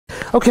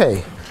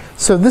Okay,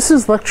 so this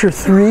is lecture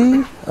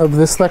 3 of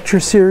this lecture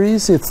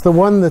series. It's the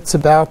one that's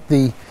about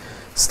the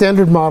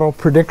standard model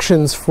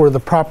predictions for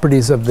the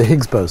properties of the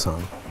Higgs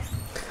boson.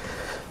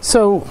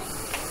 So,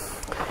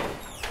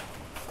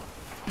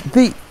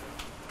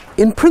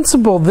 in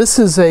principle, this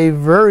is a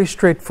very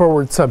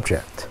straightforward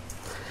subject.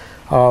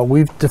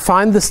 We've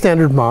defined the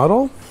standard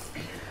model.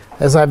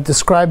 As I've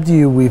described to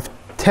you, we've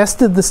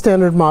tested the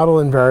standard model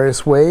in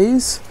various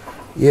ways.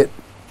 It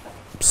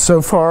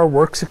so far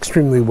works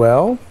extremely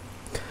well.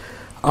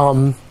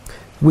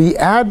 We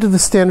add to the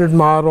standard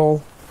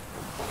model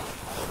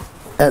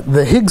at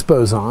the Higgs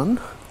boson,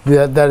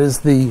 that is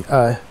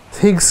the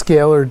Higgs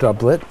scalar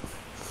doublet.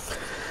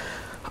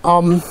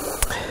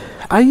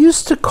 I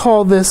used to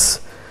call this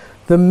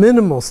the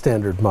minimal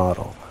standard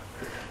model,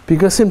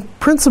 because in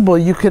principle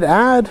you could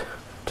add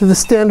to the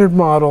standard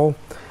model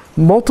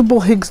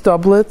multiple Higgs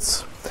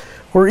doublets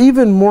or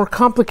even more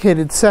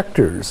complicated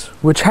sectors,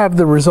 which have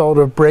the result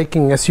of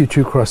breaking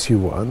SU2 cross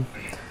U1.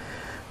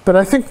 But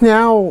I think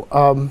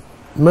now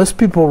most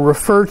people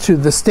refer to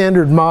the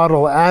standard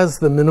model as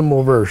the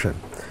minimal version,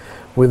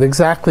 with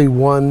exactly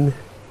one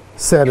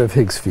set of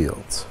Higgs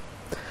fields.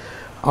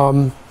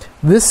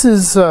 This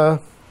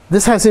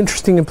has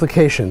interesting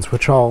implications,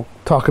 which I'll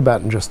talk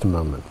about in just a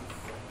moment.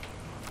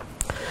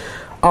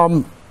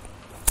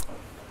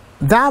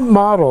 That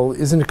model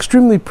is an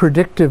extremely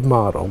predictive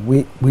model.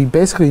 We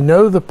basically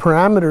know the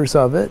parameters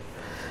of it,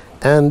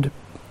 and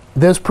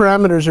those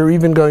parameters are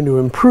even going to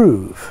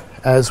improve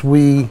as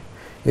we,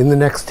 in the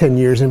next 10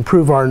 years,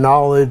 improve our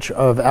knowledge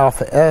of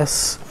alpha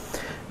S,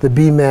 the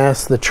B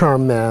mass, the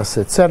charm mass,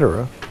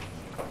 etc.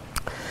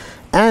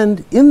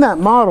 And in that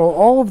model,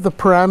 all of the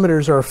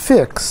parameters are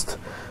fixed.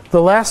 The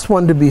last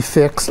one to be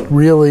fixed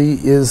really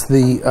is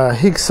the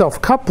Higgs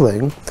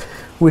self-coupling,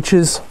 which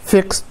is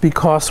fixed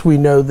because we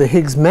know the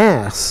Higgs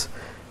mass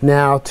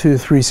now to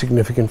 3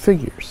 significant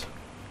figures.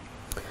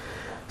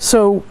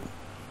 So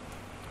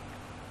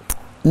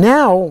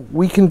now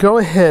we can go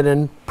ahead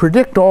and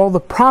predict all the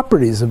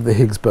properties of the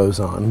Higgs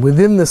boson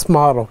within this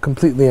model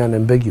completely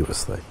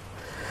unambiguously.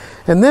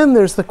 And then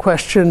there's the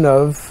question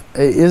of,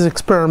 is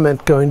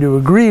experiment going to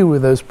agree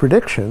with those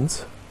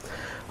predictions?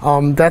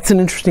 That's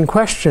an interesting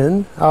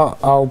question.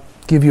 I'll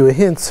give you a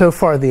hint. So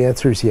far the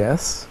answer is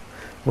yes.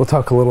 We'll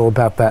talk a little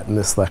about that in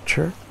this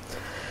lecture.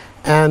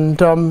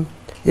 And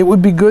it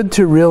would be good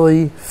to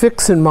really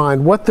fix in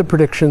mind what the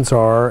predictions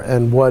are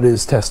and what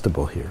is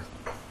testable here.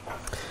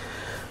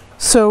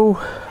 So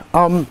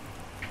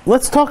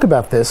let's talk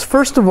about this.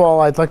 First of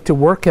all, I'd like to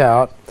work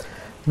out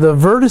the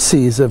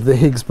vertices of the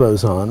Higgs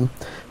boson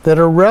that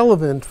are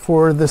relevant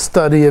for the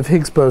study of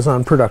Higgs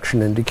boson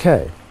production and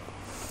decay.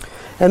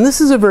 And this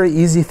is a very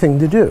easy thing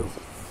to do,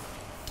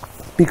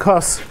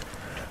 because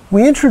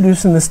we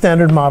introduce in the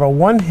standard model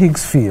one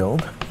Higgs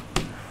field,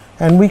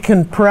 and we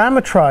can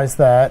parameterize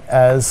that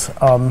as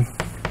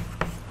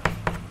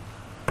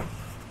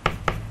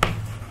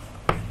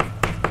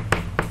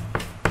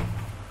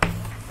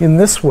in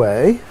this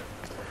way,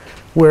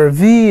 where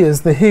V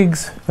is the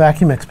Higgs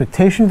vacuum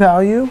expectation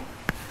value,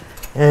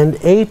 and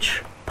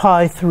H,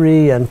 pi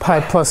 3, and pi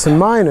plus and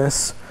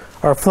minus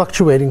are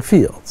fluctuating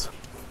fields.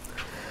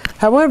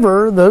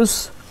 However,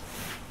 those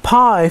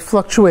pi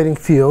fluctuating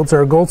fields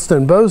are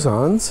Goldstone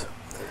bosons.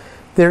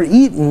 They're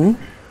eaten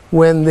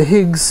when the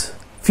Higgs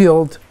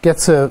field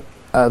gets a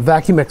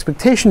vacuum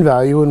expectation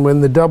value and when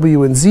the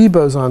W and Z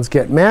bosons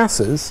get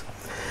masses.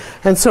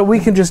 And so we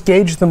can just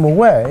gauge them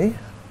away.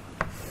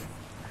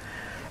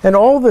 And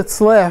all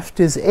that's left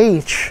is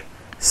H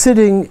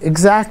sitting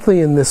exactly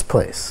in this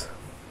place.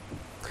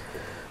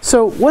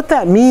 So what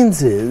that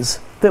means is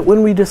that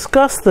when we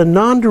discuss the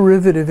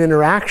non-derivative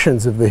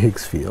interactions of the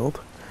Higgs field,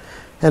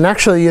 and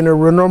actually in a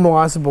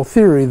renormalizable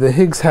theory, the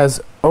Higgs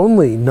has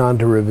only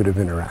non-derivative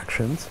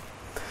interactions,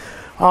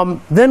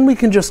 then we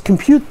can just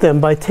compute them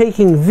by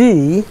taking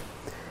V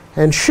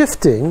and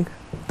shifting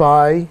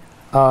by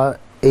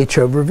H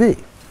over V.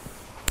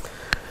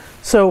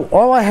 So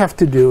all I have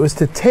to do is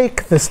to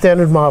take the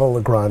standard model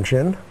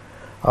Lagrangian.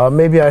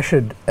 Maybe I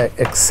should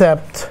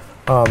accept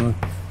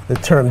the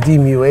term d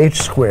mu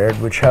h squared,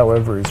 which,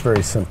 however, is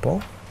very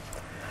simple.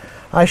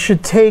 I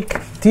should take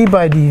d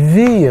by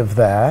dv of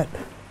that,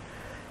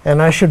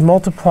 and I should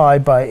multiply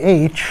by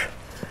h,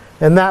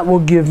 and that will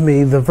give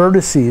me the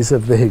vertices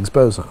of the Higgs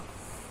boson.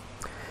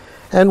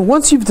 And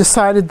once you've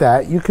decided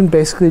that, you can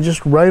basically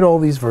just write all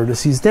these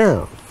vertices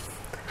down.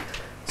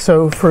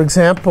 So, for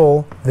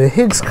example, the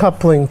Higgs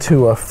coupling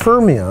to a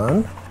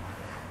fermion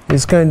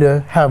is going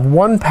to have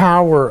 1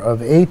 power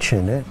of h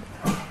in it.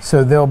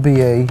 So there'll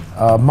be a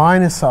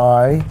minus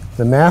I,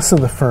 the mass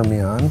of the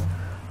fermion,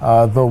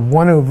 the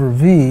 1 over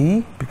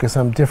V, because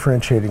I'm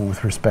differentiating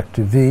with respect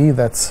to V.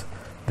 That's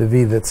the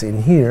V that's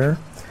in here.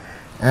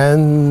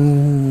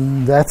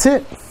 And that's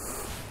it.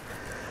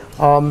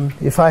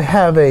 If I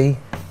have a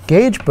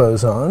gauge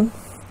boson,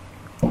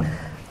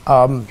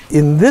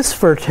 in this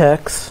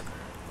vertex,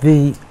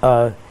 the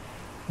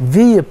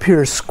V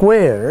appears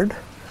squared.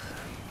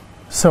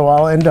 So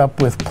I'll end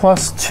up with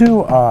plus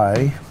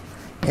 2I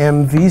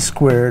mv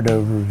squared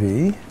over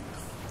v.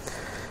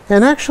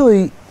 And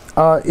actually,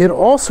 it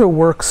also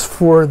works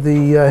for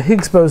the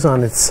Higgs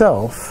boson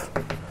itself.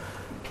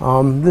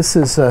 This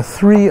is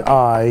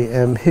 3I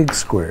m Higgs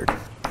squared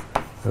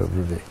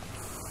over V.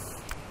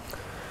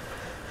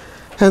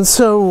 And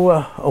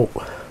so,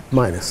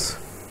 minus.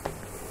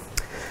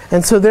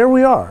 And so there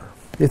we are.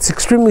 It's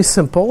extremely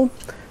simple.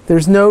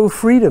 There's no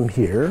freedom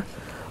here.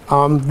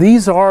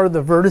 These are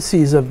the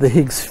vertices of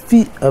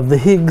the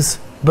Higgs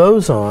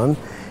boson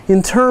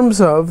in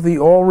terms of the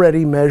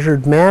already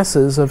measured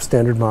masses of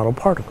standard model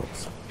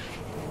particles.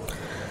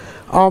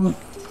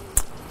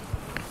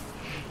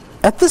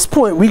 At this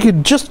point, we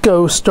could just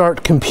go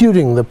start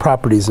computing the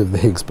properties of the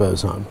Higgs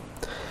boson.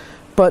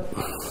 But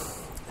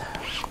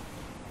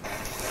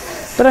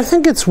I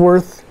think it's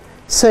worth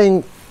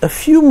saying a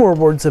few more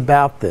words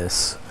about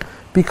this,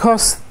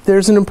 because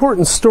there's an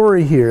important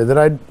story here that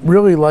I'd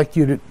really like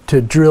you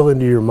to drill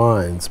into your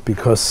minds,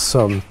 because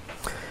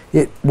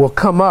it will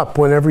come up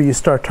whenever you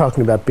start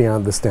talking about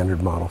beyond the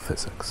standard model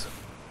physics.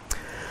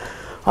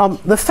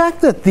 The fact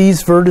that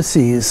these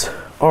vertices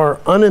are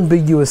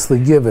unambiguously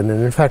given,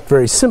 and in fact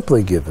very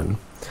simply given,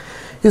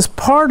 is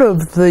part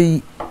of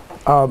the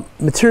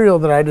material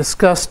that I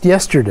discussed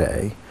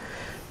yesterday,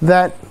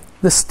 that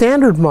the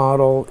standard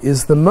model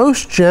is the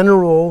most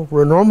general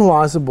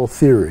renormalizable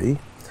theory,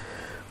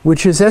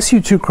 which is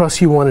SU2 cross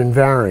U1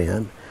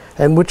 invariant,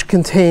 and which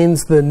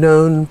contains the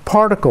known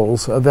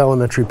particles of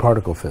elementary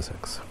particle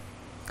physics.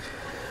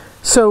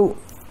 So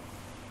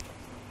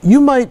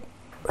you might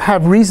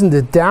have reason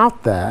to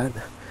doubt that,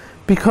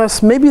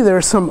 because maybe there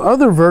are some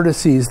other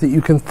vertices that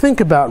you can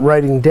think about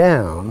writing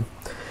down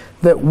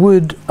that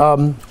would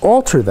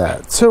alter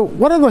that. So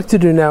what I'd like to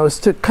do now is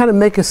to kind of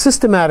make a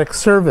systematic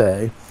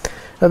survey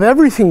of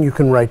everything you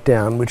can write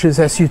down, which is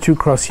SU2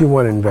 cross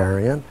U1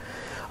 invariant.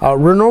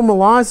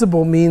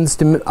 Renormalizable means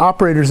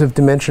operators of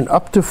dimension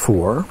up to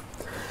 4.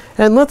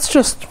 And let's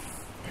just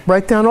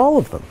write down all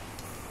of them.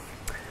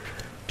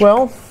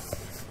 Well,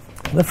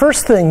 the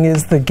first thing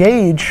is the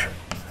gauge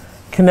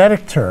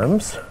kinetic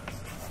terms.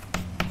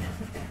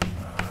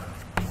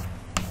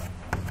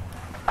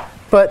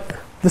 But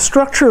the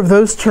structure of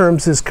those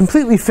terms is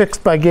completely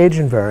fixed by gauge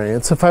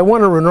invariance. If I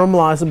want a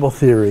renormalizable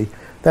theory,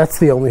 that's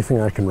the only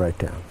thing I can write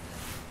down.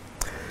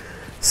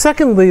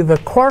 Secondly, the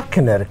quark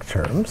kinetic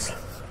terms,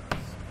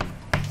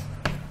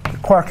 the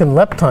quark and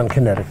lepton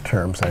kinetic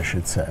terms, I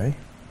should say.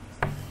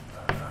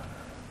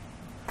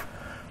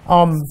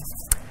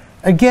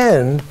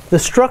 Again, the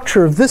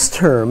structure of this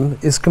term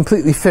is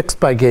completely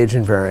fixed by gauge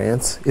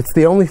invariance. It's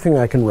the only thing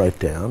I can write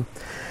down.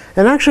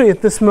 And actually,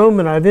 at this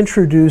moment, I've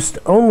introduced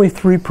only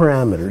 3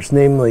 parameters,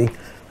 namely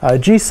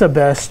G sub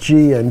s,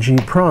 G, and G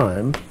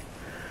prime,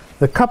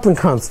 the coupling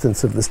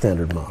constants of the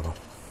standard model.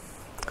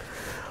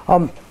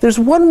 There's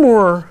one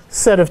more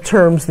set of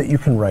terms that you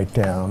can write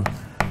down,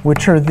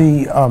 which are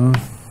the,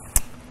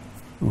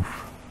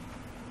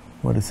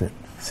 what is it,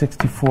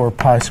 64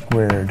 pi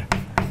squared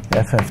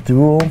FF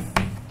dual,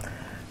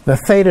 the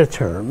theta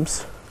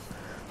terms.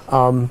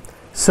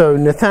 So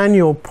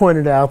Nathaniel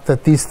pointed out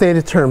that these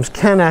theta terms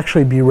can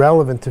actually be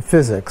relevant to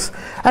physics.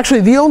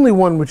 Actually, the only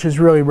one which is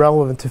really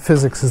relevant to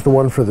physics is the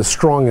one for the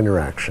strong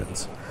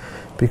interactions,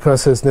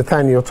 because as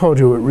Nathaniel told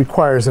you, it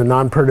requires a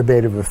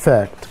non-perturbative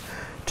effect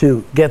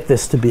to get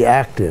this to be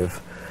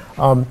active.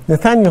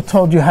 Nathaniel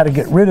told you how to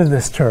get rid of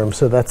this term,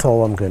 so that's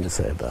all I'm going to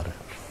say about it.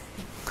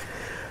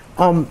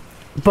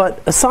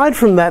 But aside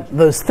from that,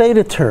 those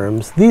theta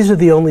terms, these are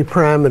the only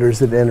parameters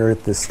that enter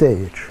at this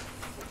stage.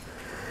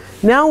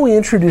 Now we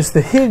introduce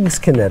the Higgs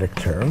kinetic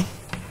term.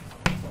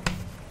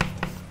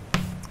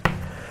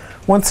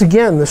 Once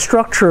again, the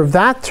structure of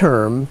that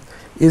term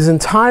is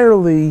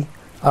entirely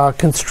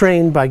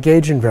constrained by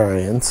gauge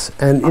invariance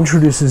and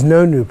introduces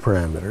no new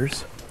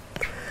parameters.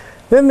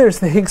 Then there's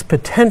the Higgs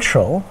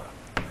potential.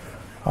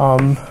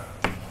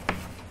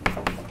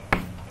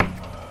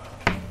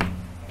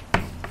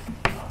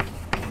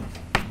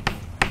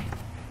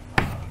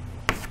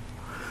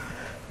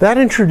 That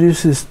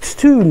introduces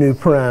 2 new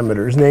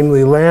parameters,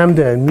 namely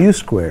lambda and mu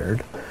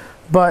squared.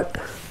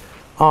 But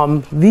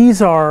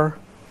these are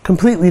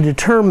completely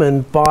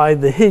determined by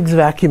the Higgs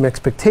vacuum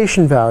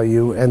expectation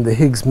value and the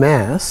Higgs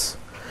mass.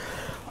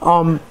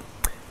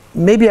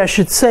 Maybe I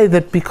should say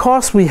that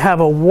because we have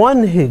a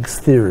 1 Higgs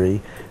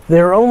theory,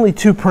 there are only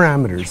 2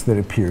 parameters that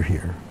appear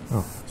here.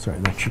 Oh, sorry,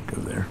 that should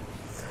go there.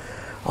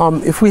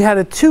 If we had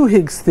a 2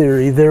 Higgs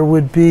theory, there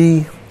would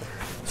be,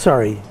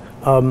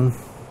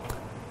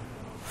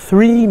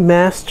 3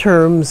 mass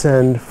terms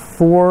and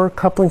 4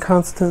 coupling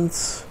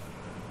constants.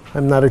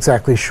 I'm not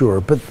exactly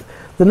sure, but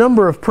the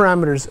number of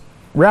parameters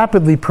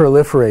rapidly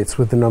proliferates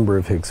with the number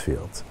of Higgs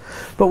fields.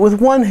 But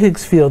with 1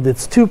 Higgs field,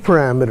 it's 2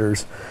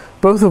 parameters,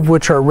 both of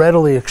which are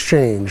readily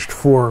exchanged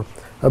for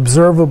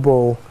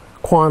observable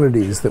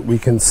quantities that we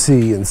can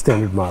see in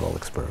standard model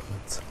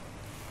experiments.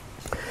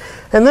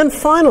 And then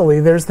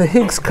finally, there's the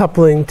Higgs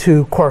coupling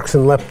to quarks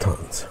and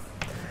leptons.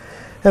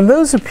 And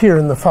those appear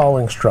in the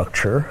following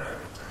structure.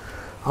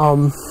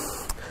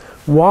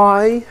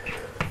 Y,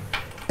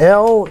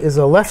 L is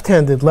a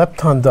left-handed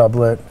lepton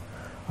doublet,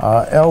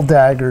 L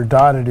dagger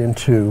dotted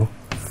into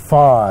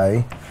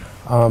phi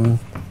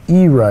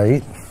E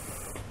right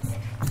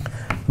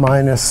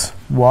minus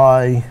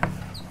y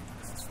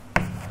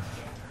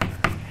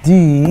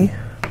d.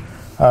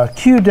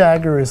 Q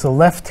dagger is a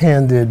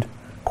left-handed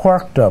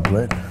quark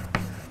doublet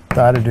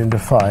dotted into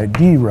phi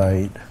d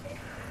right,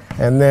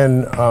 and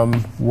then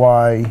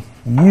y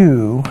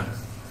u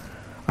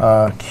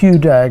Q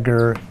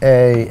dagger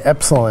a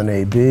epsilon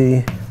a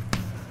b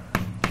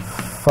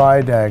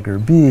phi dagger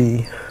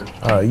b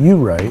u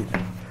right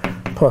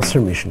plus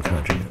Hermitian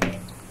conjugate.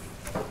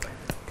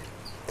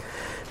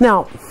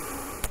 Now,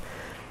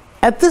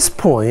 at this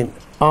point,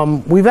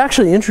 we've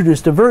actually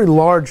introduced a very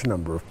large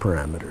number of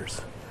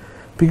parameters,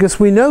 because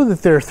we know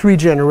that there are 3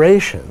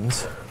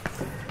 generations,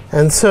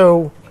 and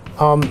so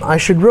I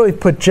should really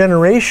put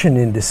generation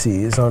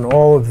indices on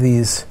all of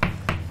these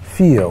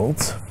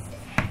fields,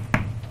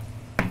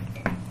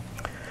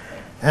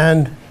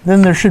 and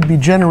then there should be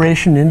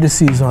generation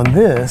indices on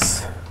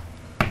this.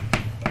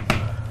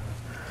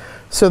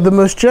 So the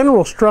most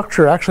general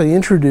structure actually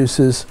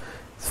introduces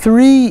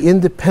 3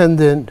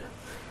 independent,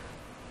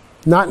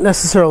 not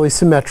necessarily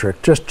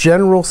symmetric, just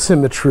general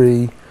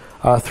symmetry,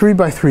 3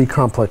 by 3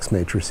 complex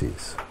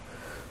matrices.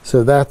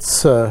 So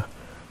that's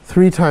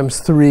 3 times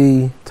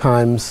 3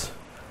 times,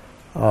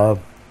 3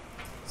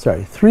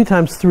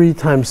 times 3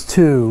 times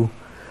 2,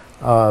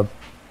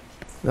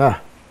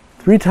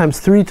 3 times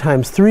 3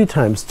 times 3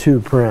 times 2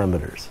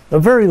 parameters, a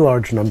very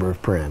large number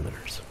of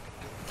parameters.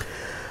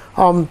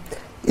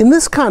 In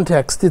this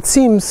context, it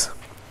seems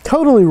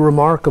totally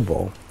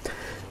remarkable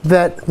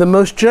that the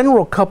most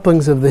general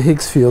couplings of the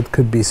Higgs field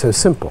could be so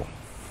simple.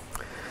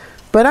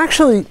 But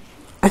actually,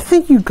 I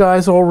think you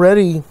guys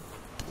already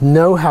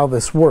know how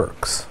this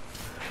works.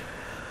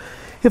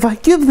 If I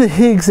give the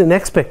Higgs an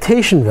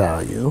expectation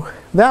value,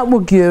 that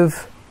will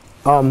give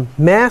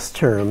mass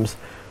terms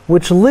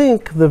which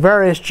link the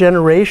various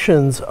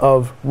generations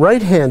of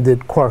right-handed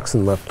quarks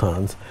and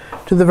leptons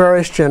to the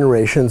various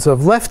generations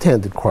of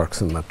left-handed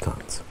quarks and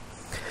leptons.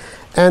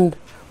 And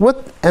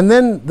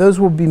then those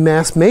will be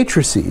mass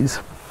matrices,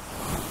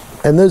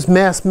 and those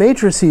mass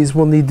matrices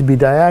will need to be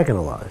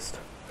diagonalized.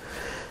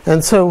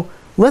 And so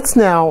let's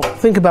now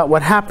think about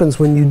what happens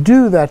when you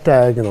do that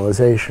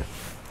diagonalization.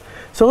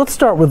 So let's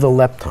start with the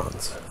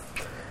leptons.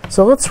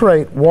 So let's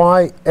write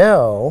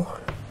YL,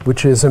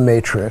 which is a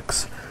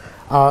matrix.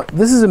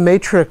 This is a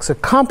matrix, a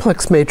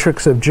complex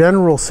matrix of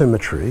general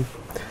symmetry,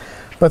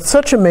 but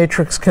such a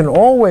matrix can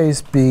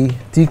always be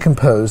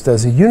decomposed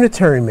as a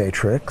unitary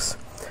matrix,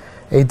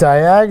 a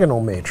diagonal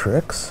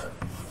matrix,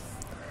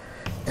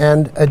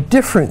 and a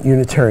different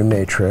unitary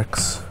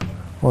matrix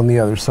on the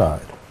other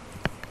side.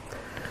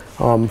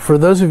 For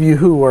those of you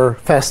who are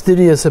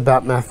fastidious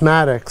about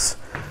mathematics,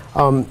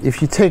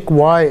 if you take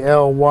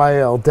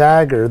YL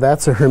dagger,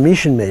 that's a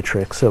Hermitian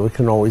matrix, so it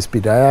can always be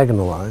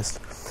diagonalized.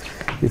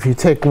 If you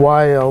take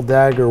YL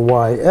dagger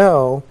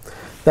YL,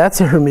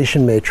 that's a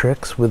Hermitian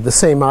matrix with the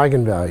same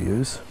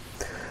eigenvalues.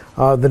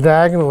 The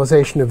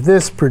diagonalization of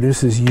this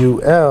produces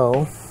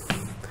UL.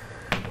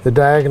 The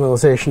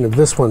diagonalization of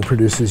this one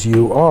produces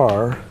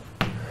UR.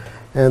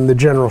 And the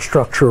general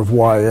structure of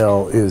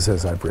YL is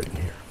as I've written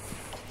here.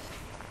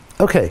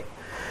 OK,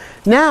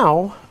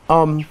 now,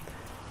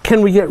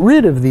 can we get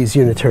rid of these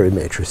unitary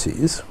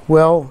matrices?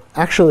 Well,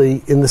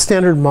 actually, in the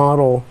standard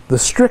model, the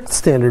strict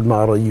standard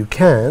model, you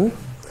can.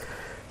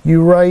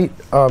 You write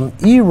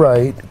E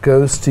right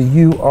goes to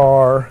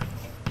UR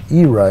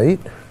E right.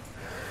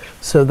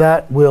 So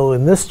that will,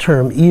 in this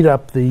term, eat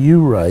up the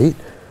U right.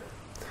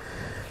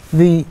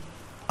 The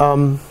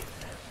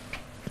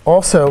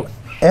also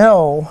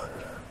L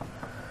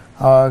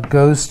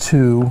goes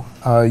to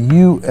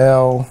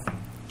UL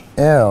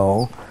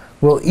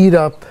will eat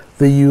up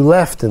the U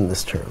left in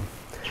this term.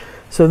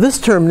 So this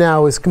term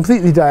now is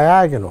completely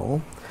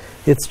diagonal.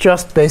 It's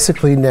just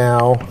basically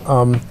now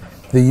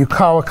the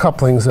Yukawa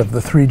couplings of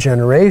the 3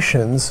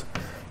 generations,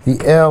 the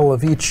L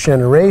of each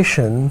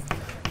generation,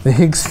 the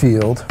Higgs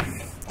field,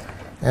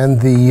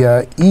 and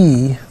the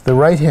E, the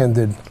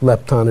right-handed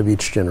lepton of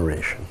each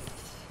generation.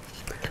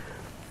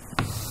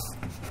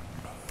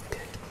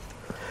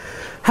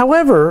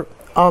 However,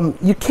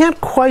 you can't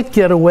quite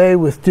get away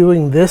with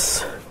doing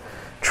this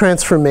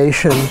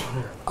transformation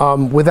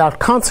without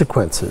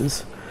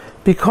consequences,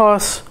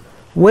 because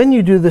when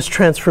you do this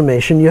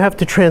transformation, you have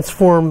to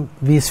transform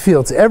these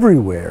fields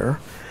everywhere,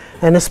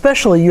 and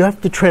especially you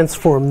have to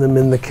transform them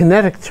in the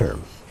kinetic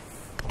term.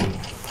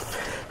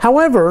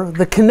 However,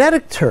 the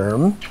kinetic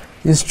term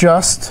is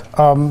just,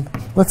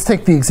 let's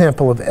take the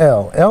example of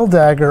L. L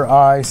dagger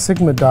I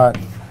sigma dot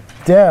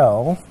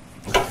del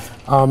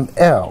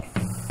L.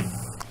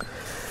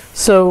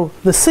 So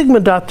the sigma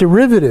dot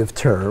derivative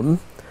term,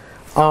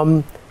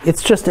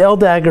 it's just L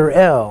dagger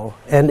L,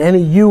 and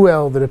any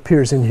UL that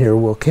appears in here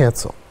will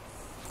cancel.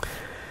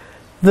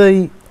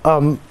 The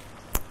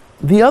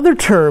other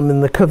term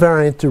in the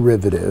covariant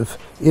derivative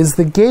is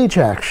the gauge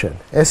action,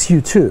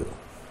 SU2.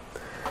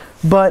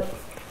 But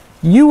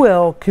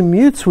UL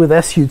commutes with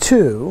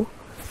SU2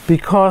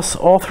 because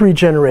all 3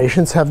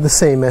 generations have the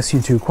same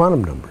SU2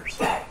 quantum numbers.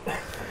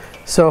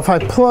 So if I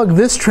plug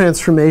this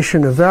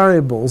transformation of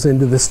variables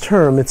into this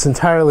term, it's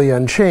entirely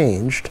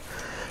unchanged.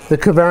 The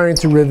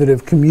covariant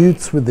derivative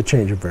commutes with the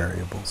change of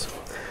variables.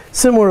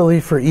 Similarly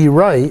for E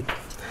right.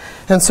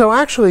 And so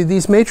actually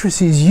these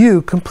matrices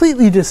U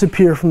completely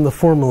disappear from the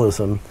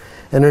formalism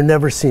and are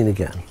never seen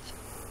again.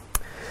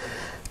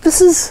 This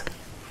is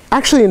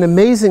actually an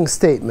amazing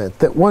statement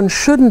that one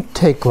shouldn't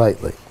take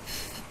lightly.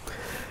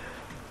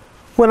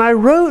 When I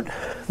wrote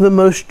the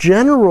most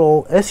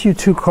general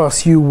SU2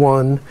 cos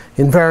U1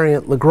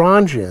 invariant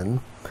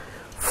Lagrangian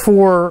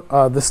for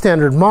the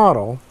standard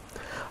model,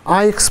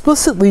 I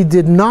explicitly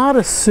did not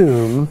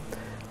assume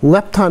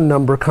lepton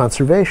number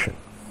conservation.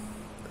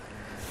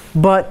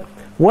 But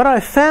what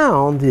I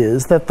found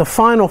is that the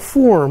final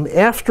form,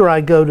 after I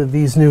go to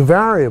these new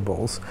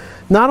variables,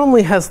 not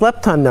only has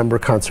lepton number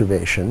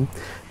conservation,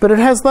 but it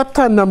has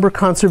lepton number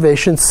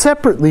conservation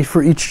separately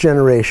for each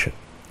generation.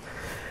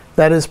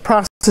 That is,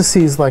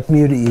 processes like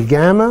mu to E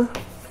gamma,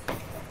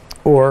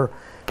 or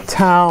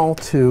tau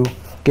to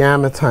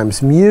gamma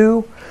times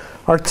mu,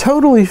 are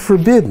totally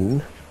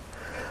forbidden,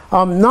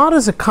 not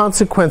as a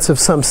consequence of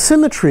some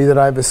symmetry that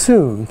I've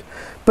assumed,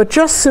 but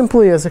just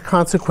simply as a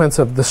consequence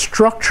of the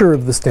structure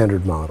of the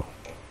standard model.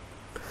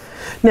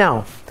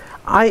 Now,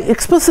 I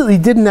explicitly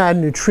didn't add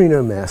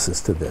neutrino masses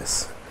to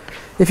this.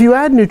 If you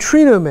add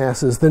neutrino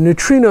masses, the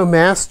neutrino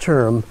mass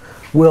term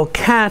will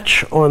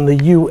catch on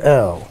the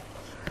UL,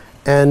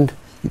 and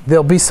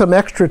there'll be some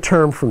extra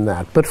term from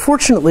that. But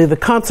fortunately, the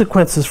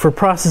consequences for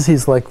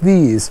processes like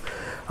these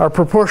are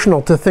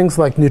proportional to things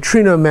like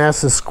neutrino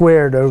masses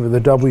squared over the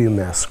W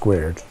mass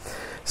squared.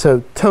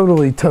 So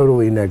totally,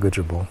 totally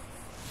negligible.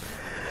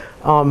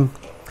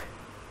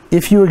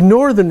 If you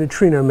ignore the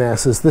neutrino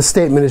masses, this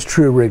statement is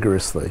true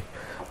rigorously.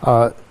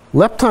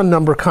 Lepton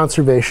number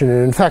conservation,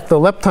 and in fact the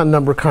lepton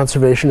number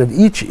conservation of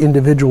each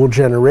individual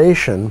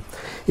generation,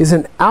 is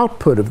an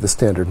output of the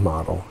standard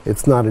model.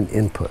 It's not an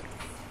input.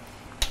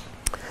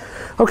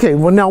 Okay,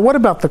 well now what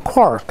about the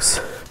quarks?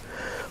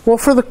 Well,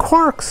 for the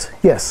quarks,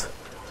 yes?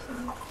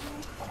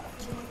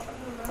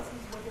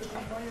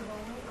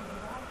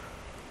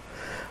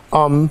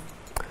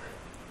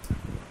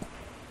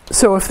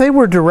 So if they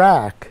were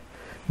Dirac,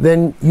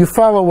 then you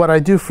follow what I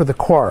do for the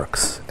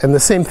quarks, and the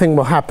same thing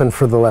will happen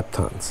for the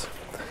leptons.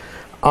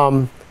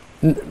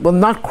 Well,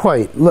 not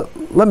quite.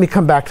 Let me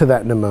come back to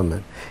that in a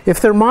moment. If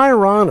they're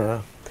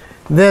Majorana,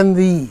 then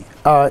the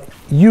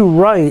U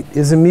right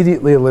is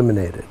immediately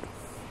eliminated.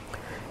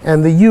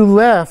 And the U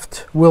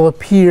left will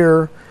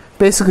appear,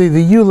 basically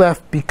the U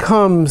left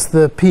becomes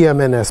the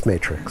PMNS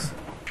matrix.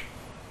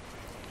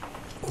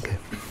 Okay.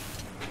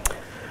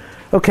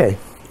 Okay,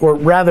 or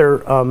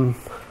rather,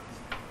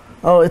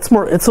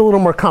 it's a little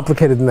more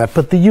complicated than that,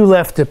 but the U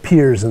left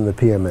appears in the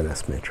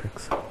PMNS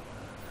matrix.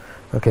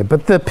 Okay,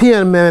 but the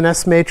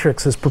PMNS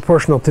matrix is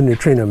proportional to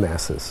neutrino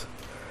masses.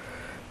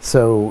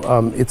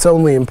 So it's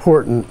only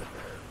important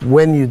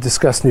when you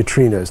discuss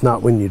neutrinos,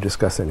 not when you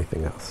discuss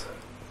anything else.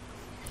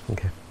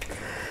 Okay.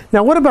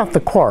 Now what about the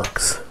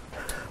quarks?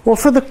 Well,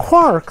 for the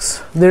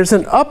quarks, there's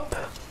an up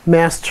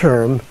mass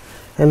term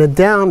and a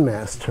down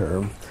mass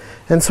term.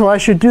 And so I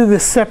should do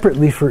this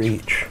separately for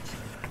each.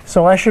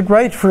 So I should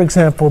write, for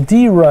example,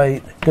 D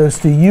right goes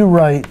to U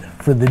right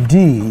for the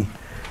D.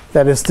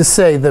 That is to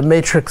say, the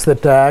matrix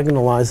that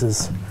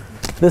diagonalizes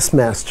this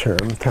mass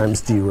term times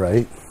D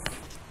right.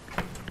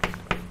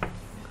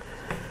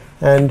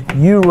 And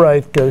U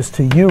right goes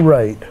to U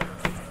right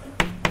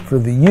for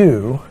the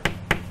U.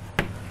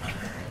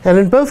 And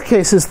in both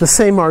cases, the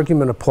same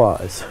argument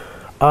applies.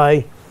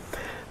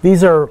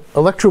 These are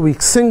electroweak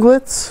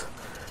singlets.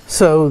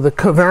 So the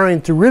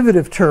covariant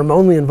derivative term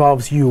only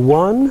involves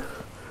U1.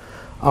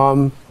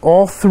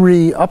 All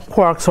three up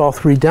quarks, all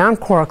three down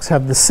quarks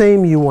have the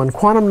same U1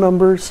 quantum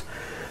numbers.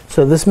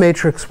 So this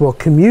matrix will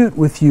commute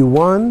with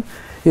U1.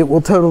 It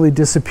will totally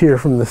disappear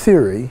from the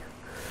theory.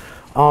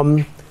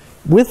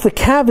 With the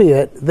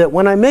caveat that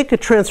when I make a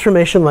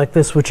transformation like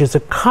this, which is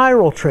a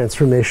chiral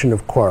transformation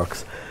of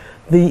quarks,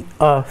 the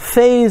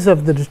phase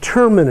of the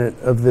determinant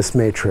of this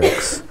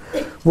matrix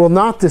will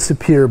not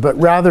disappear, but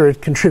rather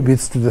it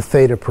contributes to the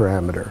theta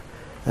parameter,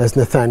 as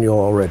Nathaniel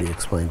already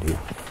explained to you.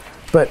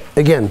 But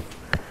again,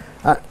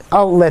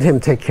 I'll let him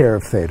take care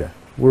of theta.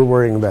 We're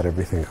worrying about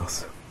everything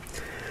else.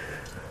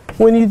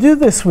 When you do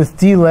this with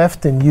D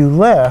left and U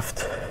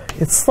left,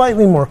 it's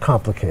slightly more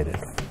complicated.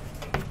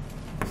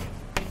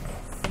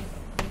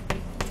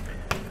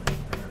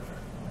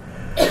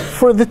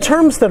 For the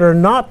terms that are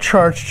not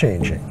charge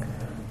changing,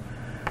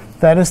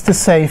 that is to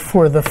say,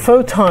 for the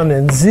photon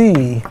and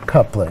Z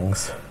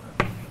couplings,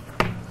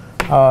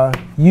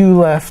 U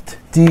left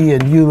D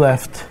and U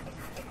left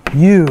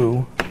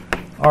U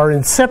are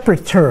in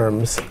separate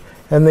terms,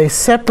 and they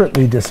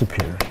separately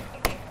disappear.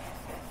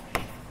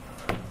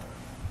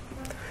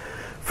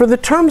 For the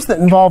terms that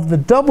involve the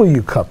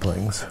W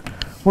couplings,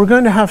 we're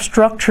going to have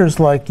structures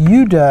like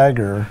U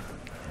dagger,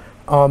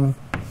 W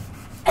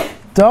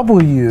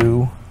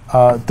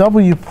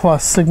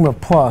plus sigma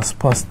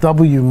plus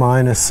W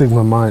minus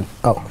sigma minus.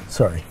 Oh,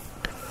 sorry.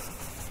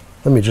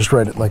 Let me just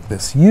write it like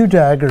this. U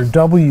dagger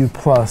W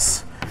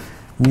plus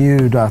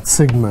mu dot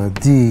sigma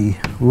d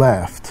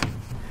left.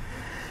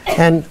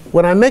 And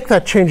when I make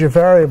that change of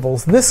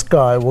variables, this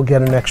guy will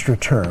get an extra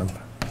term.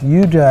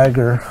 U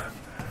dagger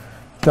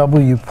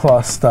w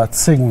plus dot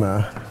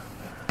sigma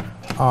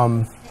ul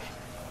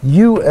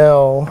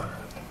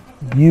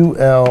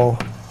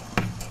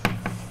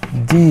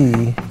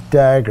d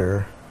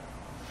dagger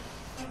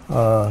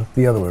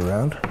the other way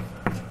around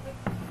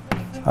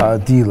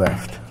d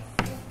left.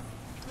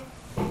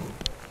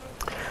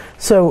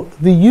 So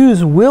the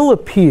u's will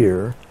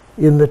appear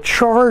in the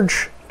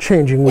charge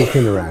changing weak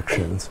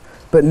interactions,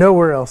 but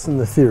nowhere else in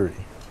the theory,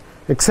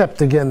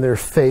 except again their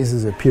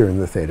phases appear in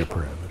the theta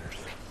parameters.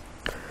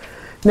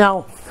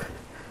 Now,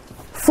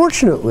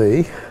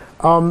 fortunately,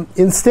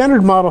 in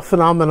standard model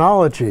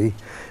phenomenology,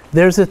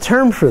 there's a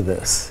term for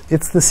this.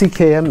 It's the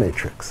CKM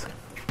matrix.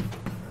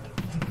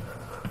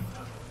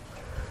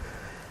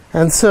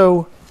 And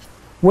so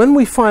when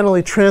we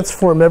finally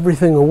transform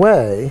everything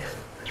away,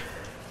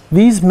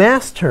 these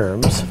mass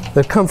terms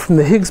that come from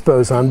the Higgs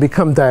boson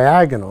become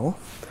diagonal.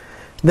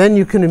 Then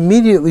you can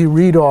immediately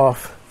read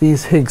off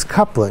these Higgs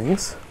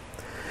couplings.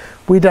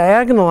 We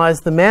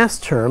diagonalize the mass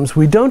terms.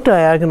 We don't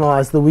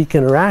diagonalize the weak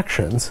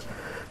interactions.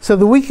 So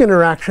the weak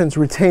interactions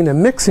retain a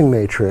mixing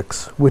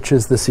matrix, which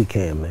is the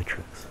CKM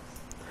matrix.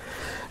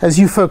 As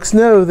you folks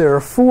know, there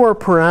are 4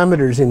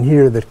 parameters in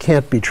here that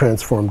can't be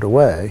transformed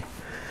away.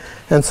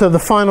 And so the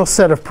final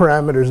set of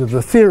parameters of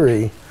the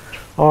theory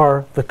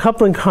are the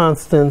coupling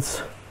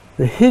constants,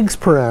 the Higgs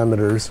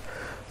parameters,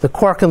 the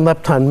quark and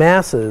lepton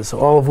masses,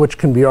 all of which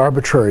can be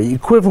arbitrary,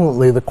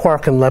 equivalently the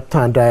quark and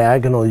lepton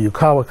diagonal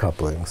Yukawa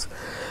couplings,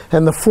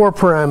 and the 4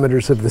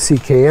 parameters of the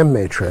CKM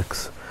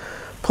matrix,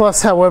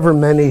 plus however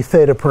many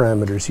theta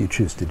parameters you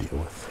choose to deal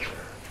with.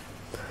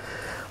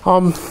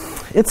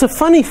 It's a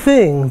funny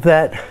thing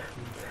that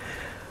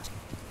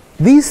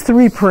these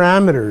 3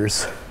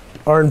 parameters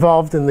are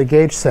involved in the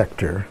gauge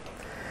sector,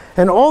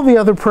 and all the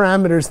other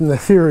parameters in the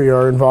theory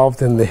are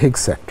involved in the Higgs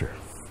sector.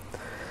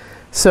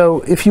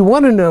 So if you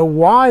want to know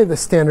why the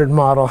standard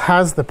model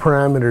has the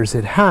parameters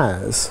it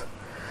has,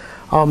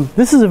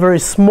 this is a very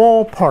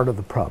small part of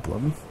the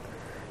problem.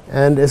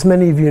 And as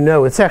many of you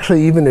know, it's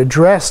actually even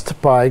addressed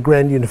by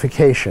grand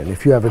unification.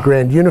 If you have a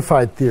grand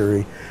unified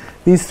theory,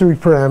 these 3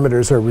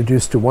 parameters are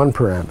reduced to 1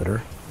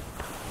 parameter.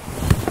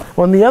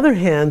 On the other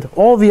hand,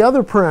 all the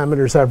other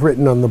parameters I've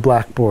written on the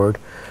blackboard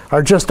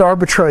are just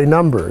arbitrary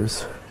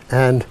numbers.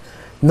 And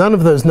none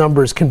of those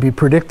numbers can be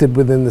predicted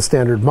within the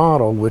standard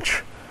model,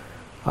 which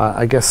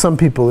I guess some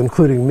people,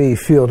 including me,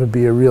 feel to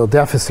be a real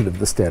deficit of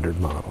the standard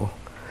model.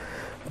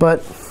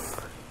 But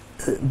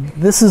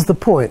this is the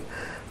point.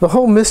 The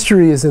whole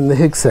mystery is in the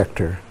Higgs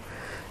sector.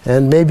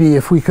 And maybe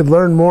if we could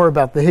learn more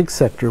about the Higgs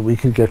sector, we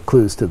could get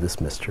clues to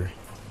this mystery.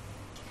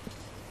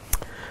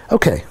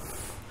 OK.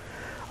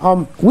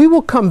 We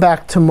will come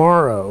back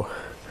tomorrow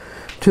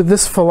to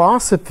this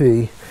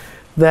philosophy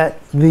that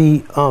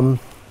the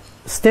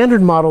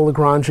standard model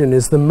Lagrangian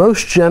is the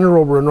most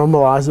general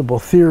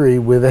renormalizable theory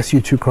with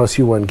SU2 cross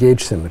U1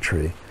 gauge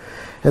symmetry.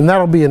 And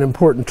that'll be an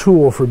important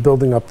tool for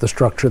building up the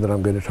structure that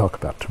I'm going to talk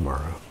about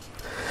tomorrow.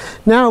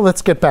 Now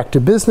let's get back to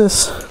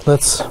business.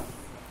 Let's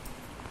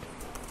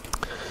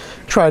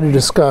try to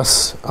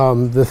discuss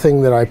the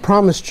thing that I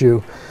promised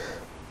you,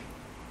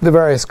 the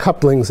various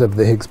couplings of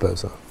the Higgs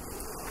boson.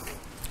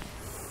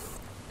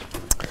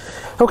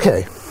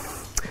 OK.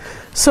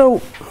 So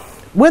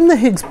when the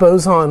Higgs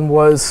boson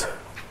was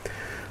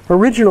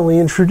originally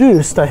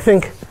introduced, I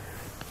think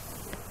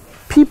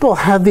people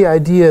had the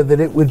idea that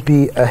it would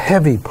be a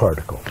heavy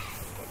particle.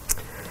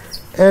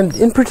 And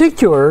in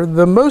particular,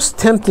 the most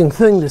tempting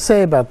thing to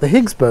say about the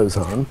Higgs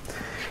boson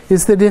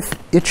is that if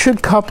it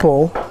should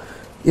couple,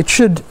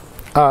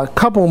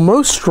 couple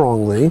most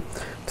strongly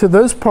to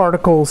those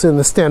particles in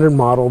the standard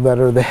model that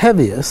are the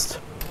heaviest.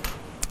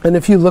 And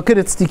if you look at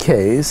its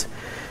decays,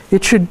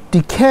 it should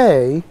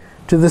decay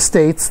to the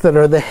states that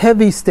are the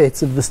heavy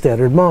states of the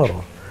standard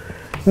model.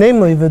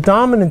 Namely, the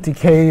dominant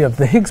decay of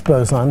the Higgs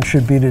boson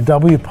should be to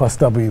W plus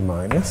W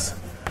minus,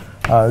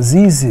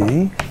 ZZ,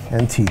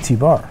 and TT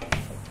bar.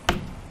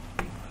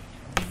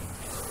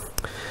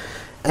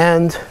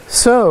 And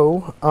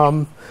so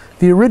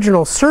the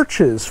original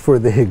searches for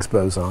the Higgs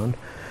boson,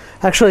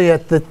 actually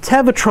at the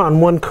Tevatron,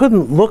 one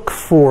couldn't look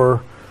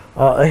for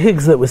a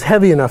Higgs that was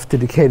heavy enough to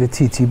decay to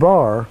TT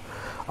bar,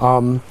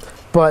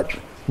 but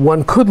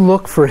one could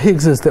look for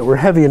Higgses that were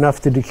heavy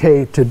enough to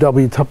decay to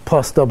W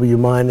plus W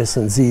minus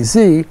and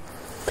ZZ,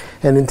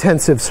 and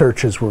intensive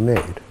searches were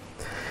made.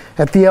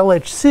 At the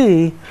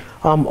LHC,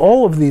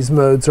 all of these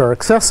modes are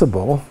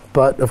accessible,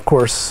 but of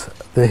course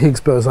the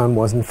Higgs boson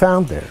wasn't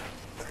found there.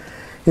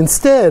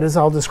 Instead, as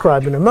I'll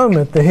describe in a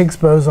moment, the Higgs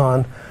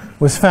boson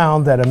was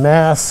found at a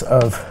mass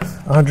of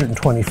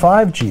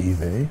 125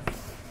 GeV,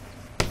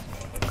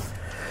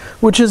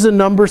 which is a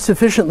number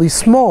sufficiently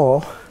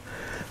small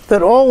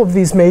that all of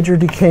these major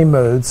decay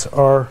modes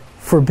are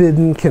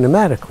forbidden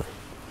kinematically.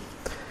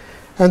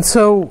 And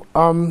so,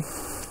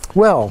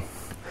 well,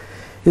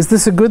 is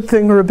this a good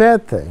thing or a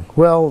bad thing?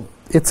 Well,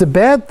 it's a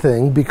bad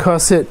thing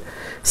because it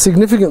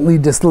significantly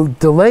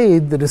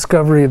delayed the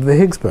discovery of the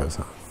Higgs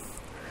boson.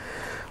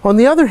 On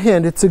the other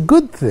hand, it's a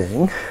good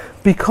thing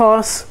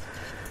because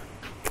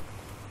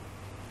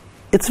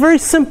it's very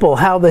simple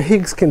how the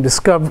Higgs can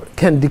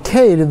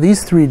decay to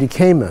these three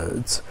decay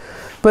modes,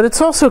 but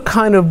it's also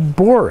kind of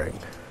boring.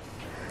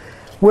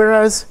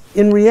 Whereas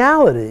in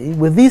reality,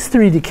 with these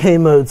three decay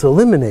modes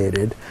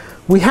eliminated,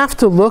 we have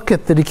to look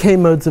at the decay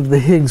modes of the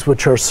Higgs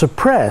which are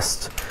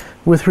suppressed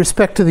with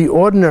respect to the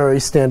ordinary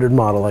standard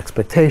model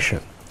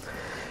expectation.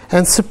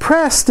 And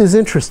suppressed is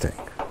interesting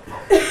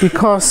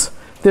because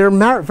there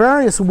are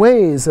various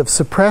ways of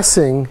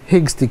suppressing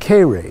Higgs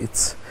decay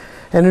rates,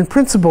 and in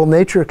principle,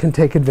 nature can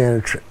take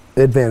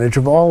advantage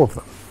of all of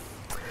them.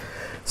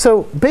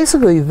 So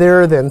basically,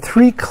 there are then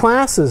three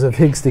classes of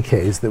Higgs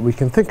decays that we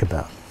can think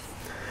about.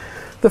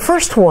 The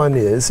first one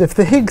is, if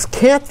the Higgs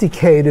can't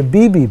decay to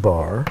BB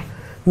bar,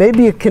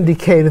 maybe it can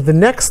decay to the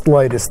next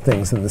lightest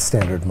things in the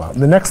standard model,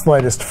 the next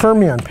lightest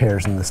fermion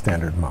pairs in the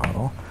standard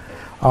model,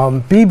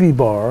 BB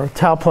bar,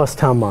 tau plus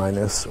tau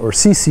minus, or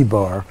CC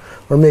bar,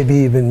 or maybe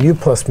even mu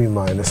plus mu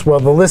minus. Well,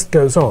 the list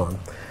goes on.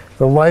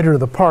 The lighter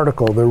the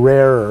particle, the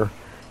rarer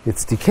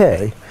its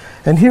decay.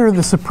 And here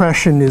the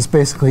suppression is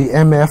basically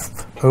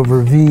mf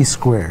over v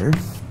squared.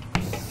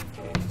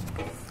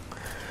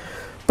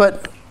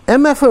 But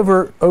mf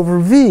over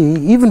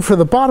v, even for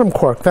the bottom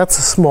quark, that's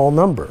a small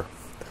number.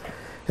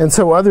 And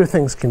so other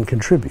things can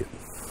contribute.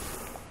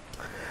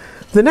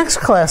 The next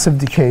class of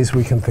decays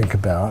we can think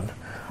about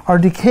are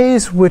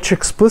decays which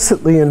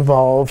explicitly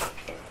involve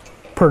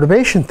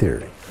perturbation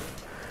theory.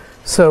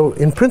 So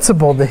in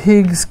principle, the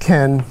Higgs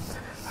can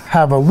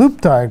have a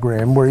loop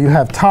diagram where you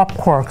have top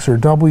quarks or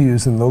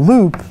W's in the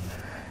loop,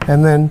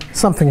 and then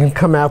something can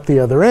come out the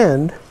other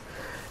end.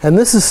 And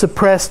this is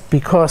suppressed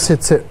because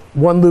it's at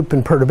one loop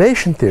in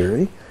perturbation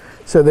theory.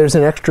 So there's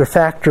an extra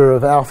factor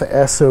of alpha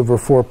s over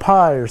 4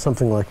 pi or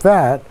something like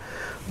that.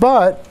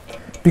 But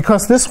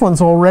because this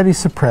one's already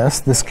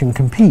suppressed, this can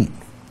compete.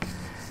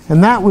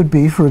 And that would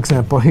be, for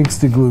example, Higgs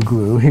to glue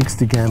glue, Higgs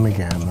to gamma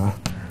gamma,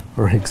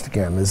 or Higgs to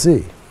gamma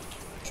z.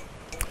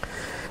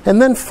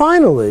 And then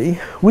finally,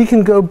 we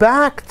can go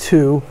back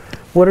to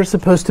what are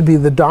supposed to be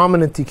the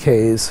dominant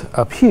decays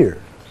up here.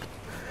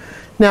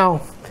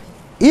 Now,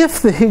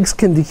 if the Higgs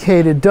can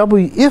decay to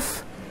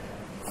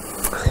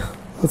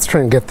let's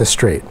try and get this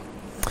straight.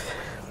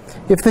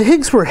 If the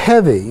Higgs were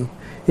heavy,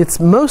 its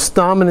most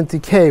dominant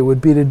decay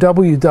would be to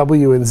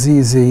WW and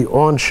ZZ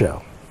on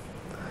shell.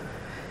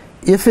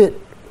 If it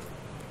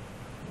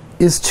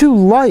is too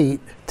light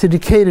to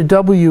decay to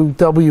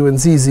WW and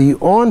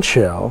ZZ on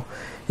shell,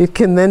 it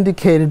can then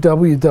decay to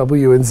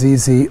WW and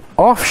ZZ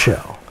off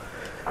shell,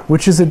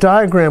 which is a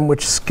diagram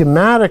which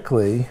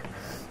schematically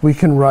we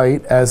can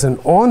write as an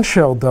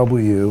on-shell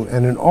W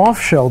and an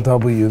off-shell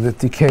W that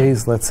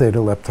decays, let's say, to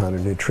lepton or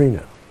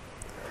neutrino.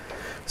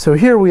 So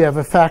here we have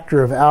a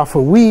factor of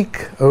alpha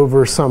weak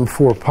over some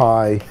 4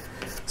 pi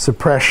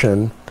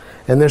suppression.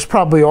 And there's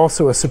probably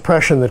also a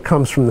suppression that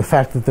comes from the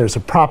fact that there's a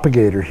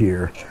propagator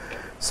here.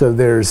 So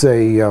there's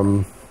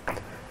a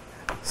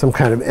some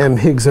kind of m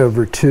Higgs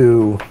over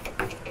 2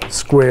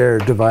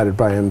 squared divided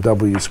by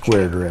mw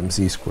squared or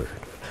mz squared.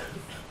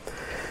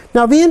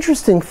 Now the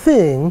interesting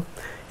thing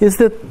is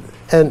that,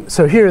 and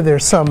so here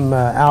there's some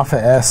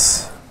alpha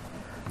s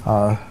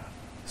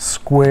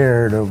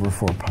squared over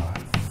 4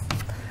 pi.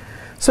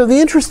 So the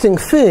interesting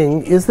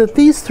thing is that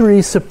these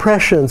three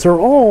suppressions are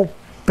all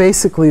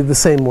basically the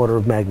same order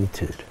of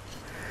magnitude.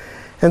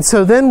 And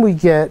so then we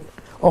get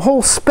a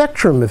whole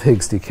spectrum of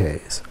Higgs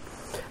decays.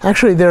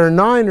 Actually, there are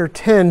 9 or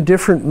 10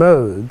 different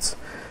modes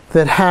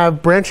that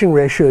have branching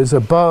ratios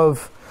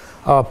above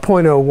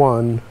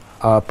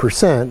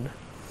 0.01%.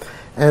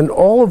 And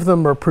all of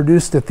them are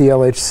produced at the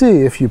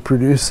LHC if you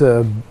produce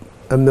a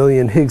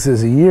million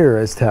Higgses a year,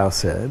 as Tao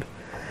said.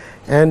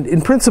 And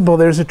in principle,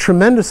 there's a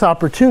tremendous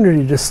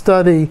opportunity to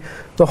study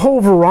the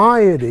whole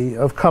variety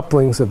of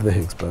couplings of the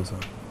Higgs boson.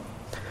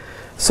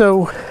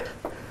 So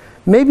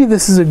maybe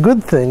this is a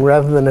good thing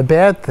rather than a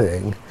bad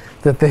thing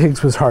that the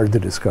Higgs was hard to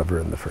discover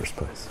in the first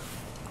place.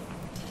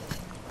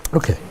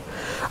 Okay,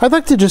 I'd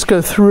like to just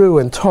go through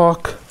and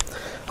talk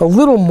a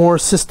little more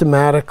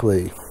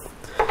systematically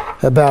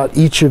about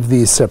each of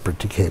these separate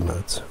decay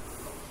modes.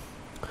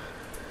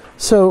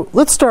 So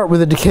let's start with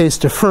the decays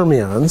to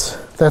fermions.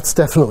 That's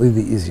definitely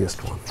the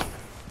easiest one.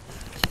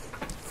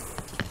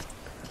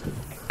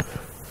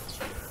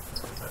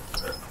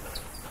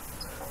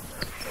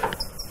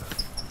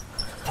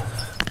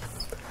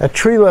 At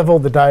tree level,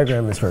 the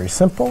diagram is very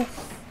simple.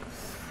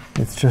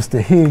 It's just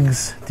a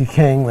Higgs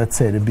decaying, let's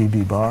say, to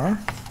BB bar.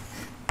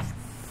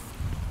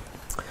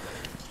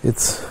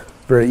 It's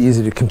very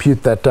easy to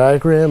compute that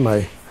diagram.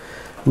 I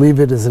leave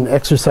it as an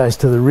exercise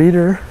to the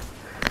reader.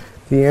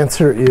 The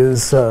answer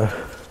is the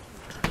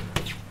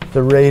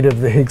rate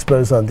of the Higgs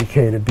boson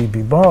decay to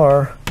BB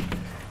bar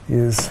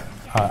is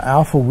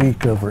alpha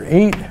weak over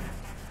 8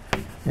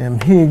 m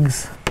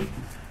Higgs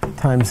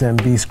times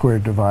mb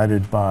squared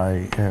divided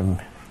by m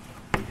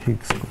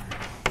Higgs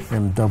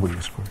squared,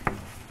 mw squared.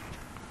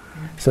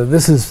 So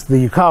this is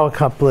the Yukawa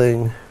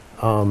coupling.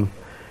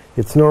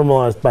 It's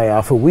normalized by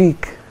alpha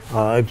weak.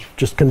 I've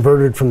just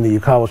converted from the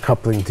Yukawa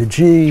coupling to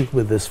G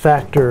with this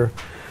factor.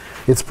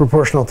 It's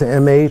proportional to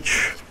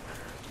MH.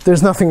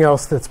 There's nothing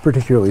else that's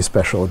particularly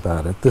special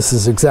about it. This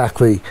is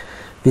exactly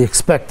the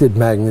expected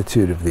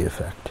magnitude of the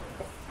effect.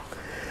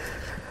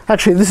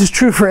 Actually, this is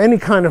true for any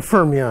kind of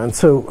fermion,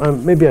 so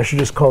maybe I should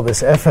just call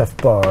this FF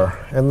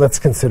bar, and let's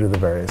consider the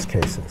various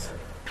cases.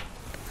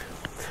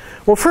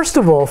 Well, first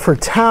of all, for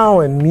tau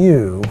and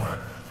mu,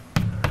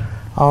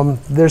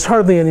 there's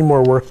hardly any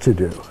more work to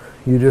do.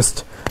 You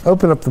just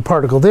open up the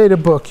particle data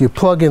book, you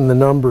plug in the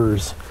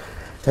numbers,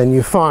 and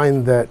you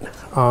find that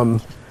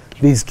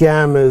these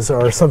gammas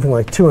are something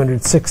like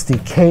 260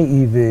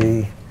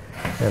 keV,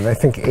 and I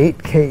think 8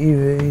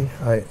 keV.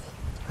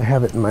 I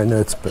have it in my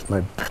notes, but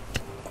my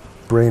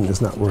brain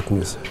is not working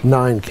as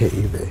 9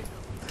 keV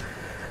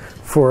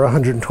for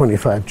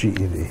 125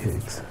 GeV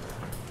Higgs.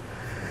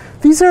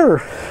 These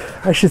are,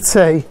 I should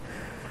say,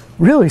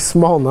 really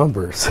small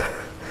numbers.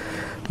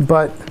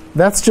 But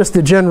that's just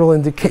a general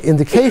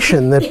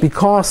indication that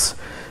because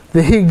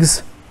the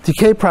Higgs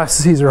decay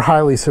processes are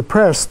highly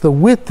suppressed, the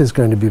width is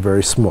going to be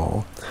very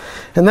small.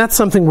 And that's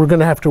something we're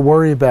going to have to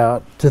worry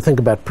about to think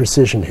about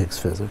precision Higgs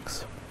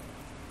physics.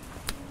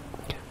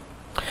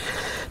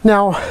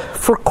 Now,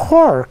 for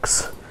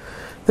quarks,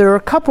 there are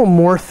a couple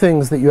more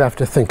things that you have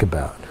to think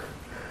about.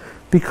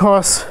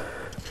 Because,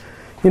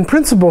 in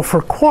principle,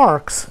 for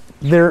quarks,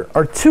 there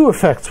are two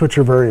effects which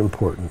are very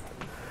important.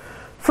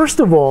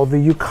 First of all, the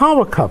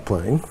Yukawa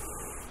coupling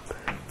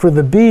for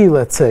the B,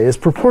 let's say, is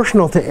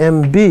proportional to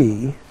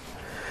MB,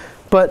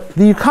 but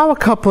the Yukawa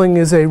coupling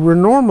is a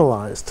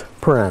renormalized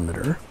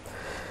parameter,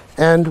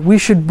 and we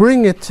should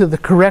bring it to the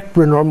correct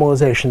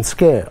renormalization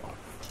scale.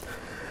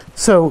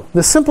 So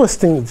the simplest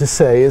thing to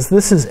say is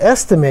this is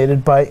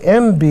estimated by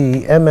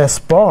MB ms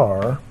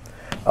bar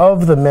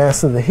of the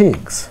mass of the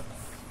Higgs.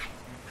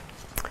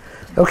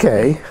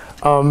 Okay,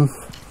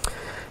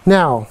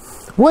 now,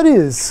 what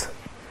is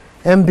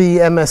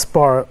MB ms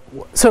bar?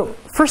 So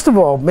first of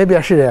all, maybe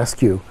I should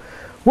ask you,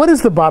 what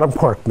is the bottom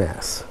quark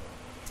mass?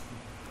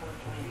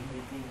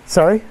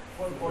 Sorry?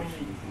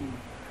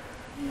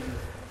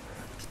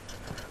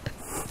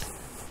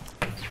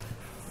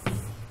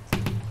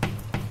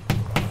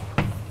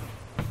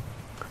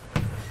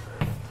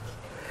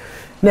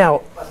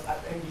 Now,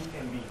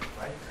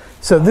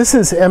 so this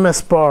is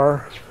ms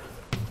bar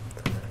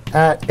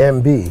at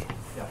MB.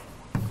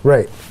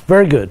 Right,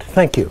 very good,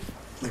 thank you.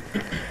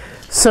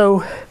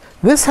 So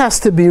this has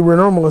to be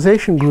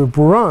renormalization group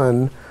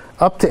run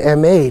up to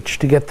MH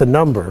to get the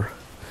number.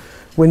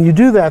 When you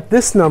do that,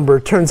 this number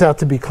turns out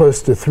to be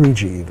close to 3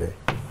 GeV.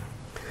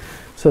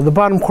 So the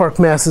bottom quark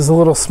mass is a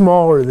little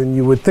smaller than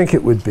you would think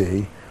it would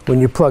be when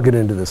you plug it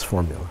into this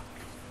formula.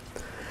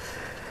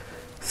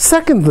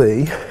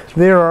 Secondly,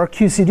 there are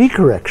QCD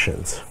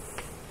corrections.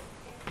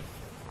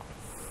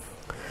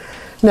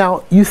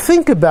 Now, you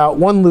think about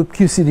one-loop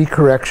QCD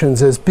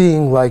corrections as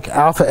being like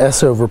alpha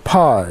s over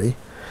pi,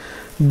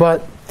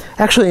 but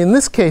actually in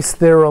this case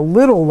they're a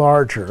little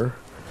larger.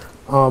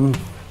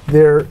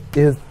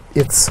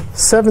 It's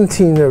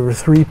 17 over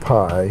 3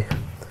 pi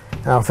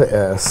alpha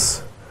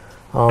s.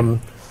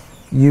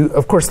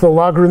 Of course, the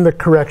logarithmic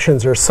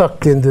corrections are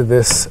sucked into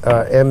this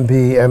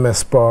MB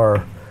ms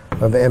bar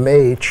of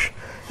MH,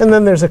 and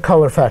then there's a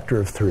color factor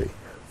of 3.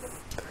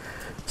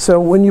 So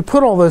when you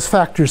put all those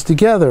factors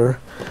together,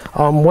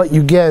 what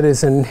you get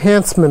is an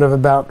enhancement of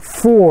about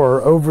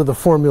 4 over the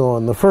formula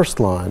on the first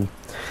line.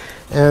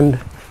 And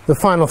the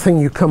final thing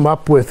you come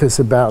up with is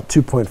about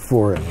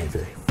 2.4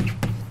 MeV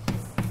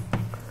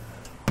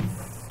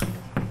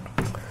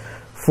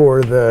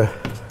for the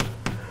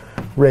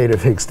rate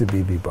of Higgs to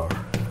BB bar.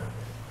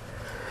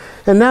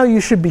 And now you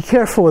should be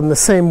careful in the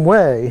same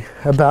way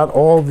about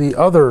all the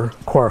other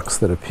quarks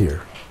that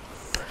appear.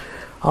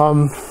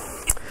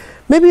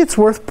 Maybe it's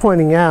worth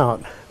pointing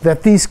out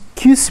that these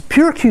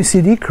pure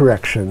QCD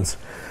corrections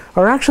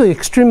are actually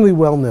extremely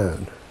well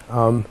known.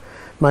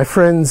 My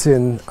friends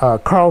in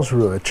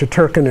Karlsruhe,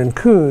 Cheturkin and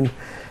Kuhn,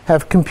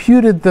 have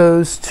computed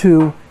those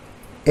to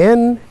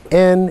NNNNLO.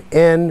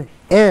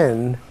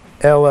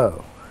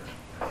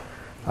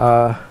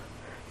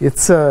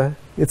 It's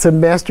a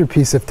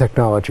masterpiece of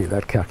technology,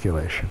 that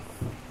calculation.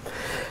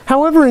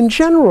 However, in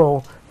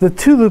general, the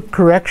two-loop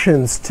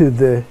corrections to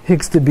the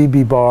Higgs to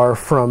BB bar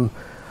from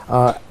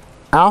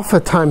alpha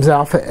times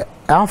alpha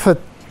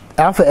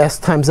s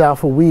times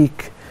alpha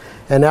weak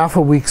and alpha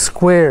weak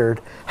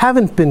squared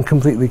haven't been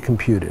completely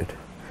computed.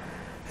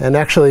 And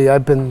actually,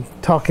 I've been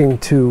talking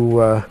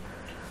to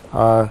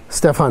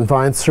Stefan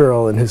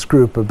Weinzierl and his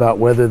group about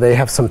whether they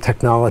have some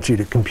technology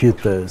to compute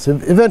those.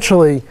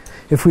 Eventually,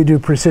 if we do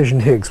precision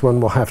Higgs, one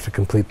will have to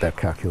complete that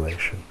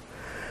calculation.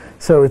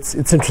 So it's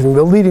interesting.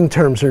 The leading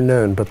terms are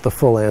known, but the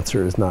full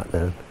answer is not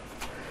known.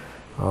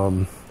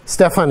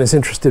 Stefan is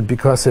interested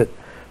because it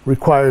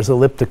requires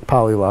elliptic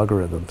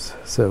polylogarithms.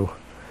 So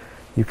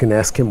you can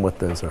ask him what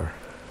those are.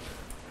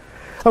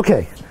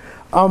 OK.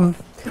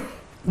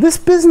 This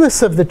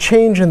business of the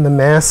change in the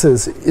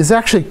masses is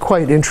actually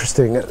quite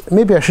interesting.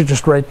 Maybe I should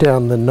just write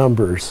down the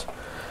numbers.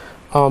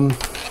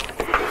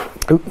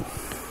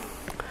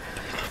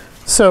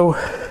 So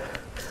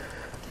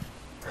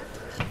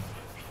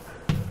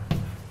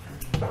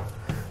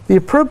the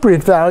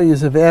appropriate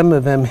values of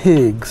M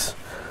Higgs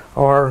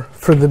are,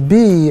 for the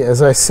B,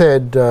 as I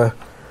said,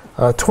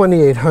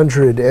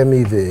 2800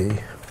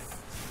 MeV.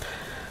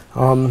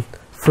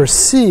 For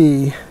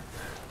C,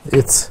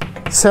 it's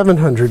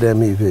 700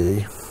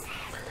 MeV.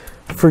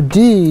 For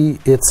D,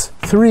 it's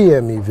 3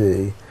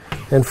 MeV.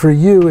 And for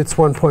U, it's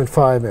 1.5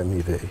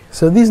 MeV.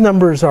 So these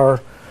numbers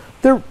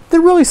they're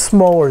really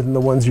smaller than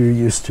the ones you're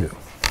used to.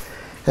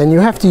 And you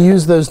have to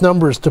use those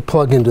numbers to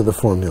plug into the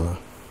formula.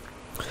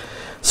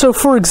 So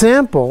for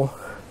example,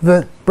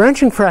 the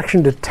branching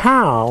fraction to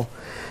tau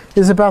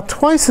is about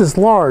twice as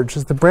large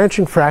as the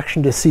branching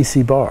fraction to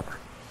CC bar.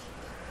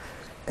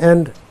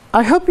 And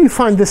I hope you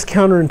find this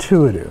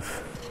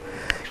counterintuitive.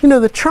 You know,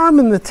 the charm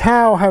and the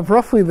tau have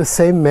roughly the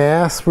same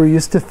mass, we're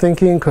used to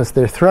thinking, because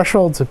their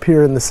thresholds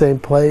appear in the same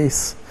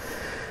place.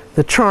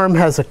 The charm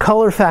has a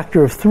color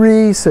factor of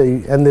 3,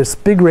 and there's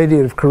big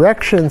radiative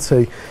correction,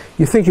 so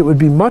you think it would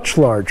be much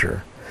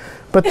larger.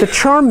 But the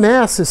charm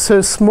mass is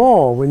so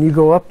small when you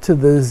go up to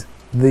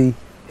the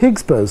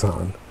Higgs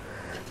boson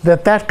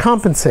that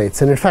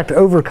compensates, and in fact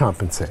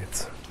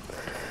overcompensates.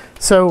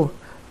 So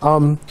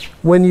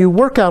when you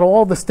work out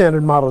all the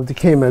standard model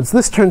decay modes,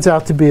 this turns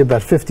out to be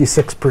about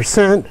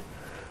 56%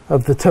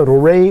 of the total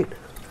rate.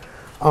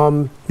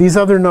 These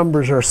other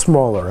numbers are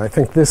smaller. I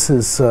think this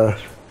is, the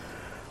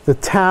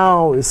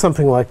tau is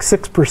something like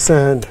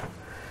 6%,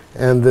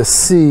 and the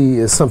C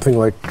is something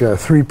like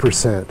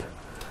 3%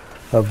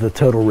 of the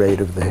total rate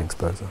of the Higgs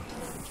boson.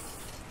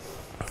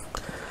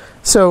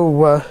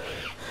 So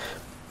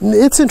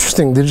it's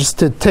interesting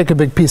to take a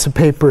big piece of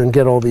paper and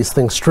get all these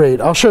things straight.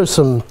 I'll show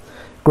some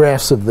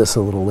graphs of this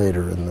a little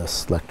later in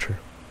this lecture.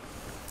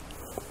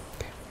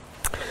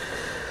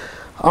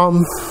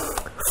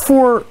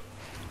 For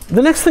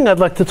the next thing I'd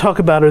like to talk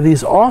about are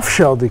these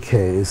off-shell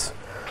decays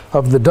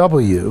of the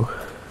W.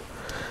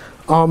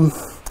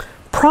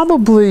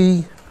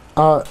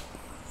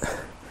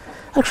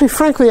 Actually,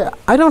 frankly,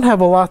 I don't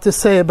have a lot to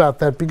say about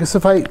that, because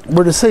if I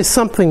were to say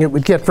something, it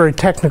would get very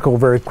technical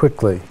very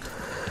quickly.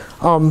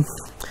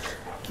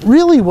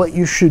 Really what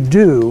you should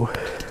do,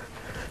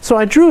 so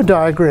I drew a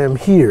diagram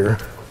here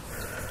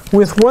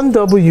with one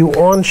W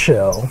on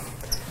shell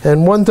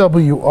and one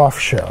W off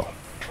shell.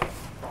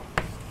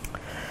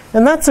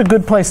 And that's a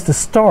good place to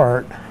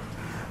start,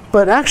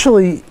 but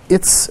actually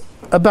it's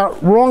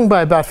wrong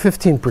by about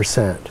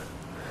 15%.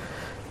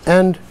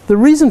 And the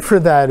reason for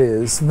that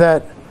is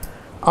that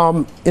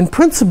in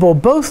principle,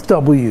 both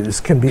W's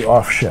can be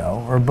off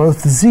shell, or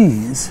both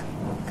Z's.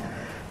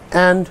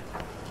 And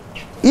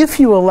if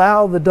you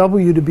allow the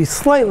W to be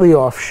slightly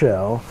off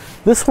shell,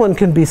 this one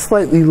can be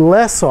slightly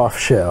less off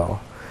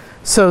shell.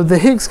 So the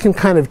Higgs can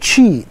kind of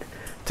cheat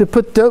to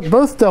put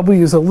both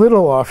W's a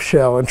little off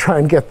shell and try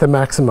and get the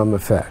maximum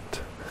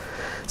effect.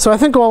 So I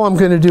think all I'm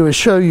going to do is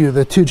show you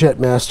the two-jet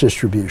mass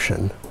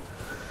distribution.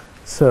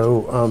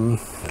 So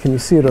can you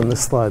see it on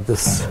this slide?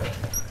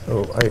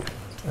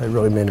 I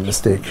really made a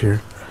mistake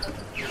here.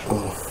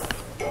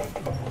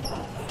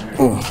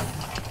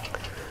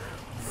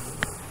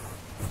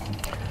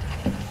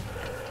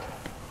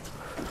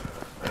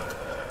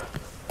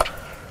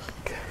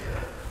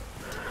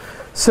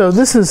 So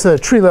this is a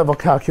tree level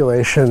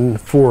calculation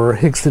for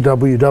Higgs to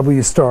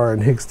W star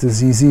and Higgs to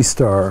ZZ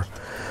star.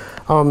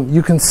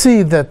 You can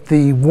see that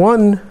the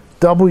one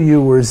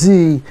W or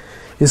Z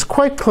is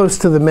quite close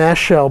to the mass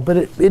shell, but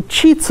it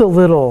cheats a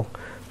little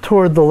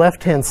toward the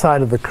left-hand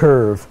side of the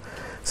curve,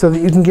 so that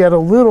you can get a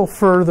little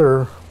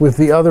further with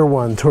the other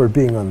one toward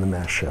being on the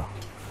mass shell.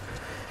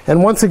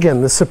 And once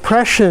again, the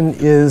suppression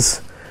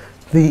is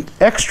the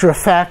extra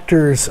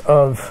factors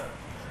of,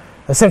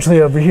 essentially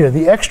over here,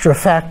 the extra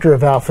factor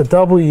of alpha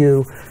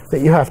W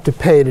that you have to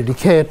pay to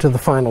decay it to the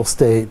final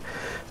state,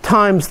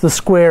 times the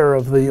square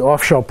of the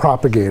off-shell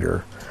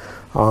propagator.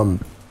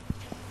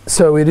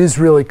 So it is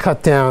really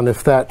cut down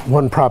if that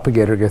one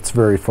propagator gets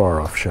very far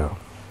off-shell.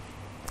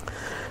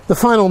 The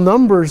final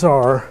numbers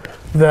are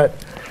that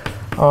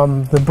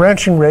the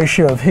branching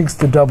ratio of Higgs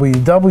to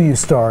W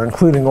star,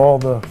 including all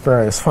the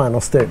various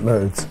final state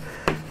modes,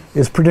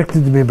 is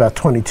predicted to be about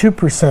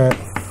 22%.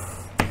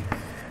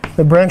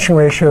 The branching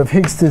ratio of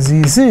Higgs to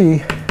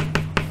ZZ,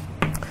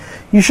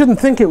 you shouldn't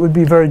think it would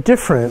be very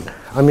different.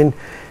 I mean,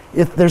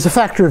 there's a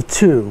factor of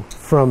 2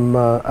 from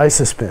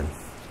isospin.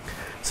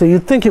 So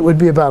you'd think it would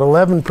be about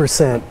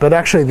 11%, but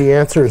actually the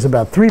answer is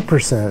about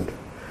 3%,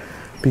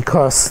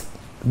 because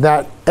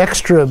that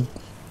extra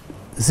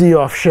Z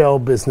off shell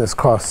business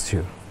costs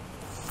you.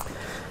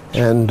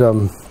 And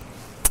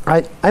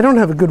I don't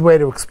have a good way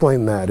to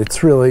explain that.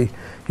 It's really,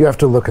 you have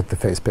to look at the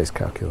phase space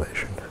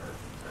calculation.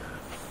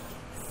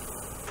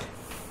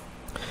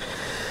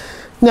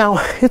 Now,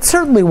 it's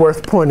certainly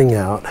worth pointing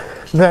out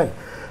that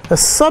a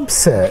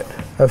subset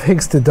of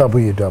Higgs to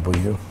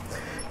WW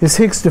is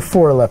Higgs to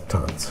 4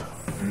 leptons.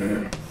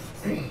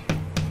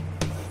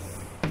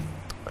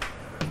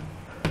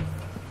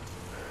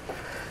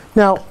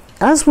 Now,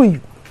 as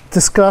we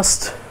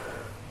discussed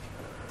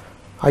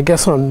I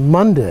guess on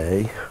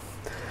Monday,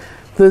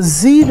 the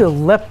Z to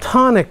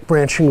leptonic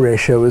branching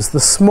ratio is the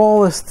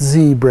smallest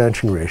Z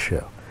branching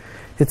ratio.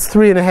 It's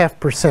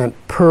 3.5%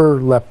 per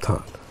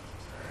lepton.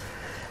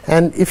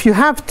 And if you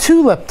have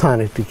 2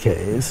 leptonic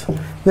decays,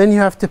 then you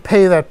have to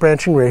pay that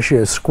branching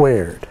ratio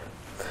squared.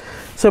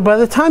 So by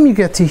the time you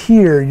get to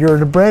here, you're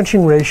at a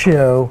branching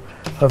ratio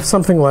of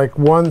something like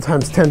 1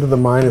 times 10 to the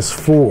minus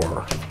 4,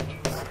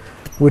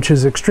 which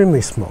is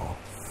extremely small.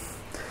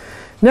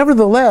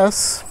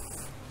 Nevertheless,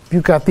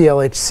 you've got the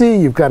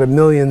LHC, you've got 1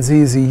 million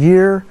Z's a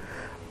year,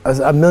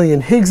 1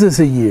 million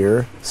Higgses a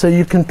year, so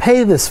you can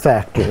pay this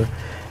factor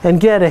and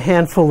get a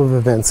handful of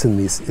events in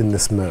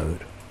this mode.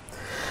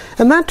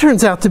 And that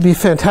turns out to be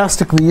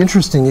fantastically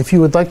interesting if you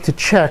would like to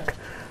check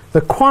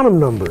the quantum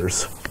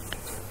numbers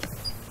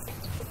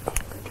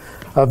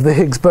of the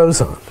Higgs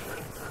boson.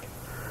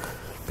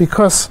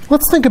 Because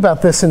let's think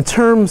about this in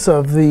terms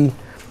of the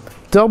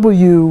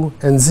W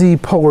and Z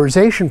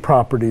polarization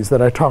properties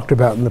that I talked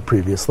about in the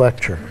previous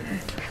lecture.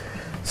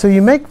 So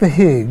you make the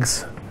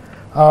Higgs.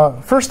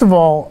 First of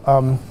all,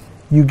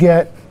 you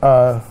get,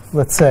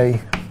 let's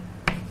say,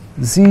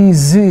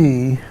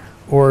 ZZ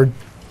or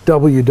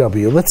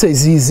WW. Let's say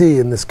ZZ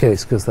in this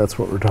case, because that's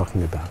what we're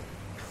talking about.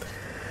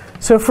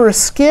 So for a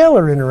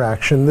scalar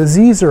interaction, the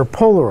Z's are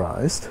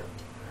polarized.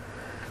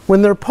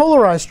 When they're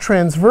polarized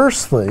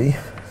transversely,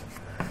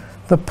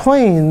 the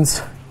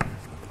planes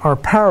are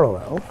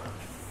parallel.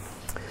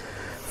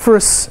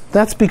 First,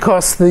 that's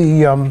because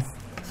the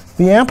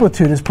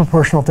amplitude is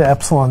proportional to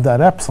epsilon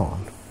dot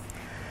epsilon.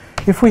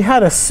 If we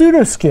had a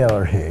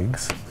pseudoscalar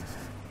Higgs,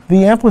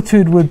 the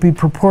amplitude would be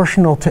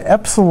proportional to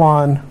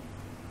epsilon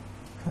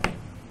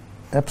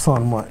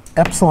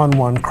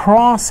 1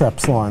 cross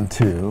epsilon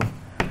 2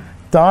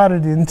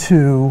 dotted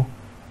into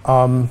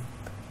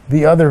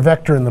the other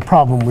vector in the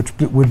problem, which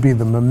would be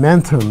the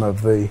momentum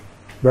of the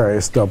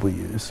various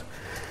W's.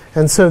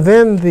 And so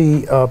then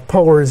the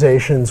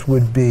polarizations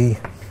would be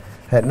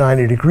at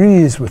 90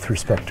 degrees with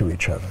respect to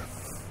each other.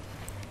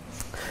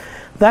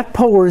 That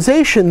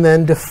polarization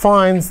then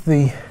defines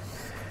the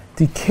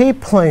decay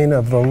plane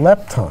of the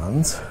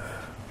leptons.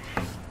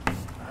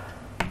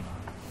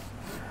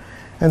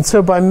 And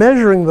so by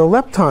measuring the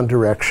lepton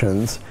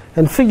directions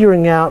and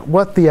figuring out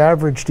what the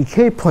average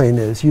decay plane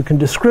is, you can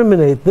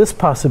discriminate this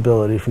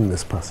possibility from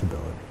this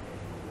possibility.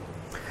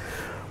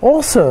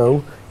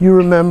 Also, you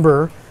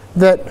remember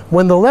that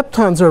when the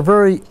leptons are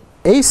very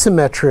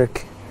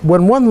asymmetric,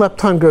 when one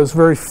lepton goes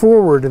very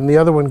forward and the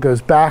other one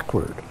goes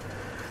backward,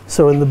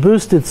 so in the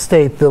boosted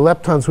state, the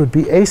leptons would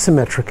be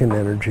asymmetric in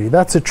energy.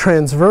 That's a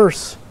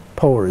transverse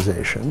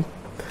polarization.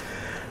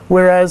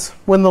 Whereas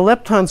when the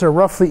leptons are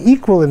roughly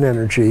equal in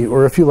energy,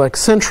 or if you like,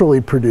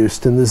 centrally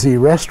produced in the Z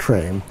rest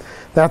frame,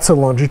 that's a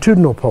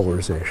longitudinal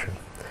polarization.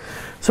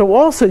 So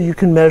also you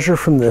can measure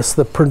from this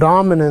the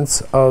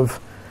predominance of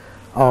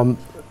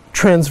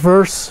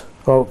transverse,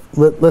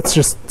 let's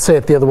just say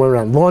it the other way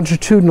around,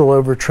 longitudinal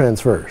over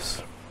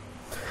transverse.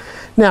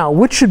 Now,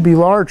 which should be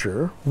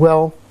larger?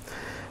 Well,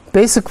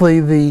 basically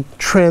the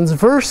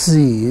transverse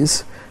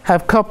Z's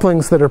have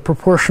couplings that are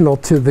proportional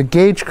to the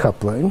gauge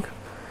coupling.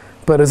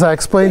 But as I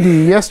explained to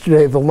you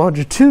yesterday, the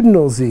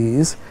longitudinal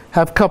Z's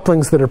have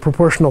couplings that are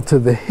proportional to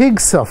the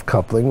Higgs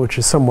self-coupling, which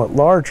is somewhat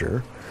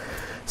larger.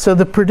 So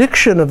the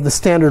prediction of the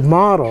standard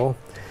model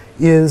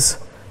is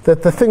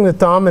that the thing that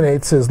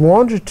dominates is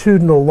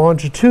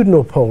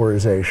longitudinal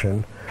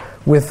polarization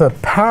with a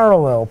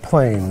parallel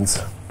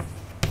planes.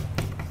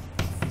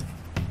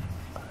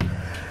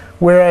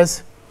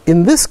 Whereas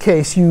in this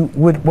case,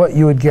 what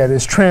you would get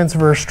is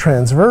transverse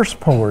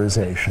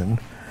polarization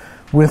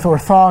with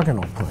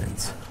orthogonal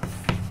planes.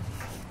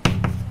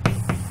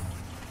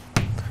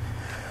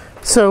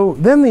 So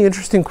then the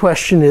interesting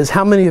question is,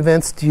 how many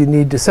events do you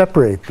need to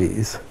separate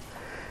these?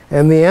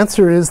 And the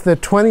answer is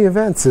that 20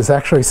 events is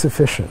actually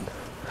sufficient.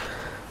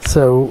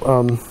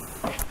 So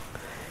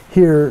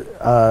here,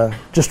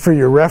 just for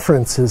your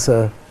reference, is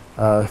a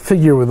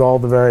figure with all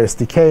the various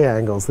decay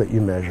angles that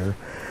you measure.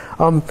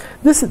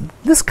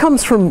 This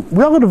comes from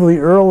relatively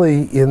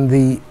early in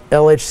the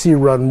LHC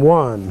run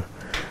 1.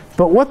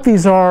 But what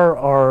these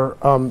are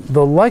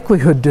the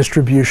likelihood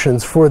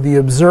distributions for the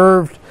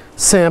observed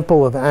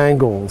sample of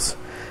angles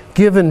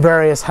given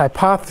various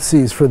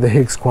hypotheses for the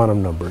Higgs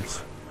quantum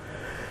numbers.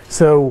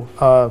 So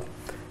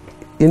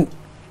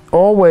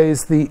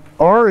always the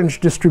orange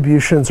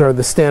distributions are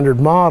the standard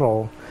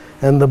model,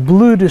 and the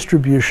blue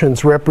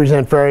distributions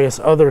represent various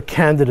other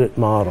candidate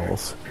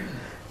models.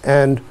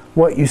 And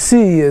what you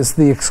see is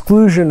the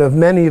exclusion of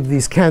many of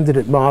these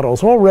candidate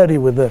models already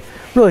with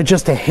really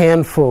just a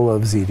handful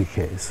of Z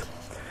decays.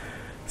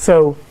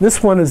 So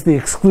this one is the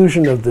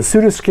exclusion of the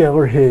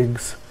pseudoscalar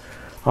Higgs,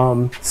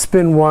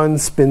 spin 1,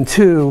 spin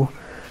 2.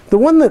 The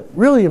one that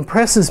really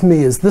impresses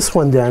me is this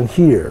one down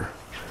here,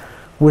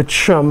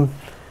 which,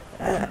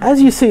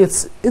 as you see,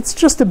 it's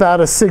just about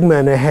a sigma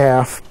and a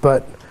half,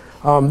 but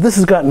this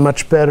has gotten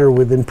much better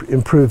with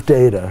improved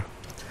data.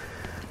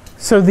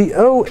 So the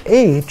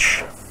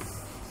OH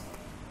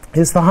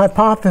is the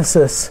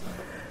hypothesis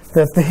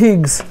that the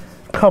Higgs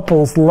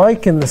couples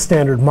like in the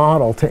standard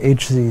model to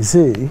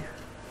HZZ.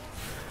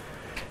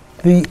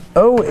 The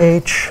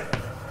OH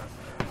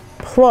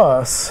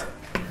plus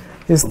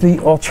is the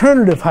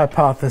alternative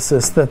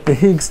hypothesis that the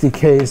Higgs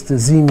decays to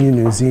Z mu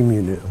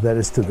nu, that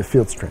is to the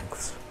field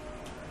strengths.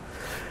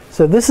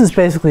 So this is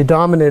basically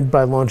dominated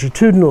by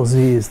longitudinal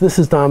Z's. This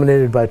is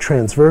dominated by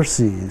transverse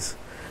Z's.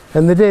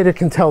 And the data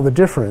can tell the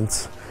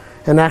difference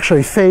and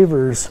actually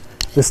favors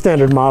the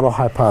standard model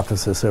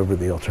hypothesis over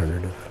the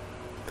alternative.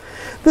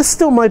 This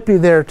still might be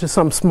there to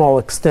some small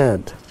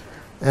extent,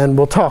 and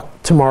we'll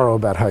talk tomorrow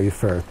about how you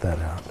ferret that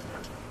out.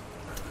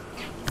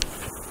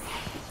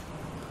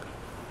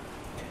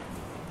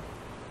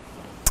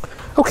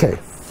 Okay.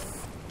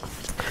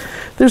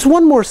 There's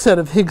one more set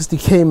of Higgs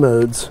decay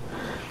modes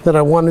that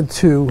I wanted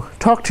to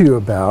talk to you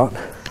about,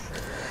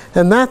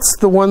 and that's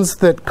the ones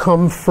that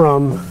come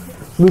from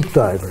loop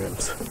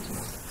diagrams.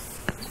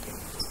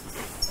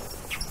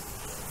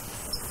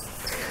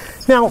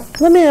 Now,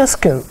 let me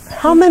ask you,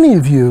 how many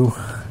of you,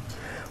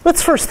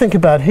 let's first think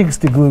about Higgs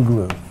de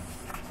glue-glue.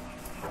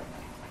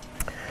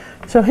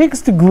 So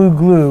Higgs de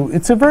glue-glue,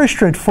 it's a very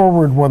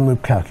straightforward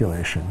one-loop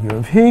calculation. You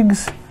have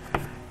Higgs,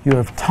 you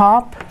have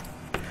top.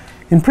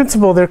 In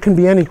principle, there can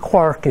be any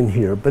quark in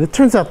here, but it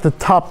turns out the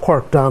top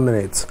quark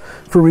dominates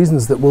for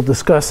reasons that we'll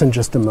discuss in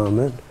just a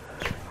moment.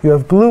 You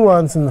have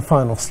gluons in the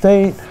final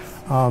state.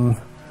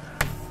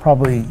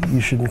 Probably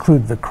you should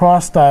include the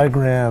cross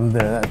diagram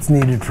that's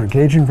needed for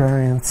gauge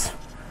invariance.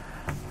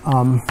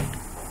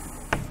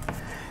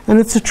 And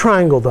it's a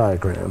triangle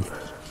diagram.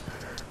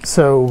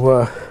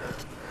 So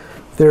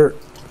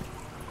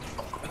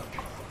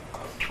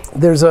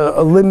there's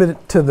a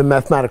limit to the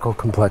mathematical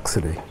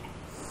complexity.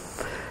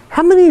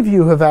 How many of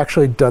you have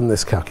actually done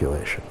this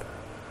calculation?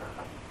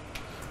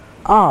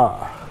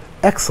 Ah,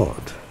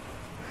 excellent.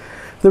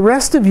 The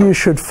rest of you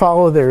should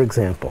follow their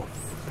example.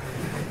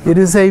 It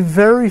is a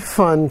very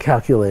fun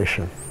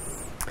calculation.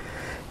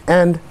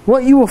 And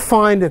what you will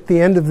find at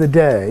the end of the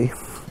day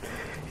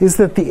is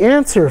that the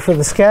answer for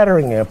the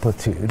scattering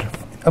amplitude,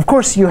 of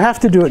course, you have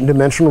to do it in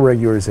dimensional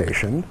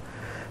regularization,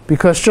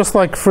 because just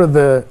like for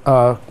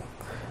the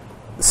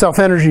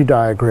self-energy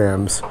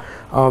diagrams,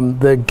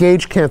 the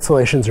gauge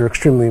cancellations are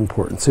extremely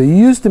important. So you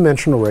use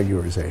dimensional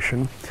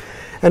regularization.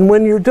 And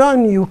when you're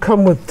done, you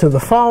come to the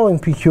following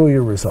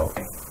peculiar result,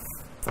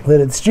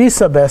 that it's G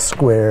sub s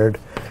squared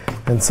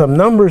and some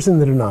numbers in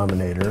the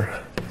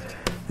denominator.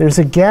 There's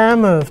a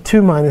gamma of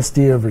 2 minus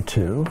d over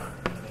 2.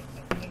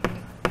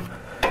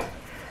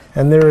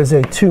 And there is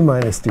a 2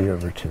 minus d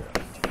over 2.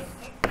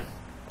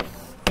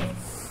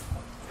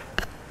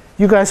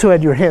 You guys who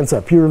had your hands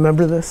up, you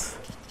remember this?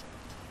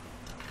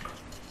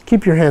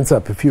 Keep your hands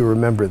up if you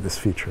remember this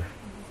feature.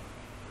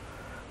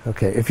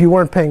 Okay, if you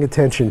weren't paying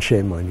attention,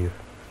 shame on you.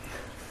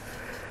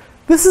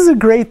 This is a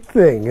great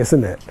thing,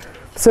 isn't it?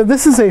 So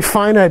this is a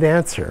finite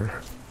answer,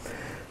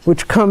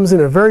 which comes in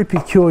a very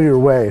peculiar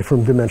way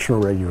from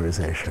dimensional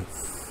regularization.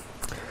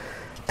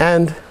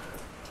 And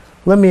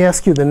let me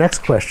ask you the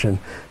next question.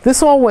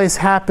 This always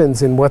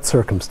happens in what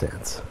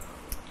circumstance?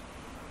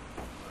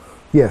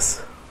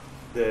 Yes?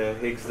 The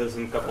Higgs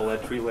doesn't couple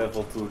at tree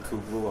level to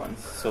gluons,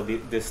 so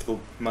this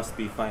loop must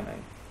be finite,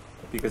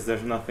 because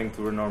there's nothing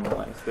to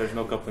renormalize. There's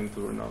no coupling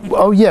to renormalize.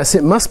 Oh, yes,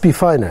 it must be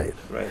finite.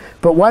 Right.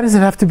 But why does it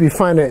have to be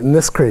finite in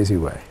this crazy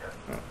way?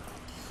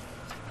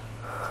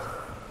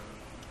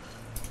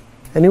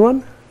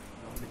 Anyone?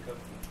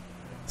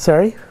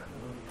 Sorry?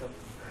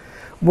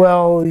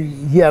 Well,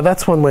 yeah,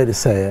 that's one way to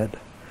say it.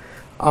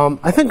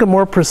 I think a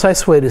more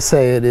precise way to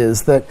say it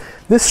is that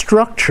this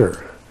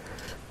structure,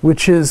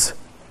 which is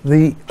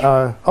the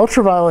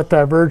ultraviolet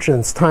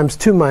divergence times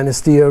 2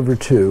 minus d over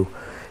 2,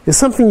 is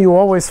something you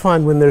always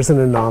find when there's an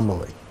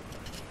anomaly.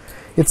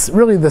 It's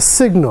really the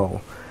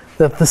signal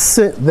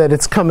that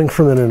it's coming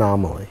from an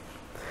anomaly.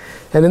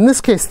 And in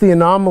this case, the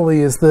anomaly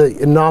is the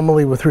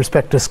anomaly with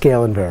respect to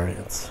scale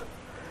invariance.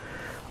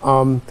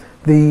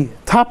 The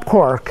top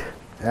quark,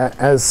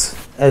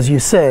 as you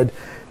said,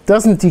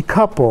 doesn't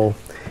decouple.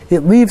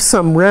 It leaves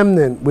some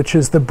remnant, which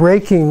is the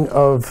breaking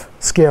of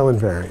scale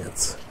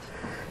invariance.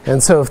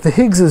 And so if the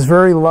Higgs is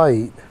very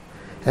light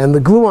and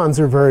the gluons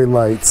are very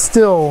light,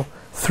 still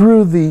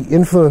through the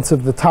influence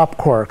of the top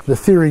quark, the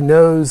theory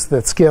knows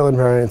that scale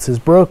invariance is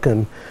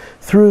broken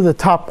through the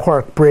top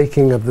quark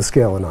breaking of the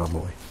scale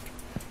anomaly.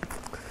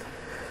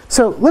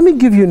 So let me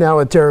give you now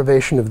a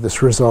derivation of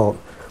this result,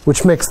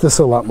 which makes this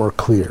a lot more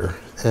clear.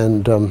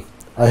 And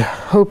I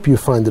hope you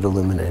find it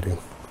illuminating.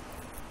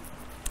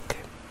 Okay.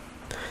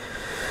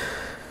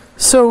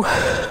 So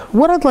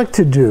what I'd like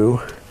to do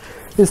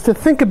is to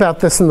think about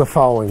this in the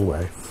following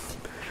way.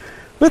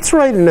 Let's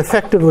write an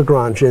effective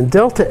Lagrangian.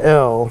 Delta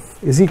L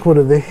is equal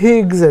to the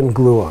Higgs and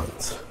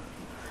gluons.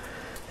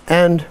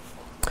 And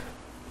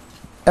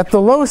at the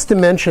lowest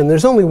dimension,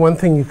 there's only one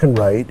thing you can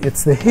write.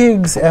 It's the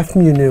Higgs F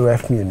mu nu,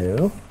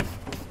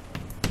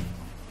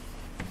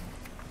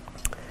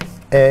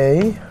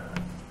 A.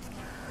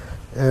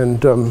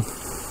 And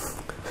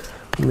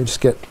let me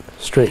just get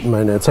straight in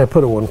my notes. I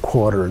put a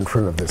 1/4 in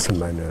front of this in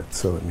my notes,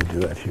 so let me do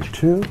that here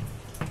too.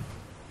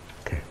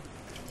 Okay.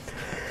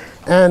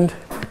 And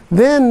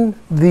then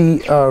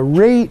the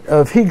rate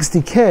of Higgs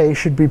decay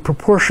should be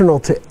proportional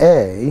to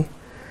A.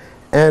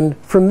 And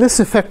from this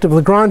effective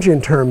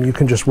Lagrangian term, you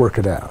can just work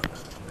it out.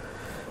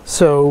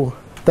 So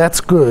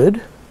that's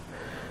good.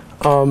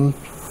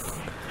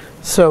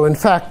 So in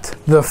fact,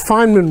 the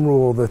Feynman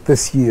rule that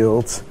this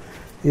yields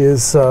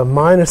is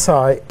minus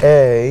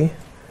IA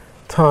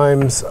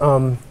times,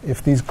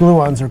 if these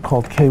gluons are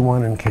called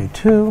K1 and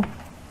K2,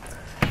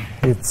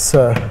 it's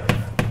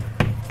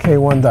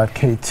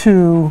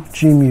K1.K2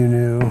 G mu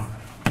nu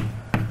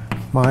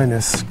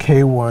minus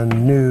K1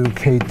 nu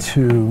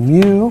K2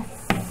 mu.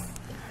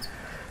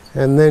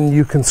 And then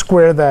you can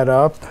square that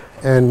up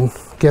and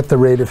get the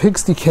rate of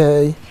Higgs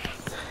decay.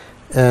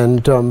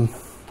 And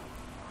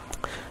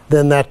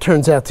then that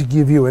turns out to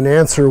give you an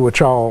answer,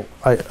 which I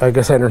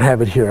guess I don't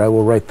have it here. I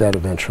will write that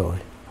eventually.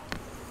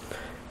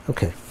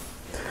 OK.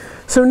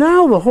 So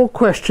now the whole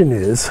question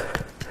is,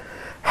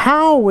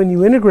 how, when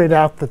you integrate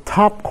out the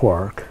top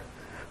quark,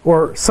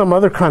 or some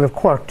other kind of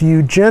quark, do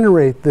you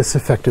generate this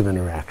effective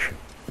interaction?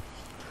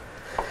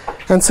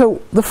 And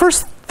so the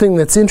first thing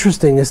that's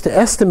interesting is to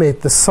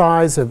estimate the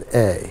size of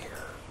A.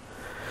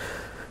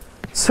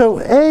 So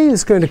A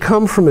is going to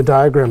come from a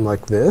diagram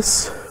like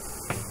this.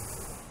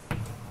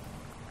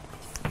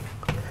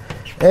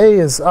 A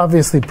is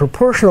obviously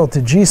proportional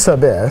to G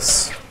sub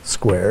S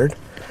squared,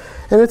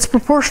 and it's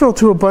proportional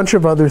to a bunch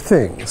of other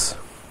things.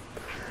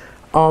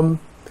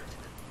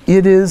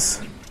 It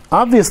is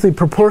obviously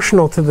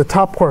proportional to the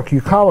top quark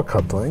Yukawa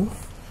coupling,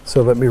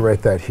 so let me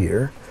write that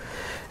here.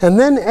 And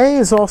then A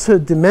is also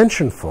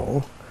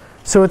dimensionful,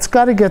 so it's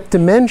got to get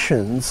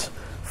dimensions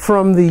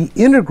from the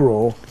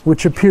integral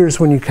which appears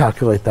when you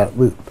calculate that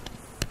loop.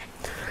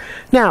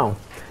 Now,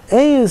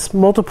 A is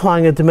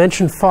multiplying a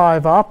dimension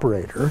 5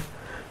 operator,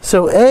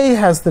 so A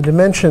has the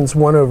dimensions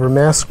 1 over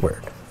mass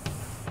squared.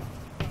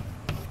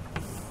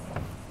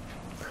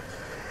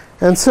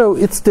 And so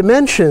its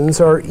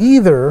dimensions are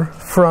either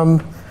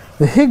from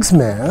the Higgs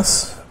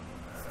mass,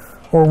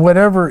 or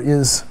whatever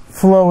is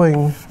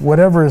flowing,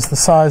 whatever is the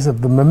size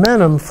of the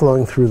momentum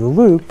flowing through the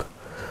loop,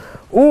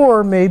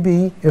 or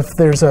maybe if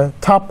there's a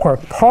top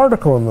quark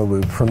particle in the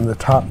loop, from the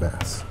top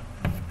mass.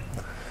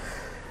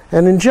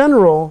 And in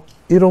general,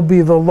 it'll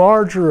be the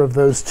larger of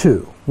those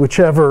two.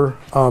 Whichever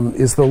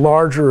is the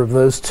larger of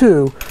those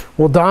two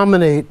will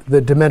dominate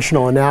the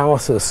dimensional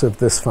analysis of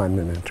this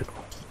Feynman integral.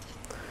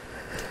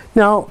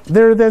 Now,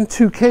 there are then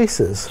two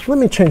cases. Let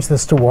me change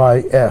this to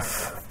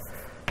YF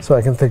so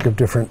I can think of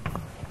different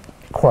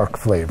quark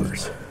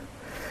flavors.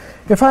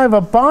 If I have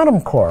a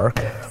bottom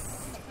quark,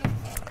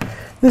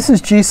 this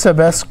is G sub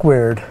S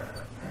squared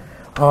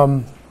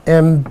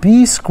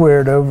MB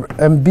squared over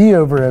MB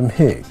over M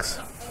Higgs.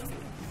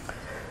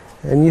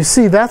 And you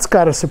see that's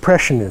got a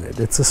suppression in it.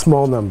 It's a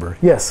small number.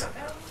 Yes?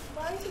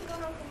 Why is it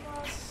 1 over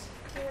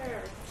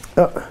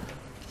mass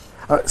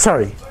squared?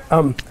 Sorry.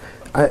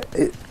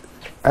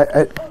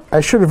 I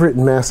should have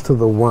written mass to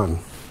the 1.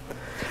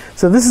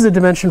 So this is a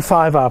dimension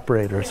 5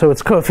 operator. So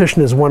its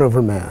coefficient is 1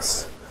 over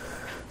mass.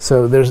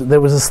 So there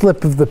was a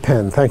slip of the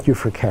pen. Thank you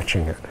for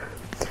catching it.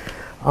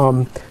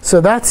 So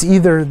that's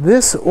either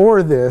this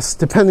or this.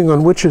 Depending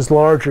on which is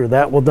larger,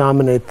 that will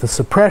dominate the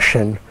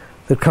suppression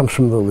that comes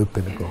from the loop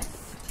integral.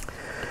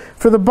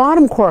 For the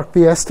bottom quark,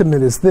 the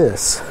estimate is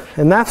this.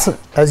 And that's,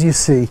 as you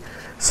see,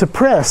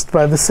 suppressed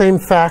by the same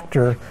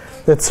factor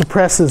that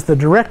suppresses the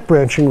direct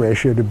branching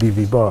ratio to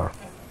BV bar.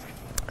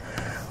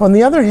 On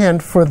the other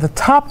hand, for the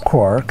top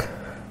quark,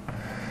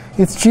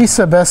 it's G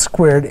sub S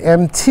squared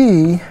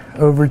MT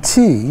over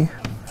T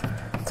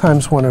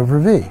times 1 over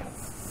V.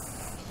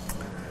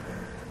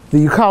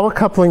 The Yukawa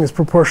coupling is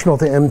proportional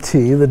to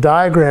MT. The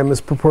diagram is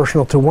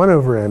proportional to 1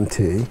 over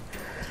MT.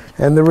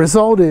 And the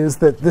result is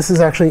that this is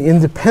actually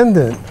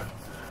independent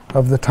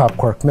of the top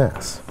quark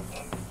mass.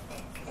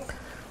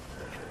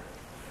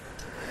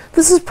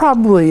 This is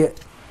probably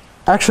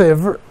actually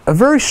a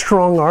very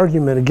strong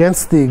argument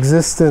against the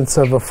existence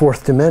of a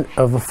fourth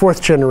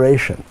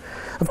generation.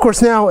 Of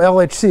course, now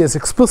LHC has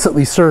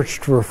explicitly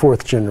searched for a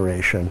fourth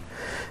generation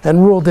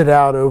and ruled it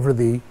out over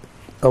the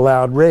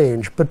allowed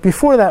range. But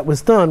before that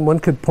was done, one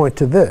could point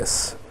to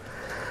this.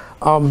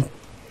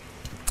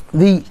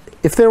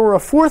 If there were a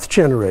fourth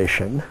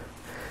generation,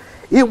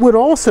 it would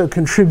also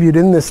contribute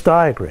in this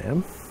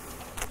diagram.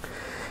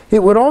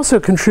 It would also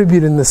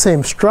contribute in the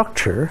same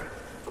structure.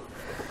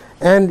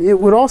 And it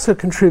would also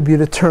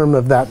contribute a term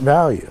of that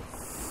value.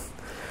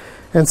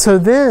 And so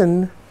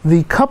then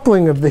the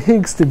coupling of the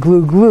Higgs to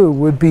glue-glue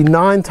would be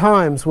 9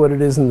 times what it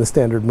is in the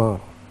standard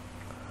model.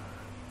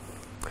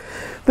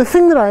 The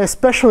thing that I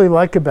especially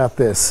like about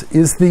this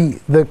is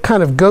the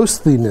kind of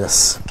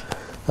ghostliness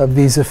of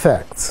these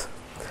effects.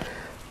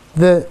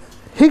 The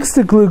Higgs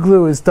to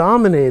glue-glue is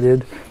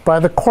dominated by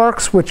the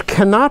quarks which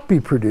cannot be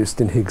produced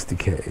in Higgs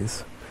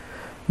decays,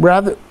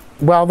 while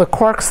the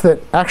quarks that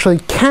actually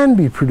can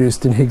be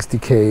produced in Higgs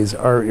decays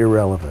are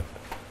irrelevant.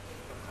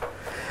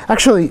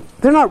 Actually,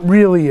 they're not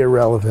really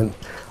irrelevant.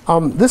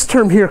 This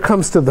term here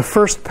comes to the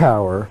first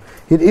power.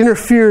 It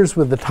interferes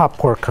with the top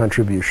quark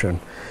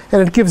contribution.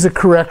 And it gives a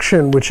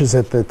correction which is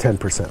at the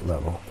 10%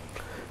 level.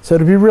 So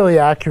to be really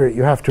accurate,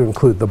 you have to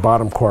include the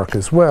bottom quark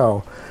as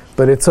well,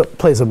 but it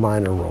plays a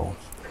minor role.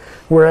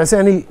 Whereas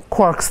any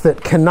quarks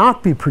that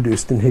cannot be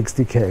produced in Higgs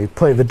decay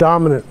play the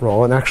dominant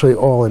role and actually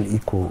all an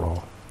equal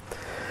role.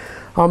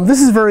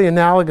 This is very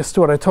analogous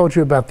to what I told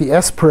you about the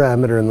S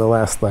parameter in the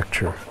last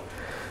lecture,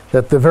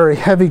 that the very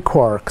heavy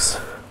quarks,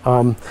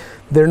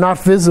 they're not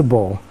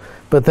visible,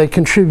 but they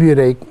contribute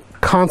a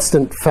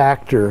constant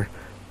factor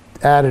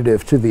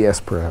additive to the S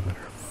parameter.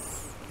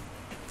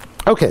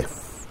 Okay,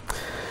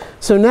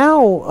 so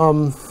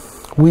now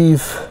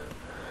we've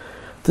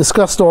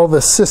discussed all the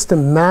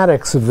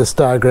systematics of this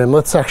diagram.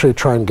 Let's actually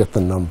try and get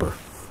the number.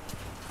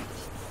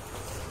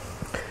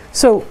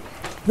 So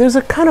there's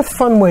a kind of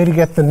fun way to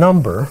get the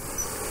number,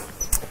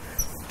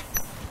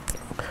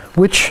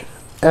 which,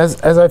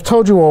 as I've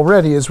told you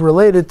already, is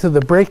related to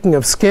the breaking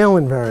of scale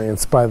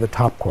invariance by the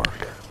top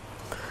quark.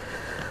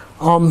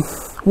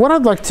 What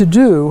I'd like to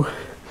do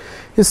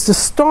is to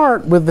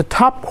start with the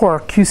top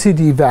quark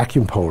QCD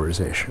vacuum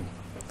polarization.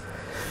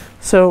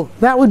 So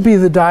that would be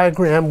the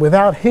diagram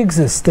without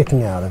Higgses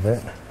sticking out of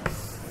it,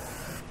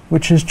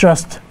 which is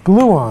just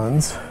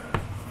gluons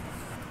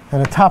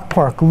and a top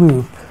quark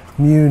loop,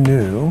 mu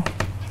nu.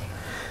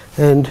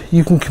 And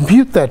you can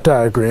compute that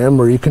diagram,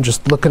 or you can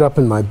just look it up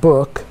in my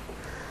book.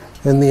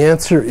 And the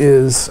answer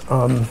is,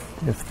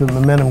 if the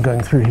momentum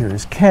going through here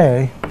is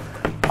k,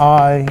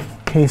 I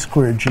k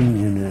squared g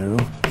mu nu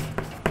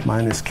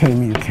minus k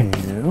mu k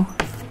nu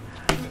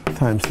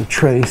times the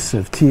trace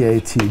of ta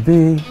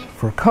tb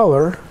for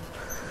color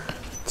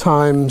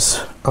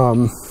times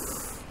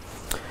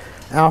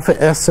alpha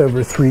s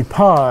over 3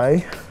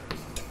 pi.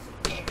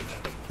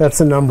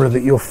 That's a number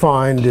that you'll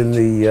find in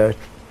the,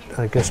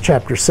 I guess,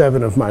 chapter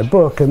 7 of my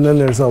book. And then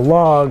there's a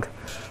log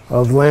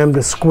of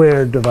lambda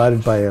squared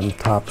divided by m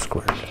top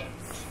squared.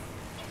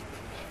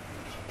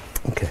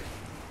 Okay.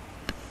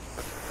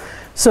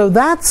 So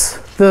that's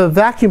the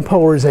vacuum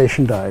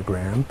polarization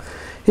diagram.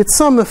 It's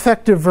some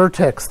effective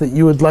vertex that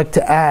you would like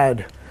to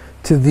add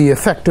to the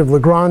effective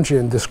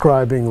Lagrangian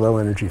describing low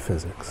energy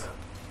physics.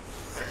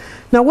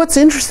 Now what's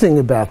interesting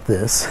about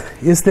this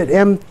is that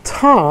m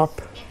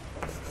top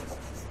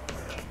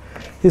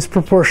is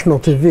proportional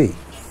to v.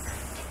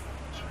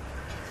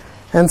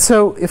 And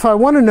so if I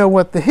want to know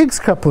what the Higgs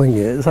coupling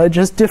is, I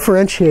just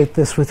differentiate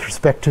this with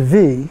respect to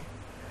v,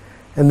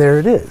 and there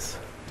it is.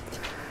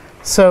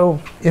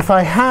 So if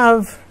I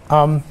have,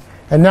 and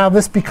now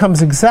this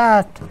becomes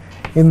exact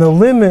in the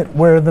limit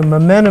where the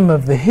momentum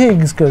of the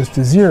Higgs goes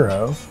to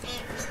 0,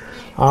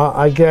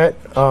 I get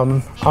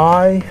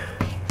I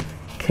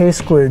k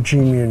squared g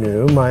mu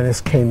nu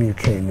minus k mu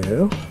k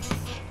nu,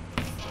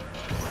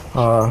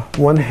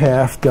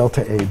 1/2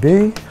 delta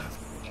AB,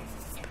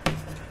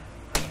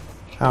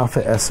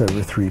 alpha s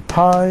over 3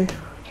 pi,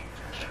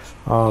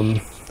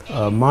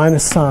 a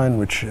minus sign,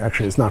 which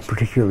actually is not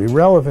particularly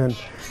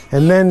relevant.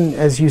 And then,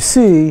 as you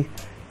see,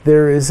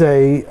 there is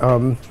a,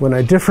 when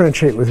I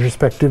differentiate with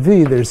respect to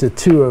v, there's a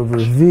 2 over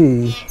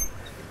v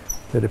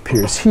that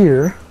appears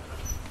here.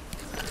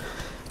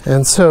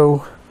 And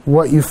so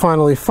what you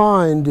finally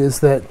find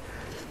is that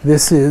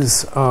this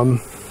is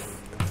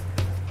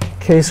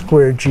k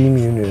squared g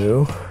mu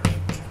nu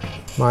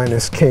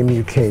minus k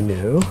mu k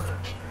nu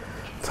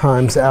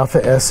times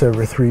alpha s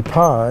over 3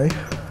 pi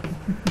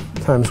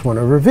times 1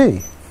 over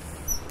v.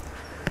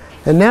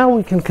 And now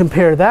we can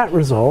compare that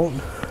result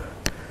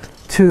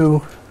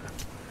to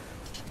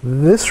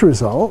this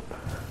result.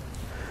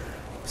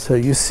 So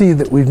you see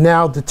that we've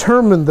now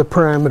determined the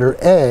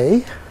parameter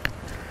a.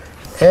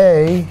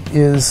 A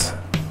is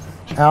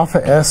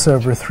alpha s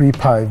over 3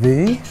 pi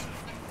v.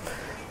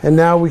 And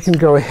now we can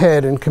go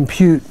ahead and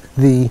compute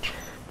the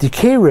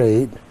decay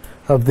rate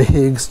of the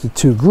Higgs to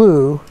 2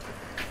 GLU.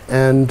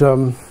 And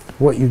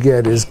what you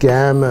get is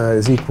gamma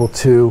is equal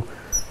to,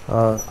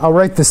 I'll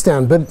write this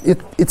down, but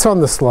it's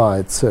on the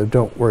slide, so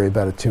don't worry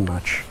about it too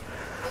much.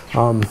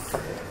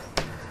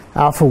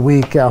 Alpha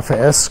weak, alpha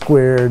s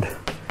squared,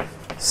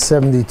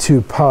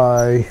 72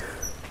 pi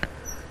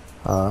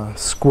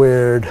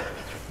squared,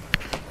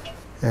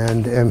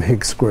 and m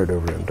Higgs squared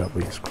over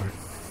mw squared.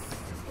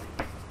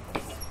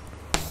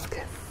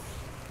 Okay.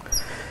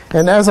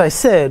 And as I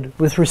said,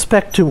 with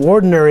respect to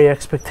ordinary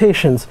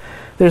expectations,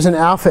 there's an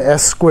alpha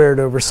s squared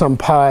over some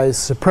pi's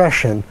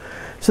suppression.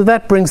 So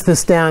that brings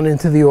this down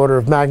into the order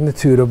of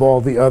magnitude of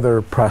all the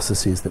other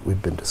processes that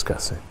we've been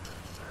discussing.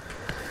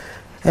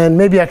 And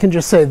maybe I can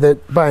just say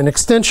that by an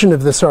extension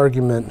of this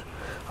argument,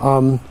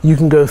 you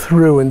can go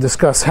through and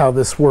discuss how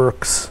this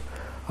works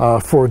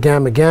for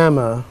gamma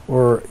gamma,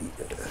 or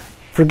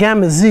for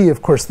gamma z,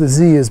 of course, the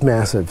z is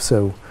massive,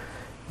 so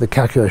the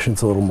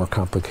calculation's a little more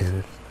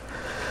complicated.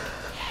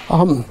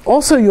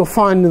 Also, you'll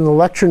find in the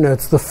lecture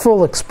notes the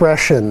full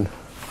expression.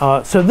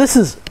 So this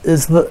is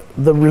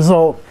the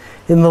result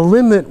in the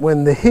limit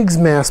when the Higgs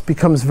mass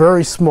becomes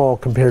very small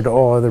compared to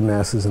all other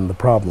masses in the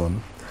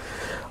problem.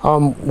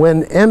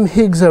 When m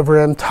Higgs over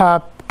m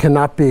top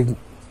cannot be,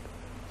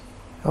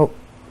 oh,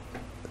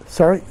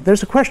 sorry,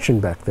 there's a question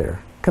back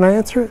there. Can I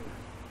answer it?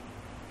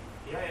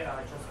 Yeah,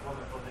 I just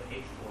wondered what the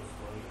H was,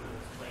 so you could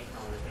explain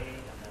how the A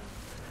and then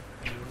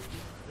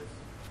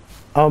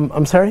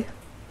I'm sorry?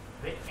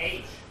 The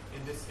H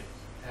in this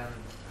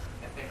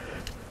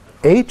effective.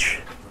 H?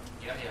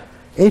 Yeah,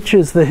 yeah. H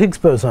is the Higgs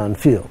boson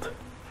field.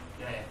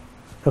 Yeah,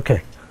 yeah.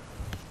 Okay.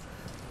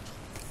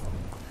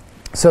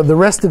 So the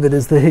rest of it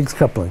is the Higgs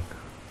coupling.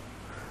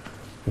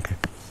 Okay.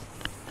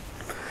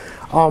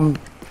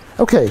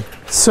 Okay,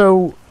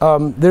 so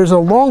there's a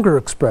longer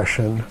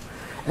expression,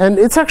 and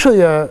it's actually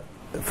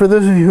for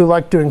those of you who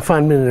like doing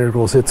Feynman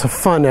integrals, it's a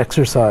fun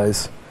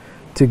exercise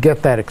to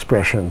get that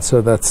expression. So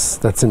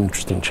that's an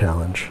interesting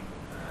challenge.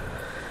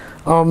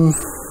 I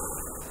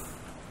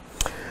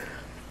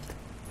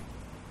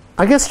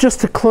guess just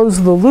to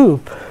close the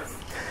loop,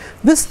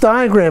 this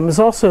diagram is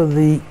also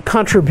the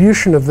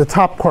contribution of the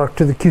top quark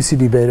to the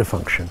QCD beta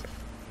function.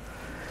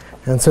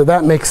 And so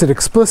that makes it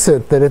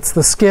explicit that it's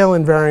the scale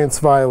invariance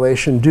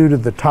violation due to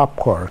the top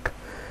quark,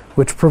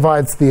 which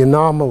provides the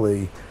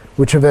anomaly,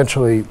 which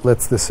eventually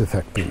lets this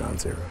effect be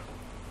non-zero.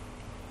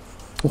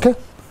 Okay?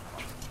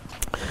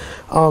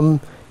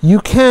 You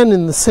can,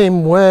 in the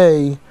same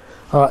way,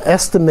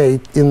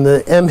 estimate in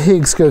the m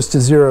Higgs goes to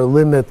 0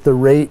 limit the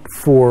rate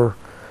for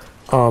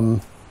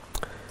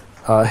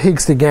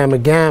Higgs to gamma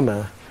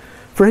gamma.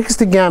 For Higgs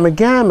to gamma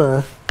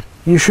gamma,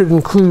 you should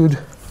include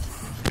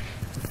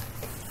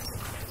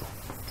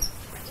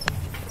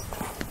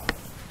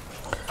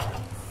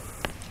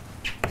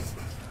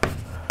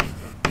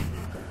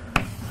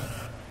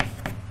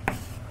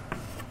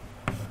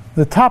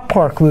the top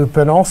quark loop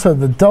and also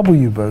the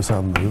W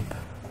boson loop.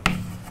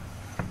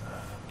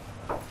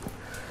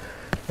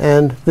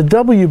 And the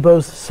W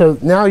boson, so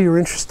now you're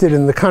interested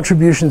in the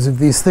contributions of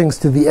these things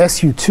to the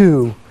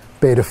SU2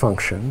 beta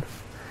function.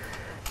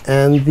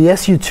 And the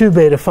SU2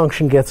 beta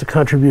function gets a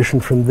contribution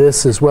from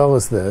this as well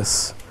as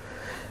this.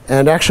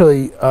 And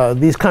actually,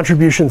 these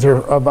contributions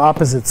are of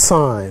opposite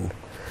sign,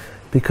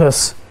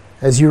 because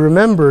as you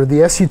remember,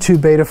 the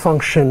SU2 beta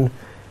function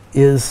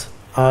is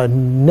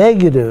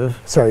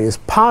is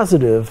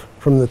positive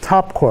from the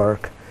top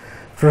quark.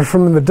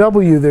 From the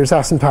W, there's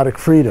asymptotic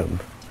freedom,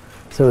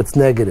 so it's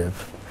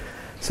negative.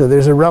 So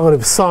there's a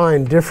relative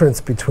sign difference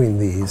between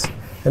these,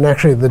 and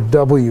actually the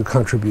W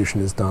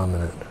contribution is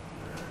dominant.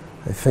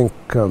 I think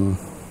the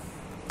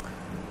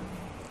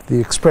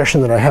expression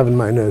that I have in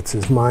my notes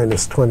is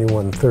minus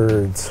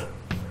 21/3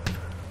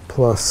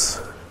 plus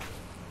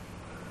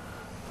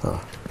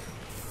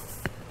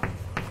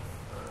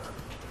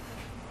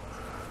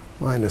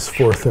minus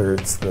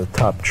 4/3 the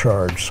top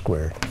charge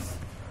squared.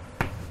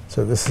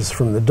 So this is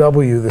from the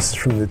W, this is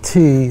from the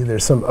T.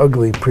 There's some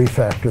ugly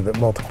prefactor that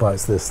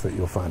multiplies this that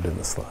you'll find in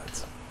the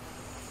slides.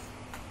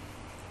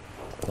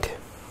 Okay.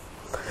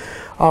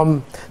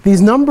 These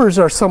numbers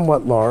are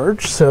somewhat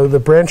large, so the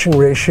branching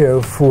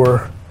ratio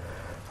for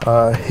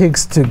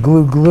Higgs to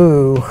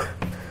glue,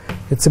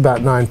 it's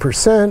about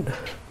 9%,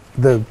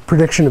 the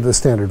prediction of the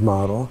standard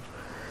model.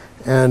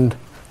 And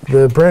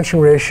the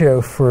branching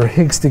ratio for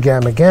Higgs to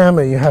gamma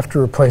gamma, you have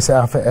to replace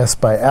alpha S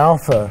by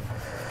alpha.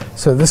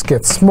 So this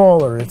gets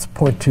smaller, it's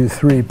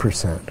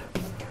 0.23%.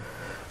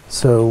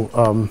 So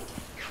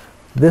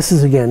this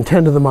is, again,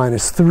 10 to the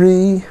minus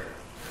 3.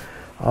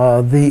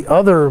 The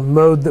other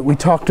mode that we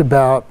talked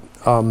about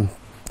a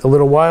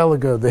little while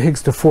ago, the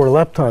Higgs to 4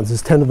 leptons,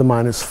 is 10 to the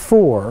minus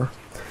 4.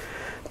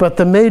 But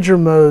the major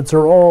modes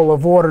are all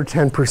of order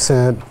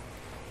 10%.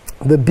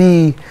 The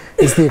B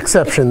is the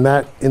exception.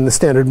 That, in the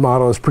standard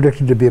model, is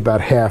predicted to be about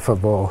half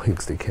of all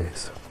Higgs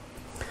decays.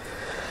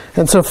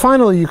 And so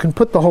finally, you can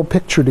put the whole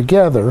picture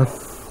together.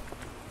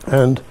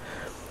 And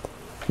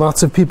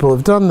lots of people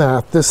have done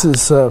that. This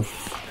is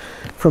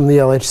from the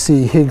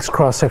LHC Higgs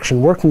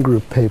cross-section working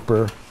group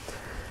paper.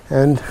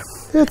 And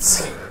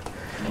it's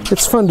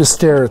fun to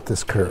stare at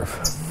this curve.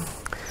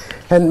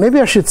 And maybe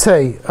I should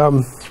say,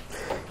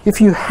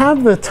 if you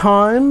have the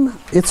time,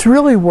 it's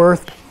really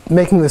worth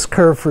making this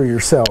curve for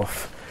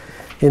yourself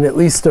in at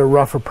least a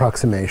rough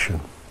approximation.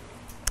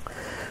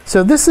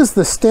 So this is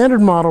the standard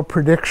model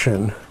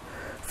prediction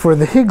for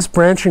the Higgs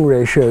branching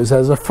ratios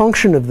as a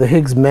function of the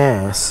Higgs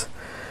mass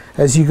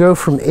as you go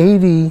from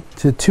 80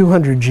 to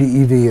 200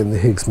 GeV in the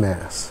Higgs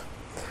mass.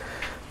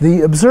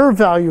 The observed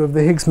value of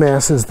the Higgs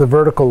mass is the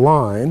vertical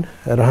line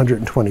at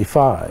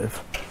 125.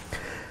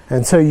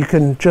 And so you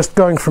can, just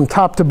going from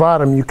top to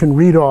bottom, you can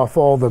read off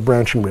all the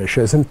branching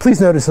ratios. And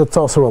please notice it's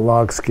also a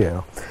log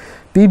scale.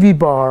 BB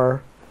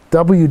bar,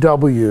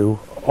 WW,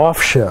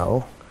 off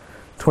shell,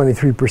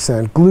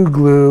 23%, glue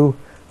glue,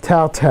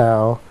 tau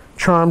tau,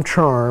 charm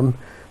charm,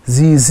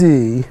 ZZ,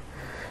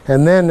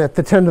 and then at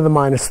the 10 to the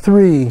minus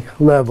 3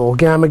 level,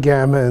 gamma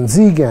gamma and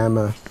Z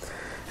gamma,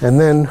 and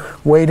then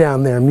way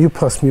down there, mu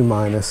plus mu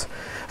minus.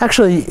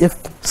 Actually, if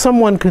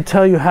someone could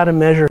tell you how to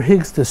measure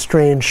Higgs to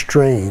strange,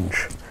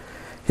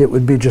 it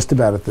would be just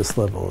about at this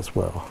level as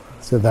well.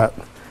 So that,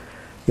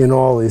 in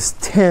all, is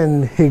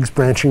 10 Higgs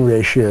branching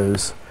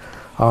ratios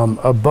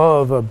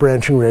above a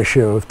branching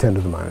ratio of 10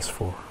 to the minus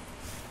 4.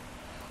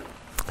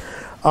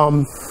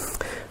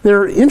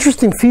 There are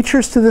interesting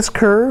features to this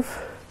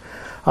curve.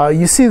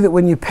 You see that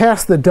when you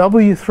pass the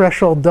W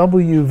threshold,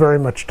 W very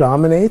much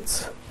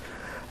dominates.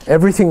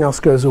 Everything else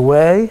goes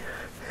away.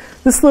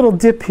 this little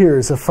dip here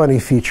is a funny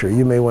feature.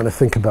 You may want to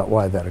think about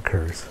why that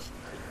occurs.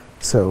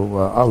 So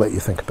I'll let you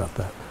think about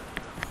that.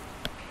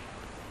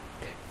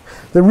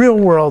 The real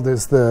world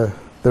is the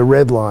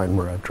red line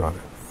where I've drawn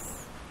it.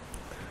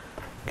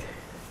 Okay.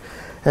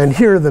 And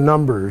here are the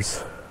numbers,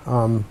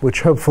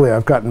 which hopefully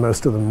I've gotten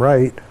most of them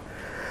right.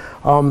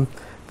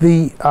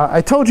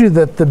 I told you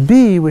that the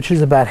B, which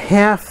is about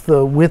half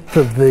the width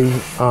of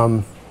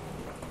the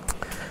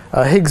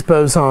Higgs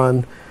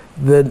boson,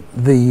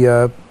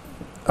 the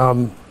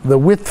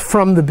width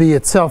from the B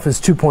itself is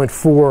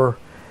 2.4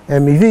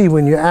 MeV.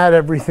 When you add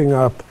everything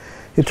up,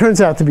 it turns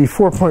out to be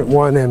 4.1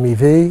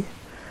 MeV,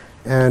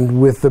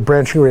 and with the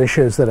branching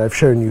ratios that I've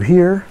shown you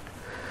here.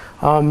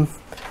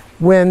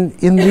 When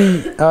in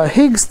the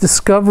Higgs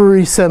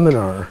discovery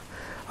seminar,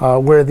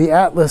 where the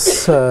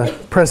Atlas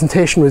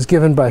presentation was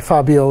given by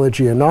Fabiola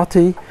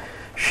Gianotti,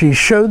 she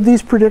showed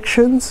these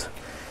predictions,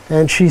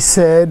 and she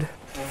said,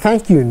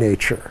 "Thank you,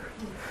 nature,"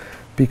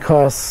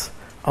 because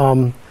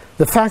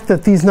the fact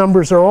that these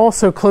numbers are all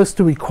so close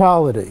to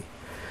equality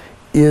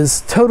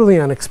is totally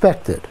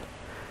unexpected.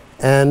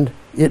 And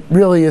it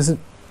really is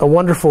a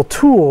wonderful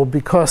tool,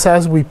 because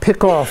as we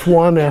pick off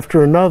one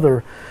after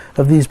another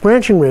of these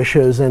branching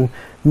ratios and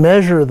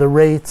measure the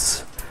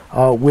rates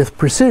with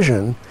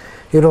precision,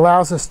 it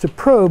allows us to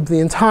probe the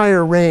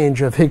entire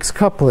range of Higgs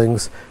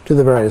couplings to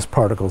the various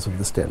particles of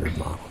the Standard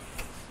Model.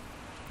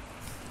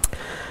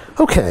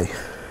 Okay,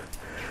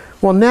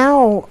 well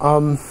now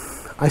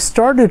I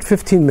started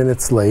 15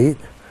 minutes late,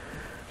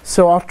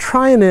 so I'll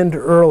try and end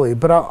early,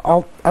 but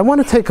I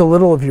want to take a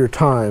little of your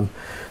time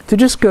to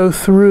just go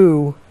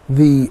through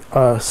the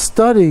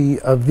study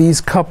of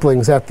these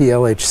couplings at the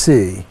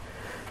LHC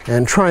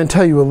and try and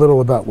tell you a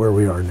little about where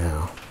we are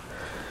now.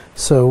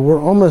 So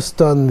we're almost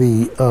done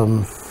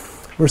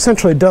we're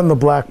essentially done the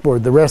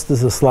blackboard. The rest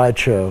is a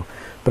slideshow,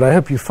 but I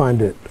hope you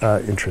find it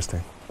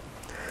interesting.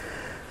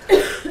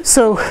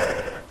 So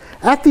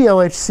at the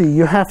LHC,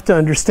 you have to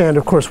understand,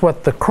 of course,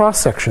 what the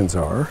cross-sections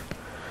are,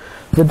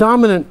 the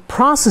dominant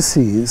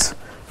processes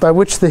by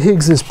which the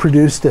Higgs is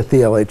produced at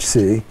the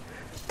LHC.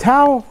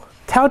 Tao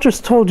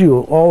just told you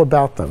all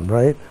about them,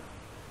 right?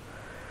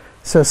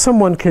 So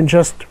someone can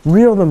just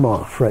reel them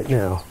off right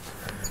now.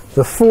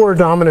 The 4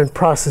 dominant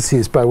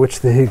processes by which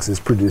the Higgs is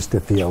produced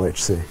at the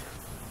LHC.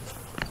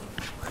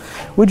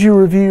 Would you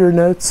review your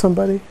notes,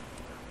 somebody?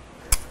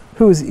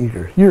 Who is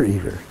eager? You're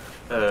eager.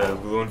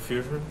 Gluon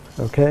fusion.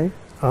 Okay.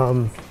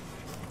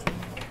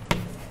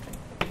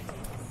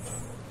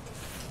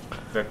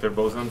 Vector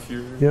boson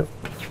fusion. Yep.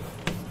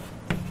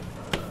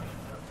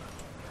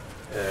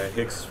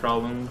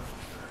 Higgs-Strahlung.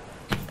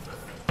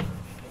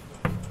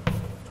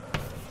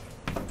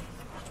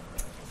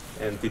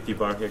 And TT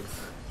bar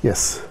Higgs.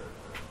 Yes.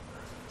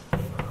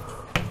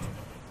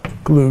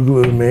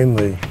 Glue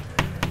mainly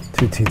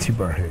to TT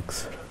bar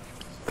Higgs.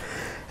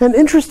 And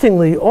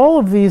interestingly, all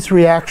of these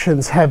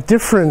reactions have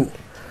different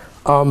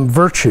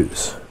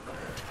virtues,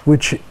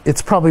 which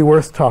it's probably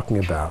worth talking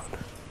about.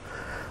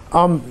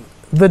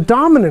 The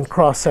dominant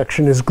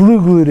cross-section is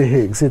glue to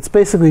Higgs. It's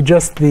basically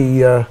just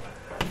the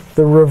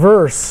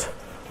reverse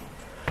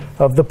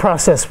of the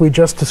process we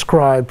just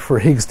described for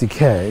Higgs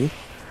decay.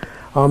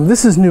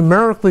 This is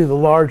numerically the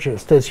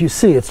largest. As you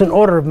see, it's an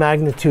order of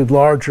magnitude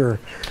larger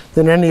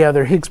than any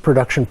other Higgs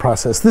production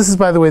process. This is,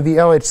 by the way, the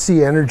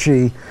LHC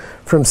energy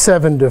from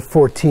 7 to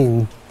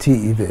 14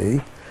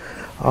 TeV.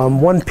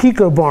 1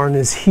 picobarn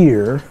is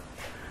here.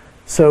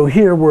 So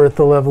here we're at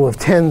the level of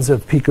tens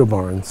of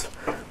picobarns,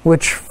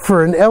 which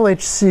for an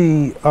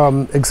LHC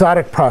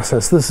exotic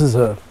process,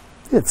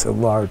 it's a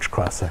large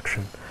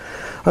cross-section.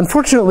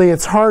 Unfortunately,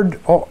 it's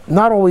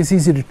not always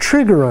easy to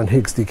trigger on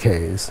Higgs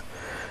decays,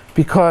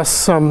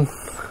 because,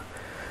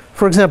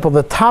 for example,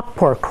 the top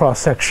part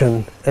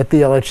cross-section at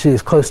the LHC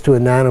is close to a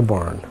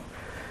nanobarn.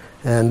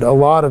 And a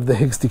lot of the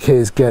Higgs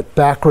decays get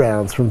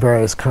backgrounds from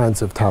various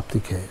kinds of top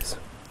decays.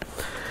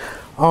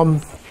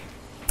 In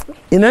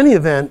any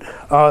event,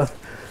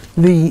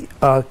 the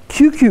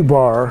QQ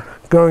bar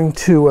going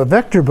to a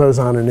vector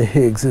boson in a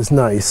Higgs is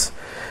nice,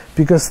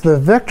 because the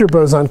vector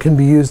boson can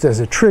be used as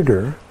a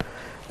trigger,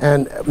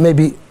 and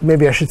maybe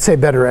I should say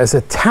better, as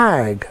a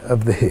tag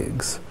of the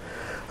Higgs.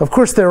 Of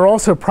course, there are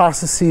also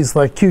processes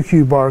like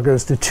QQ bar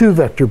goes to 2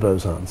 vector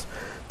bosons,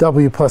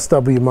 W plus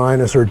W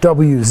minus, or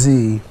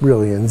WZ,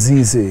 really, and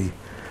ZZ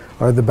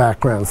are the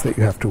backgrounds that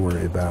you have to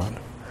worry about.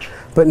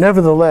 But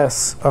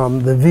nevertheless,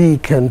 the V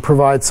can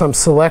provide some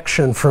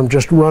selection from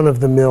just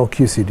run-of-the-mill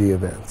QCD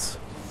events.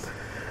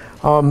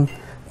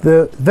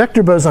 The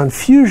vector boson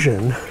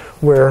fusion,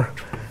 where,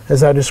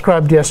 as I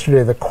described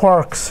yesterday, the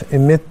quarks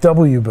emit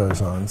W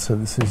bosons, so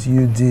this is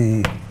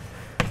UD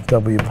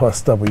W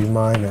plus W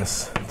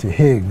minus to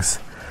Higgs,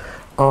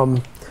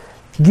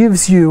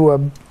 gives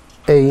you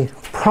a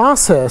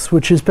process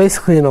which is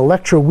basically an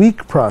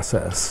electroweak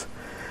process.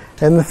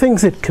 And the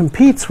things it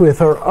competes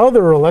with are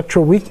other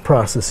electroweak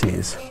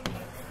processes.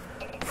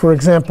 For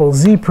example,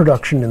 Z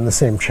production in the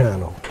same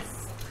channel.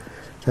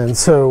 And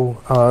so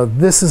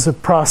this is a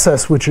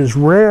process which is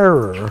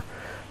rarer,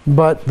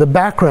 but the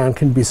background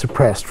can be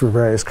suppressed for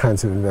various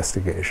kinds of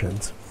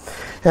investigations.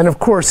 And of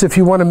course, if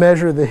you want to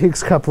measure the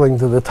Higgs coupling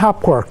to the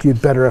top quark,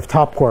 you'd better have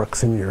top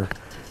quarks in your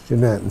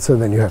event. And so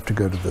then you have to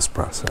go to this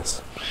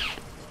process.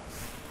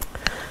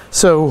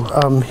 So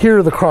here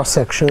are the cross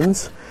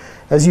sections.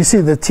 As you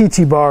see, the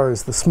TT bar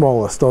is the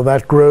smallest, although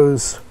that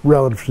grows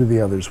relative to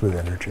the others with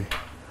energy.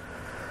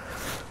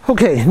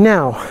 Okay,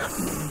 now,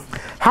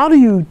 how do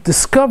you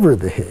discover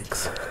the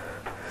Higgs?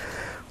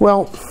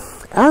 Well,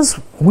 as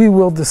we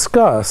will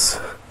discuss,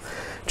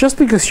 just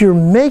because you're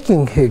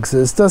making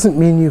Higgses doesn't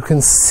mean you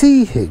can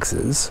see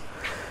Higgses,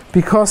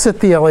 because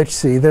at the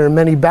LHC there are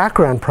many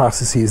background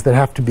processes that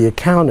have to be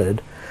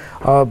accounted,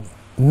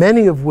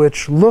 many of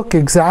which look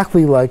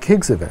exactly like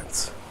Higgs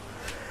events.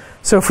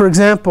 So for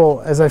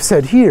example, as I've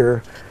said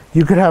here,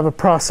 you could have a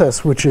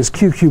process which is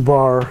QQ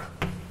bar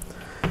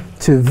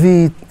to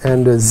V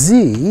and a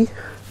Z.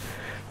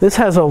 This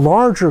has a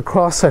larger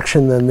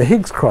cross-section than the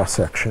Higgs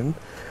cross-section.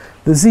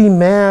 The Z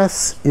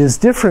mass is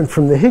different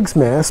from the Higgs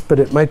mass, but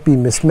it might be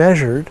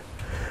mismeasured.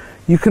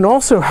 You can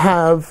also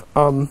have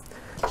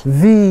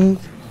V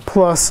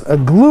plus a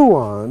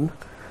gluon,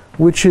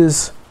 which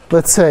is,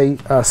 let's say,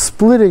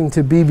 splitting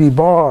to BB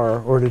bar,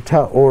 or to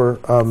tau, or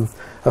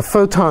a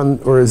photon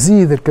or a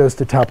Z that goes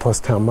to tau plus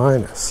tau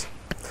minus.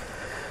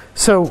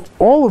 So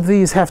all of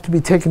these have to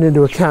be taken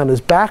into account as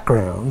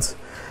backgrounds.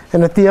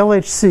 And at the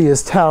LHC,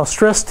 as tau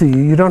stressed to you,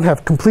 you don't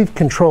have complete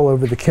control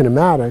over the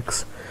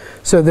kinematics.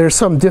 So there's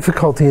some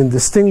difficulty in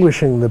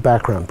distinguishing the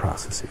background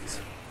processes.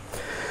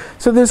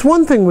 So there's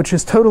one thing which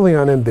is totally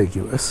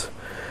unambiguous,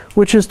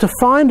 which is to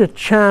find a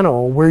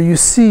channel where you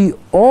see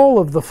all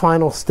of the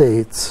final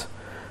states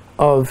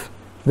of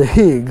the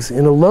Higgs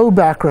in a low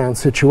background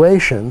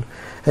situation,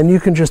 and you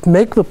can just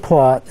make the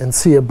plot and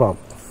see a bump.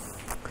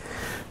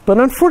 But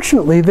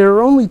unfortunately, there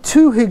are only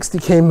two Higgs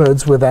decay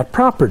modes with that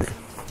property.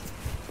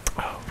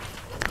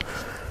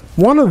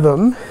 One of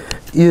them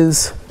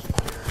is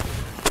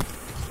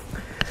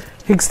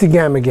Higgs to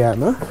gamma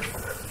gamma.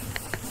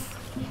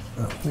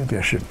 Oh, maybe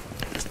I should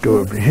just go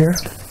over here.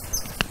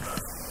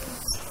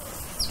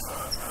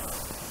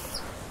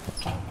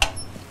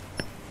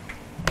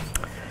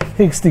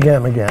 Higgs to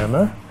gamma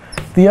gamma.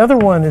 The other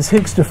one is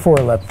Higgs to 4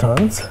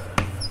 leptons.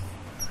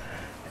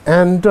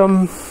 And,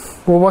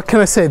 well, what can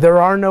I say?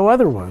 There are no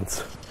other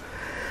ones.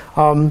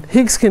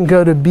 Higgs can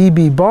go to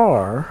BB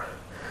bar,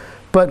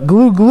 but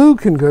glue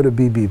can go to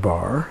BB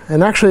bar.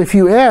 And actually, if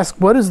you ask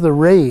what is the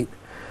rate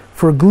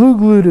for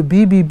glue to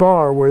BB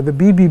bar, where the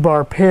BB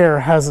bar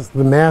pair has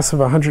the mass of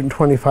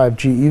 125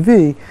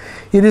 GeV,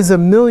 it is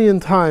 1,000,000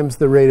 times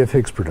the rate of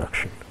Higgs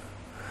production.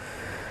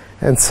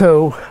 And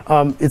so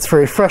it's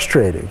very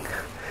frustrating.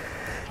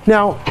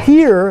 Now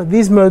here,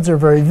 these modes are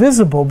very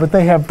visible, but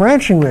they have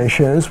branching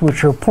ratios,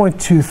 which are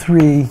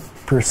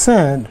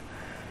 0.23%,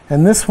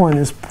 and this one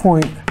is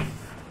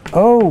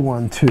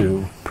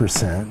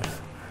 0.012%.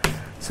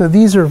 So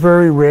these are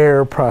very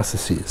rare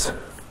processes.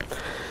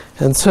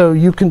 And so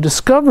you can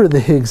discover the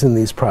Higgs in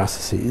these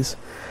processes,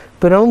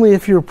 but only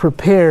if you're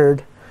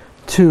prepared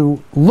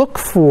to look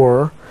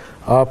for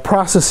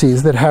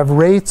processes that have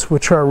rates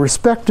which are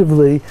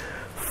respectively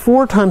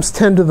 4 times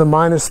 10 to the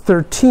minus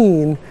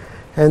 13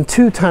 and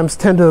 2 times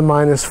 10 to the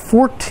minus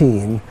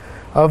 14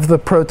 of the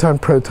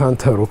proton-proton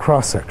total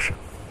cross-section.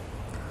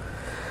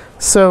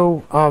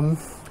 So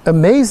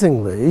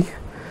amazingly,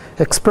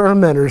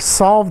 experimenters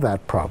solve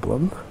that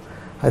problem.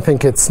 I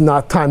think it's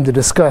not time to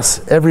discuss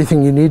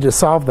everything you need to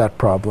solve that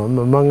problem.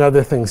 Among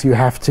other things, you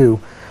have to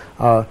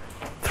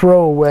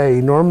throw away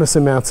enormous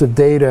amounts of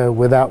data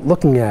without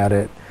looking at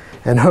it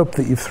and hope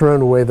that you've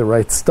thrown away the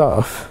right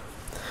stuff.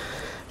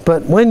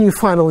 But when you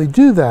finally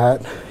do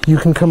that, you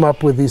can come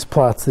up with these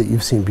plots that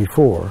you've seen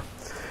before.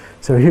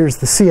 So here's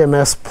the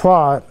CMS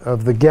plot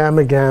of the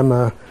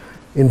gamma-gamma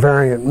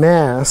invariant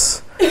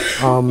mass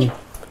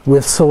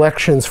with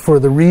selections for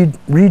the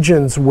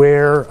regions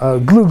where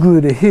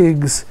glue to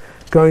Higgs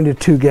going to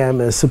 2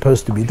 gamma is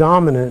supposed to be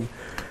dominant.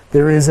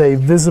 There is a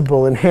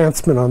visible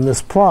enhancement on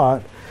this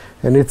plot,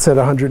 and it's at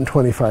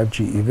 125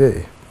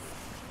 GeV.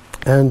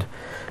 And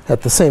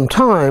at the same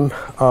time,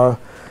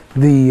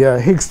 the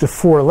Higgs to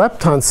 4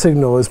 lepton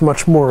signal is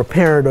much more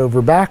apparent over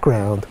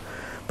background.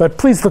 But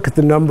please look at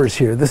the numbers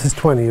here. This is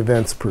 20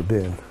 events per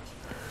bin.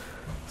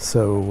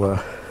 So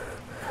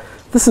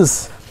this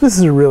is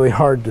a really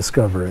hard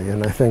discovery,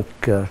 and I think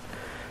the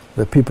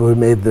people who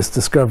made this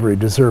discovery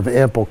deserve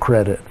ample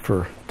credit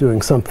for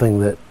doing something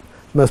that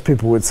most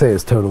people would say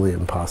is totally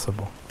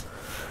impossible.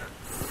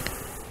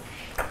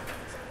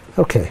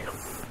 Okay.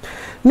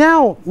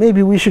 Now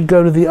maybe we should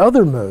go to the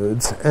other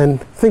modes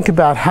and think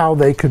about how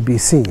they could be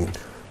seen.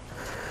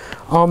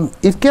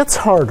 It gets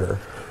harder.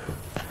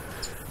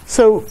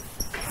 So,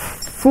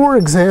 for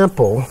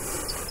example,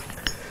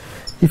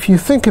 if you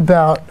think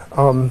about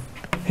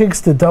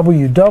Higgs to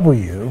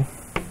WW,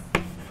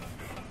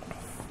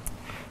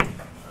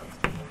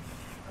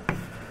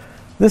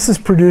 this is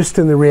produced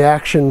in the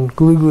reaction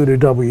glue to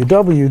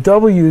WW.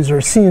 W's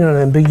are seen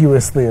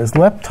unambiguously as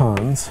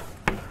leptons.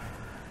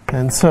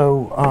 And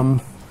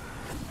so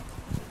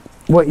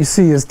what you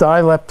see is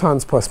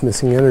dileptons plus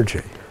missing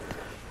energy.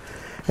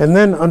 And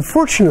then,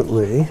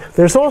 unfortunately,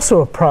 there's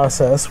also a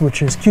process,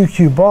 which is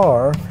QQ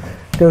bar,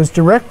 goes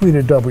directly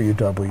to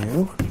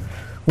WW,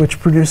 which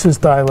produces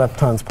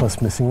dileptons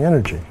plus missing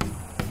energy.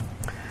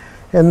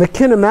 And the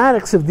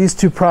kinematics of these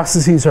two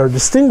processes are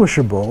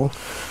distinguishable,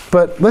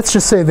 but let's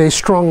just say they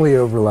strongly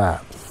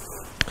overlap.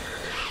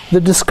 The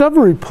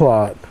discovery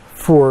plot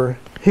for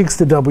Higgs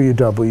to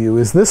WW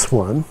is this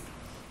one.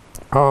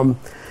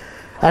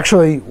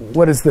 Actually,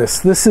 what is this?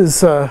 This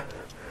is, the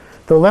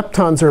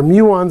leptons are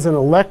muons and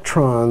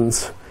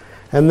electrons,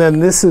 and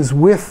then this is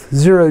with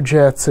 0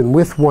 jets and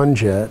with 1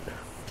 jet.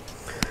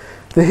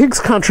 The Higgs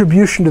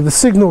contribution to the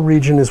signal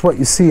region is what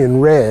you see in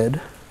red.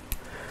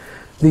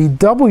 The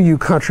W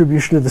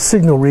contribution to the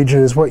signal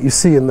region is what you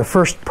see in the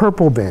first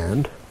purple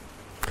band.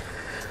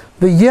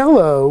 The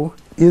yellow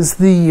is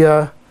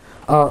the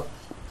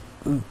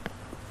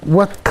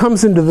what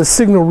comes into the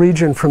signal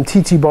region from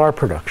TT bar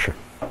production.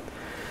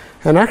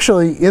 And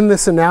actually, in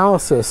this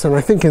analysis, and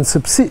I think in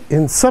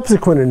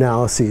subsequent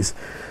analyses,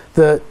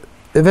 the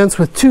events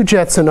with 2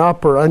 jets and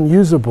up are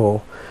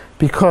unusable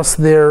because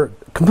they're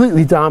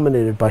completely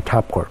dominated by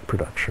top quark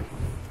production.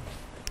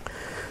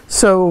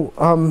 So,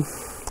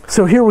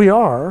 so here we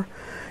are.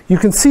 You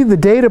can see the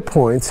data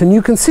points, and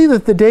you can see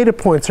that the data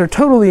points are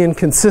totally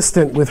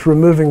inconsistent with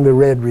removing the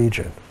red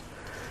region.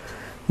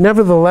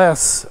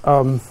 Nevertheless,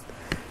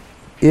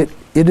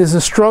 it is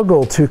a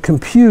struggle to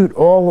compute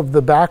all of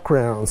the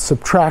backgrounds,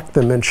 subtract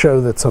them, and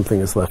show that something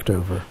is left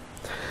over.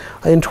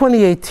 In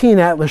 2018,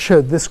 Atlas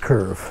showed this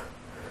curve,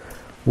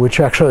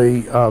 which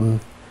actually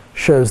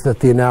shows that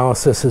the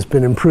analysis has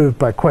been improved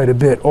by quite a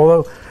bit.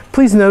 Although,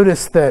 please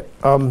notice that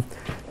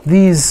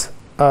these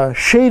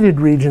shaded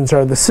regions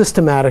are the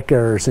systematic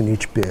errors in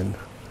each bin.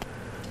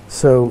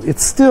 So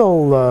it's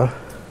still,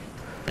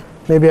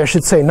 maybe I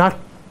should say, not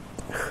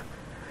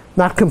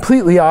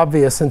completely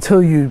obvious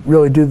until you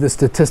really do the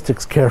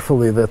statistics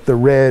carefully that the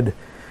red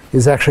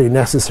is actually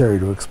necessary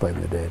to explain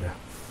the data.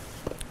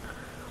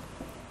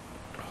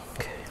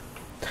 Okay.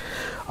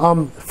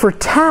 For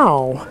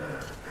tau,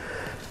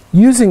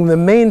 using the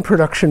main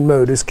production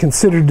mode is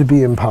considered to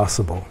be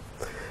impossible.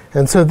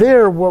 And so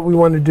there, what we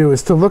want to do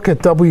is to look at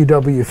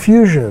WW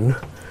fusion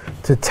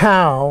to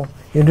tau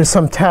into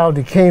some tau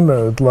decay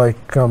mode, like,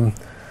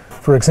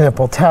 for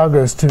example, tau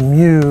goes to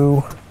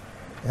mu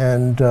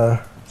and,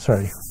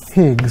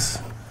 Higgs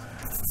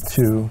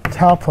to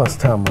tau plus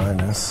tau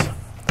minus.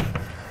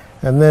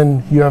 And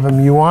then you have a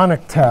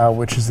muonic tau,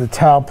 which is the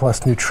tau plus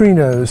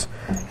neutrinos,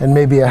 and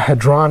maybe a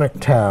hadronic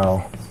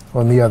tau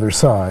on the other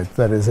side.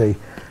 That is a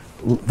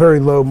very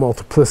low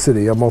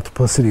multiplicity, a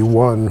multiplicity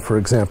 1, for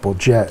example,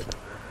 jet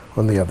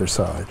on the other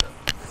side.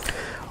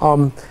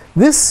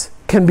 This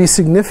can be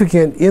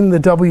significant in the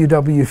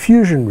WW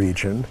fusion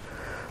region.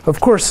 Of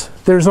course,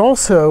 there's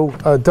also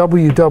a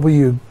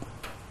WW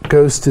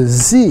goes to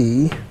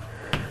Z,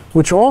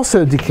 which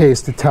also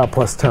decays to tau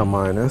plus tau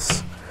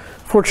minus,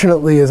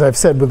 fortunately, as I've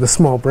said, with a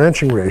small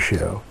branching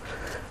ratio.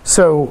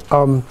 So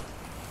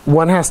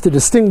one has to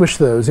distinguish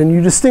those, and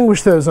you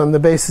distinguish those on the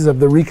basis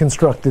of the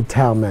reconstructed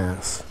tau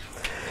mass.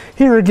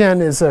 Here again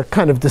is a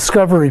kind of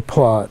discovery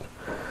plot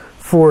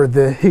for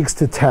the Higgs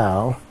to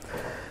tau.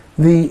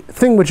 The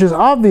thing which is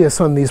obvious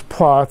on these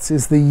plots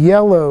is the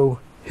yellow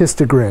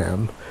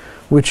histogram,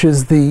 which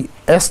is the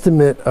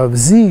estimate of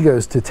Z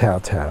goes to tau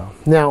tau.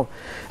 Now,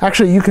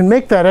 actually, you can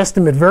make that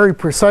estimate very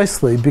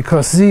precisely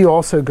because Z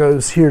also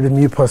goes here to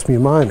mu plus mu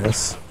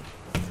minus.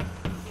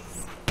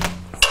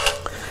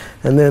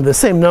 And they're the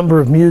same number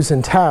of mu's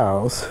and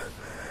taus.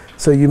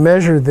 So you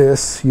measure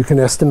this, you can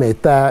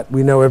estimate that.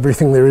 We know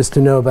everything there is to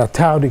know about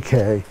tau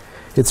decay.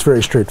 It's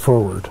very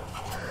straightforward.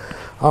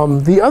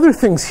 The other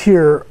things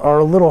here are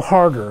a little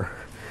harder.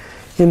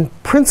 In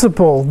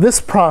principle, this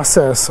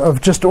process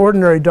of just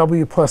ordinary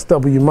W plus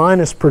W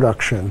minus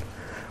production,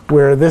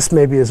 where this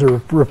maybe is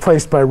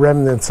replaced by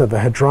remnants of a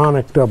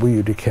hadronic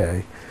W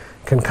decay,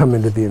 can come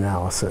into the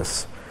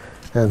analysis.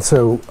 And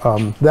so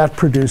that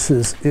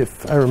produces,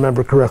 if I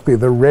remember correctly,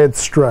 the red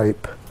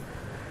stripe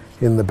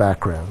in the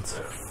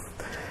backgrounds.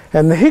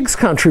 And the Higgs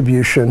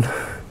contribution,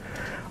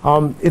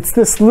 it's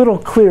this little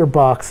clear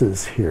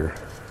boxes here.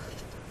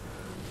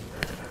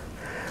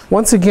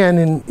 Once again,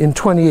 in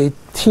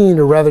 2018,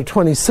 or rather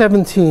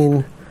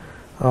 2017,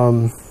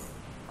 oh,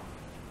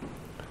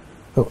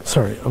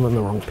 sorry, I'm on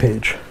the wrong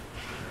page.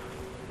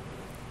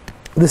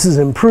 This is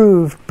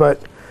improved,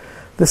 but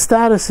the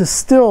status is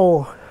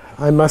still,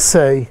 I must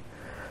say,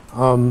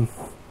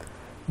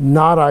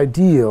 not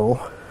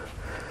ideal.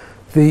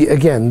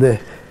 Again, the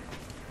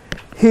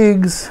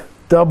Higgs,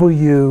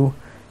 W,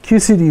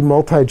 QCD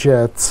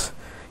multijets.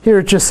 Here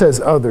it just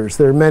says others.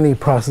 There are many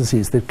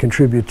processes that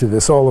contribute to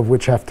this, all of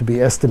which have to be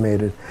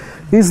estimated.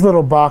 These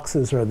little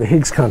boxes are the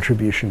Higgs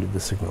contribution to the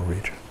signal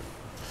region.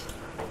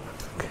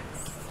 Okay.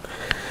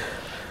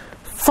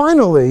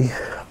 Finally,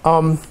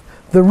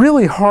 the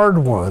really hard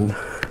one,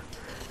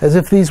 as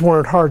if these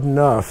weren't hard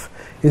enough,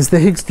 is the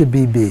Higgs to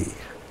BB.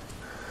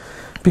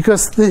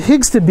 Because the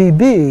Higgs to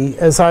BB,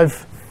 as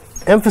I've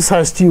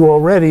emphasized to you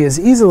already, is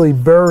easily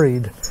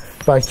buried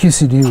by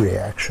QCD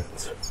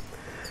reactions.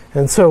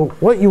 And so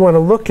what you want to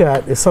look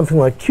at is something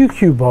like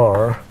QQ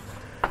bar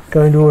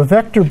going to a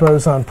vector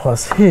boson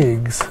plus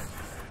Higgs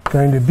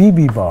going to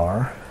BB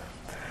bar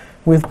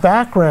with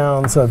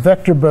backgrounds of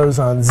vector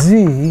boson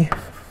Z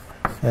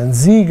and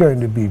Z going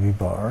to BB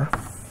bar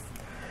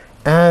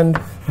and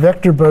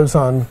vector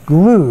boson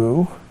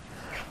glue,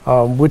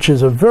 which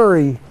is a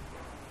very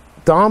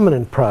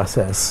dominant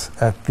process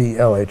at the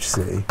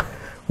LHC,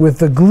 with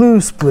the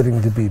glue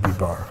splitting to BB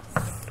bar,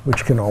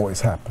 which can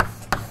always happen.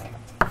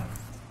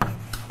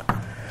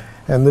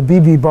 And the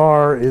BB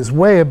bar is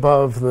way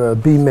above the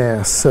B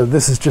mass, so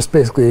this is just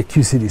basically a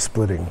QCD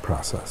splitting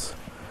process.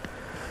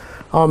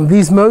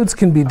 These modes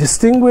can be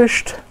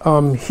distinguished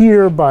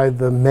here by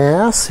the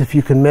mass, if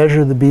you can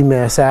measure the B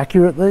mass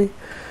accurately.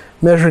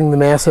 Measuring the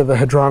mass of a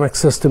hadronic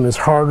system is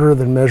harder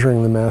than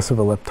measuring the mass of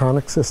a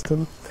leptonic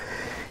system.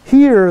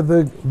 Here,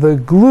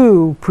 the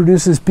glue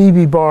produces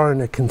BB bar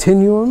in a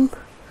continuum.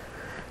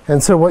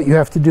 And so what you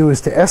have to do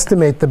is to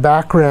estimate the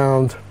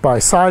background by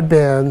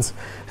sidebands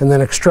and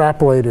then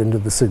extrapolate into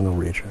the signal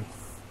region.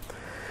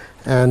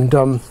 And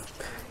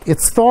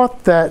it's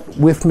thought that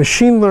with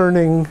machine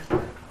learning,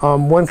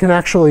 one can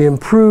actually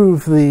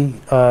improve the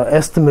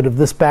estimate of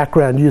this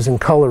background using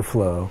color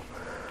flow.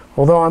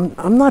 Although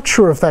I'm not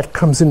sure if that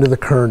comes into the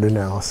current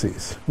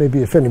analyses.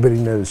 Maybe if anybody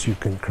knows, you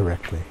can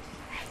correct me.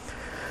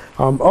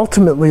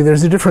 Ultimately,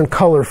 there's a different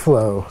color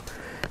flow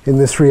in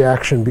this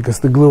reaction because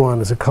the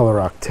gluon is a color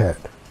octet.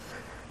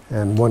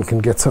 And one can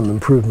get some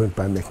improvement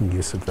by making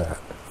use of that.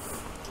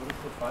 What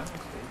is the final state?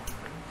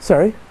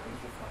 Sorry?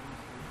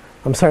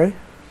 I'm sorry?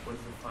 What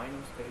is the final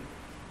state?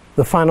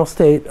 The final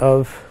state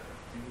of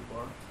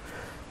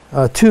BB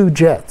bar? 2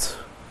 jets,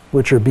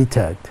 which are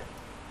B-tagged.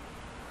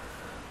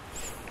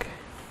 Okay.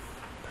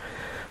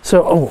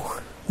 So,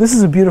 this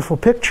is a beautiful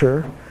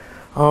picture.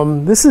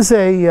 This is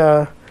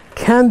a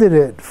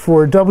candidate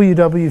for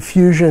WW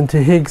fusion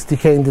to Higgs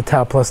decaying to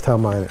tau plus tau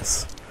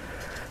minus.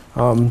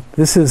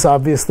 This is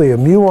obviously a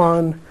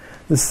muon.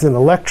 This is an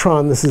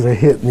electron. This is a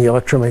hit in the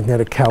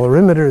electromagnetic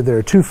calorimeter. There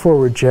are 2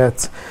 forward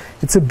jets.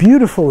 It's a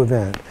beautiful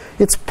event.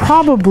 It's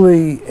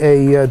probably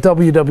a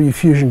WW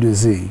fusion to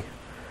Z,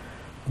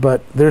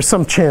 but there's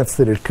some chance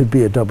that it could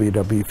be a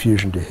WW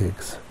fusion to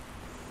Higgs.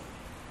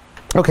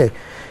 Okay,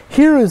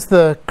 here is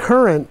the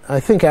current, I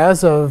think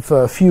as of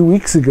a few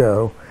weeks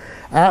ago,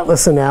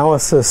 Atlas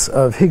analysis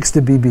of Higgs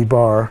to BB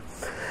bar.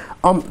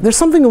 There's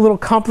something a little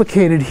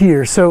complicated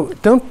here, so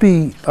don't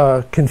be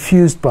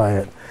confused by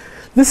it.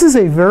 This is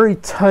a very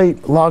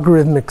tight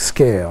logarithmic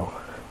scale.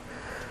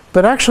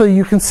 But actually,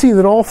 you can see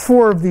that all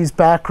 4 of these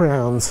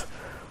backgrounds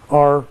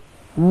are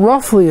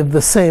roughly of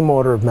the same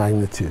order of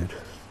magnitude.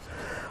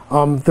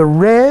 The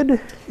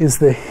red is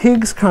the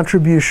Higgs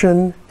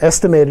contribution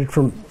estimated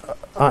from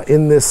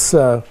in this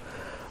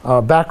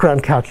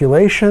background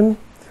calculation.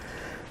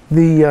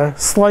 The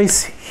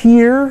slice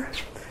here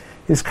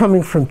is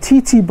coming from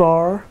TT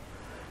bar.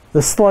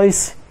 The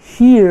slice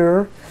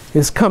here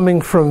is coming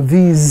from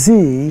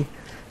VZ,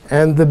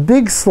 and the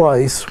big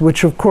slice,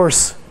 which of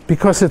course,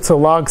 because it's a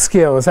log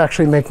scale, is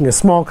actually making a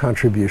small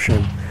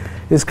contribution,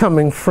 is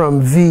coming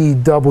from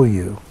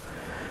VW,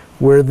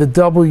 where the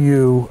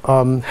W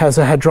has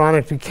a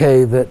hadronic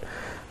decay that,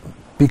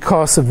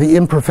 because of the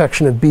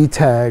imperfection of B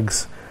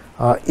tags,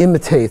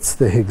 imitates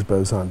the Higgs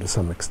boson to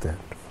some extent.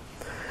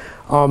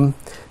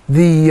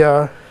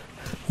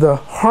 The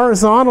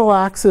horizontal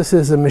axis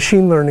is a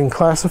machine learning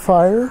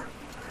classifier,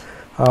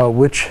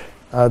 which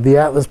the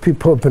Atlas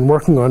people have been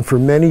working on for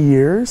many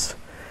years.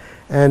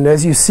 And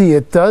as you see,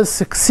 it does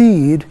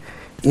succeed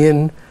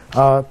in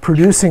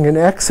producing an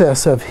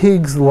excess of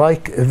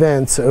Higgs-like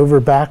events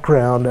over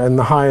background and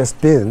the highest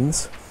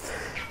bins.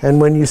 And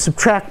when you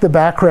subtract the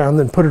background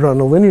and put it on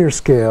a linear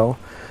scale,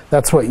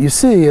 that's what you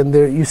see. And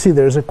there you see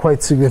there's a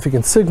quite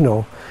significant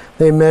signal.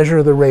 They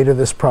measure the rate of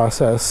this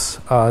process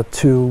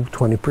to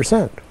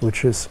 20%,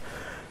 which is,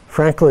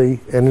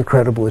 frankly, an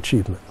incredible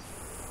achievement.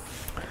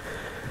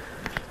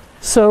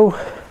 So,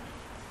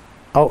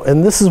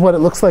 and this is what it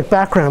looks like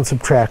background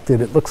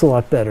subtracted. It looks a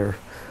lot better.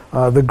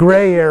 The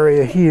gray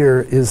area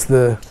here is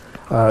the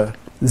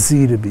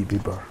Z to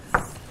BB bar.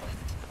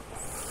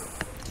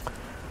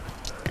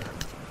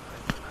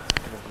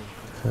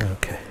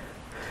 Okay.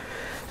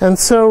 And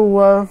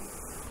so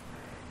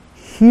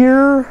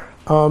here,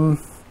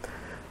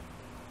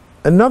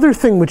 another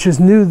thing which is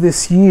new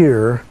this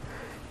year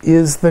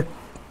is the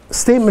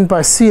statement by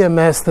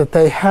CMS that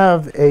they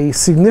have a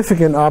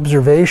significant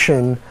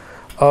observation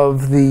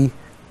of the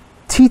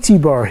TT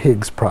bar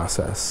Higgs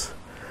process.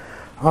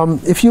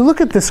 If you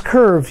look at this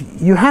curve,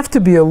 you have to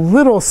be a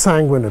little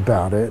sanguine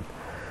about it.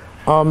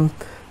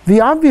 The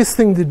obvious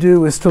thing to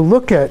do is to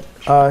look at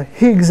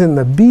Higgs in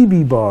the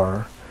BB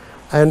bar,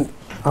 and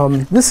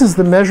this is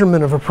the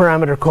measurement of a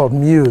parameter called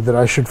mu that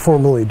I should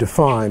formally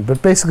define.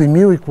 But basically,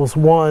 mu equals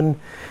 1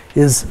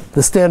 is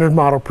the standard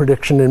model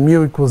prediction, and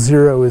mu equals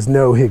 0 is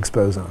no Higgs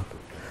boson.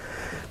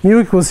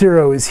 Mu equals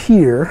 0 is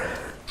here,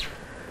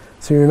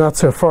 so you're not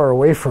so far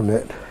away from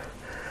it.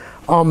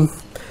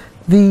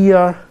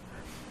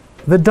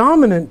 The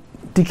dominant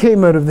decay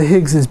mode of the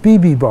Higgs is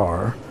BB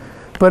bar.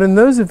 But in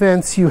those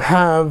events, you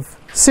have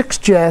 6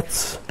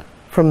 jets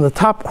from the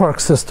top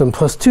quark system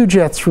plus 2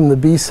 jets from the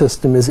B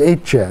system is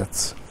 8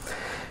 jets.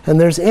 And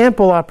there's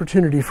ample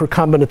opportunity for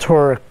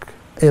combinatoric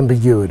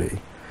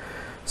ambiguity.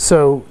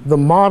 So the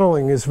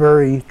modeling is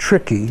very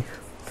tricky.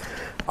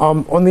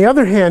 On the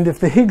other hand, if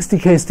the Higgs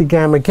decays to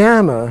gamma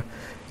gamma,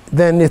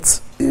 then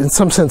it's in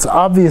some sense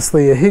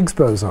obviously a Higgs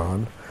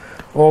boson,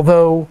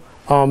 although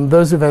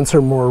those events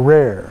are more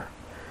rare.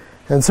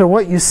 And so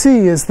what you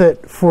see is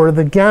that for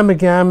the gamma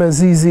gamma,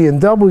 ZZ, and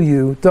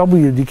W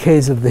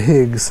decays of the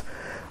Higgs,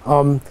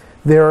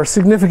 there are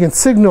significant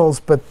signals,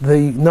 but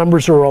the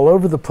numbers are all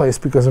over the place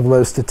because of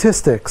low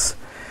statistics.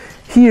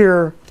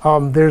 Here,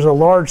 there's a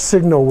large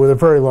signal with a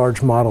very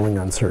large modeling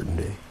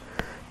uncertainty.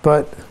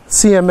 But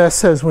CMS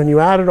says when you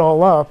add it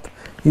all up,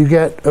 you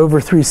get over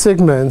 3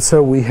 sigma, and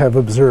so we have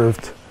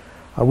observed,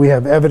 we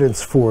have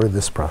evidence for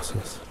this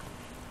process.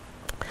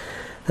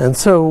 And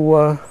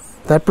so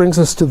that brings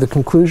us to the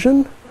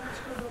conclusion.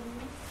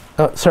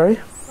 Sorry? Sorry,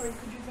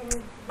 could you tell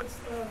me what's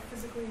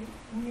physically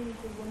mu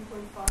equals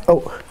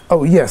 1.5?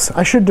 Oh, yes,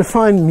 I should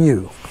define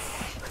mu.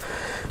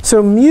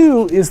 So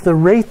mu is the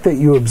rate that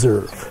you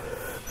observe.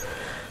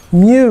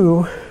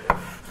 Mu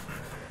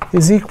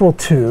is equal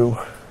to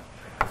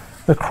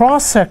the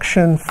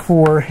cross-section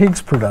for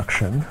Higgs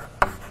production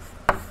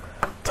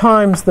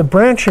times the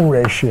branching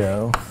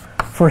ratio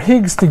for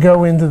Higgs to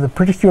go into the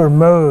particular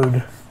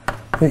mode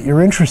that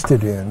you're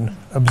interested in,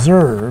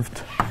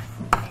 observed,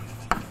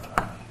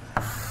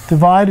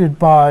 divided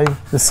by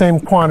the same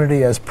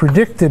quantity as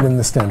predicted in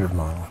the standard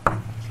model.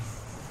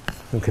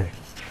 Okay.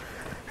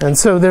 And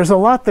so there's a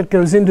lot that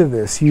goes into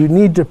this. You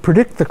need to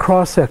predict the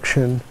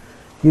cross-section,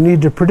 you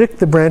need to predict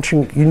the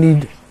branching, you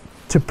need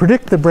to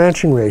predict the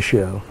branching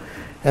ratio,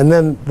 and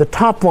then the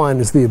top line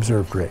is the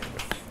observed rate.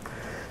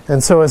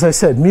 And so as I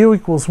said, mu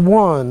equals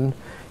 1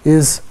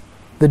 is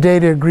the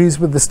data agrees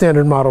with the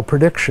standard model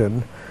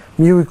prediction.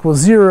 Mu equals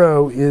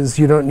 0 is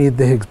you don't need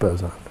the Higgs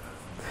boson.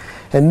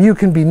 And mu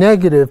can be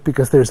negative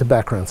because there's a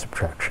background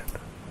subtraction.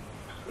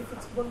 If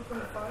it's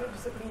 1.5,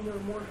 does that mean there are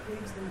more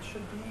Higgs than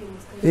should be in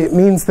the standard? It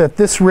means that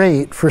this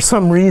rate, for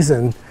some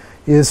reason,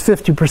 is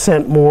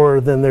 50%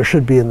 more than there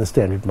should be in the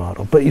standard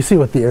model. But you see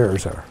what the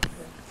errors are.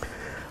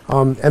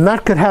 And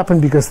that could happen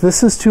because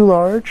this is too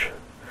large,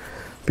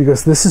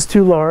 because this is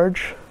too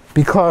large,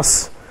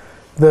 because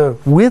the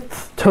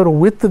width, total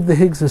width of the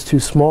Higgs is too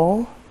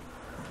small.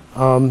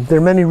 There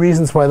are many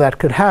reasons why that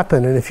could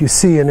happen, and if you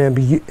see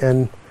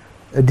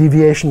a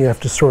deviation, you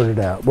have to sort it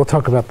out. We'll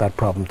talk about that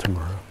problem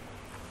tomorrow.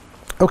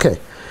 Okay,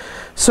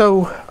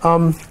 so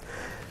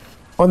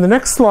on the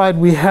next slide,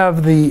 we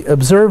have the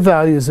observed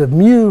values of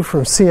mu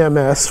from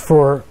CMS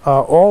for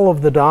all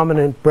of the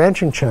dominant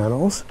branching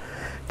channels: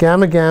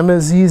 gamma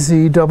gamma,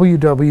 ZZ,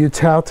 WW,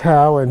 tau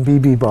tau, and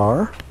BB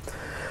bar.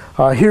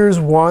 Here's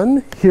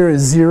 1, here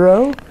is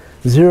 0.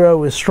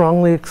 0 is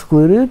strongly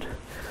excluded.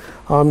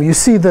 You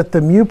see that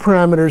the mu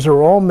parameters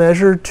are all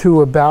measured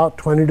to about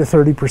 20 to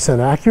 30%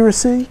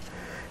 accuracy,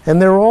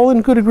 and they're all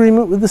in good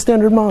agreement with the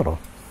standard model.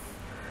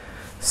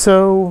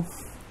 So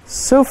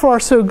far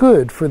so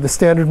good for the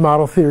standard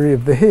model theory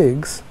of the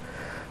Higgs.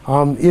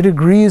 It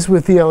agrees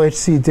with the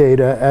LHC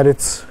data at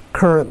its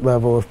current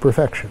level of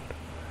perfection.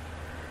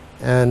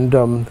 And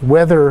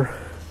whether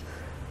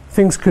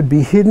things could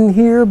be hidden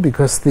here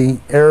because the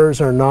errors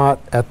are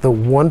not at the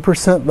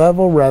 1%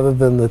 level rather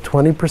than the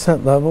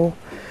 20% level,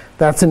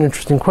 that's an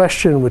interesting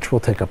question which we'll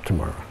take up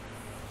tomorrow.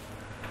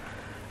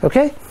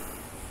 Okay?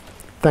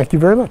 Thank you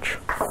very much.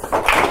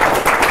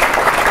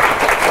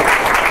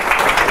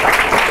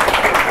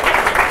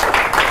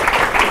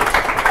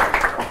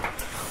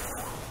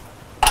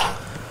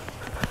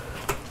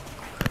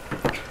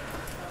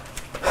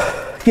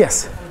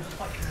 Yes? I would just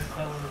like you to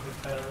tell a little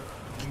bit better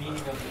the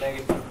meaning of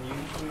negative mu.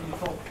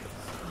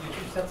 You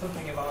said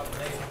something about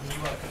negative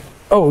mu, I think.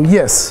 Oh,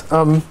 yes.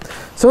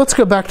 So let's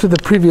go back to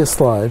the previous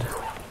slide.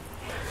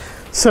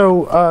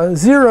 So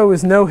 0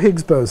 is no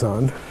Higgs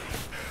boson.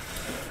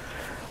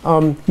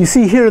 You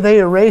see here they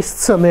erased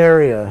some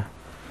area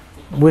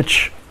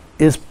which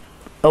is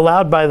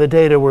allowed by the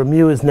data where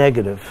mu is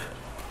negative.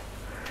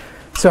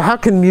 So how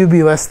can mu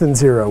be less than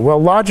 0?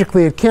 Well,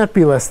 logically it can't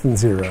be less than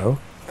 0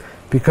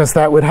 because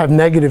that would have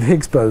negative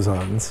Higgs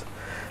bosons.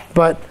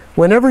 But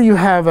whenever you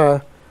have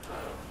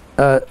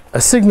a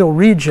signal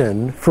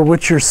region for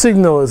which your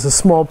signal is a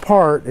small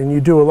part and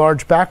you do a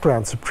large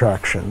background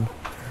subtraction,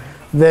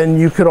 then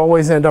you could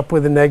always end up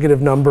with a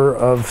negative number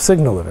of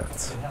signal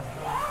events.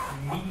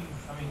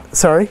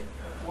 Sorry?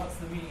 What's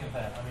the meaning of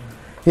that?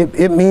 I mean,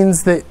 It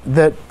means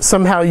that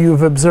somehow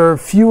you've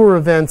observed fewer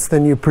events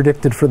than you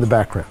predicted for the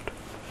background.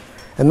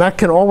 And that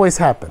can always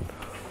happen.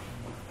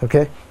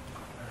 Okay?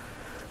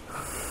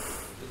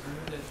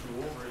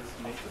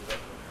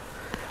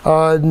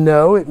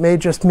 No, it may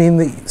just mean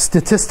that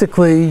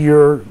statistically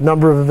your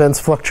number of events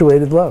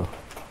fluctuated low.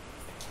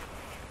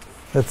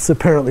 That's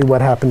apparently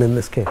what happened in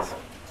this case.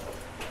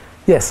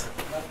 Yes?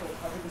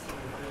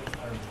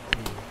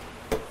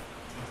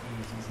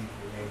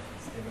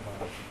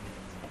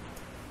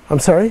 I'm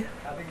sorry?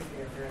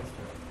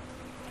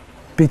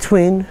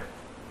 Between?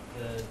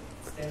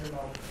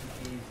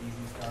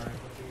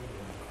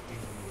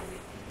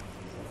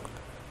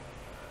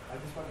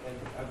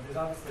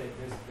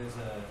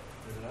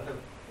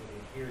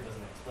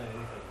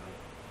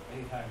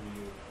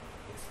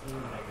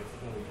 exclude negative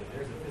signal region.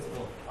 There's a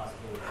physical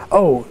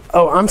possibility.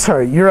 Oh, I'm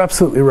sorry. You're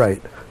absolutely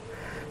right.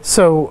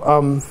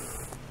 So,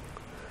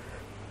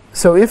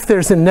 so if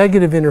there's a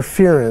negative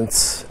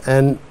interference,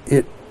 and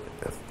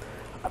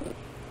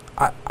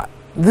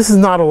this is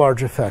not a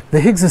large effect. The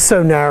Higgs is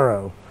so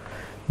narrow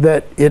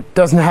that it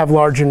doesn't have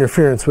large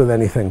interference with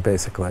anything,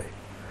 basically.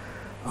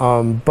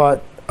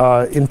 But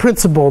in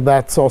principle,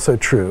 that's also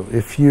true.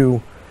 If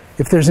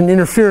there's an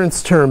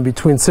interference term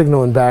between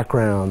signal and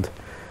background,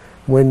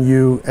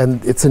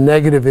 and it's a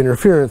negative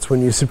interference,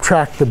 when you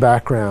subtract the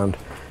background,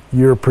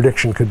 your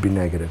prediction could be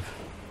negative.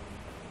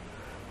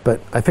 But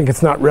I think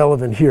it's not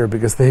relevant here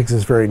because the Higgs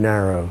is very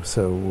narrow.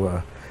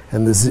 So,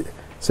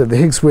 so the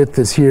Higgs width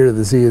is here,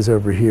 the Z is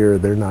over here.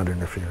 They're not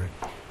interfering.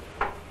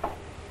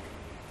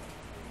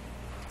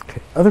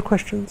 Okay, other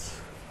questions?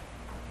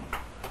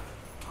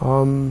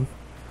 There'll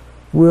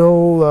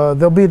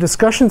be a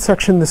discussion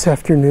section this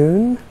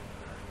afternoon.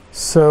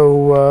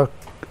 So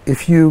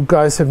if you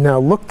guys have now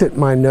looked at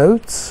my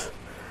notes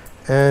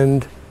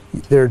and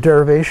there are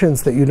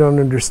derivations that you don't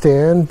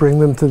understand, bring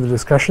them to the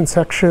discussion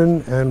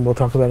section and we'll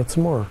talk about it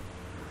some more.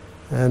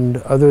 And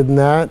other than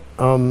that,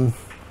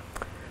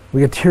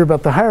 we get to hear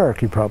about the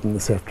hierarchy problem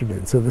this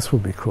afternoon, so this will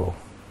be cool.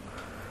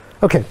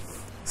 Okay,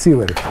 see you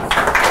later.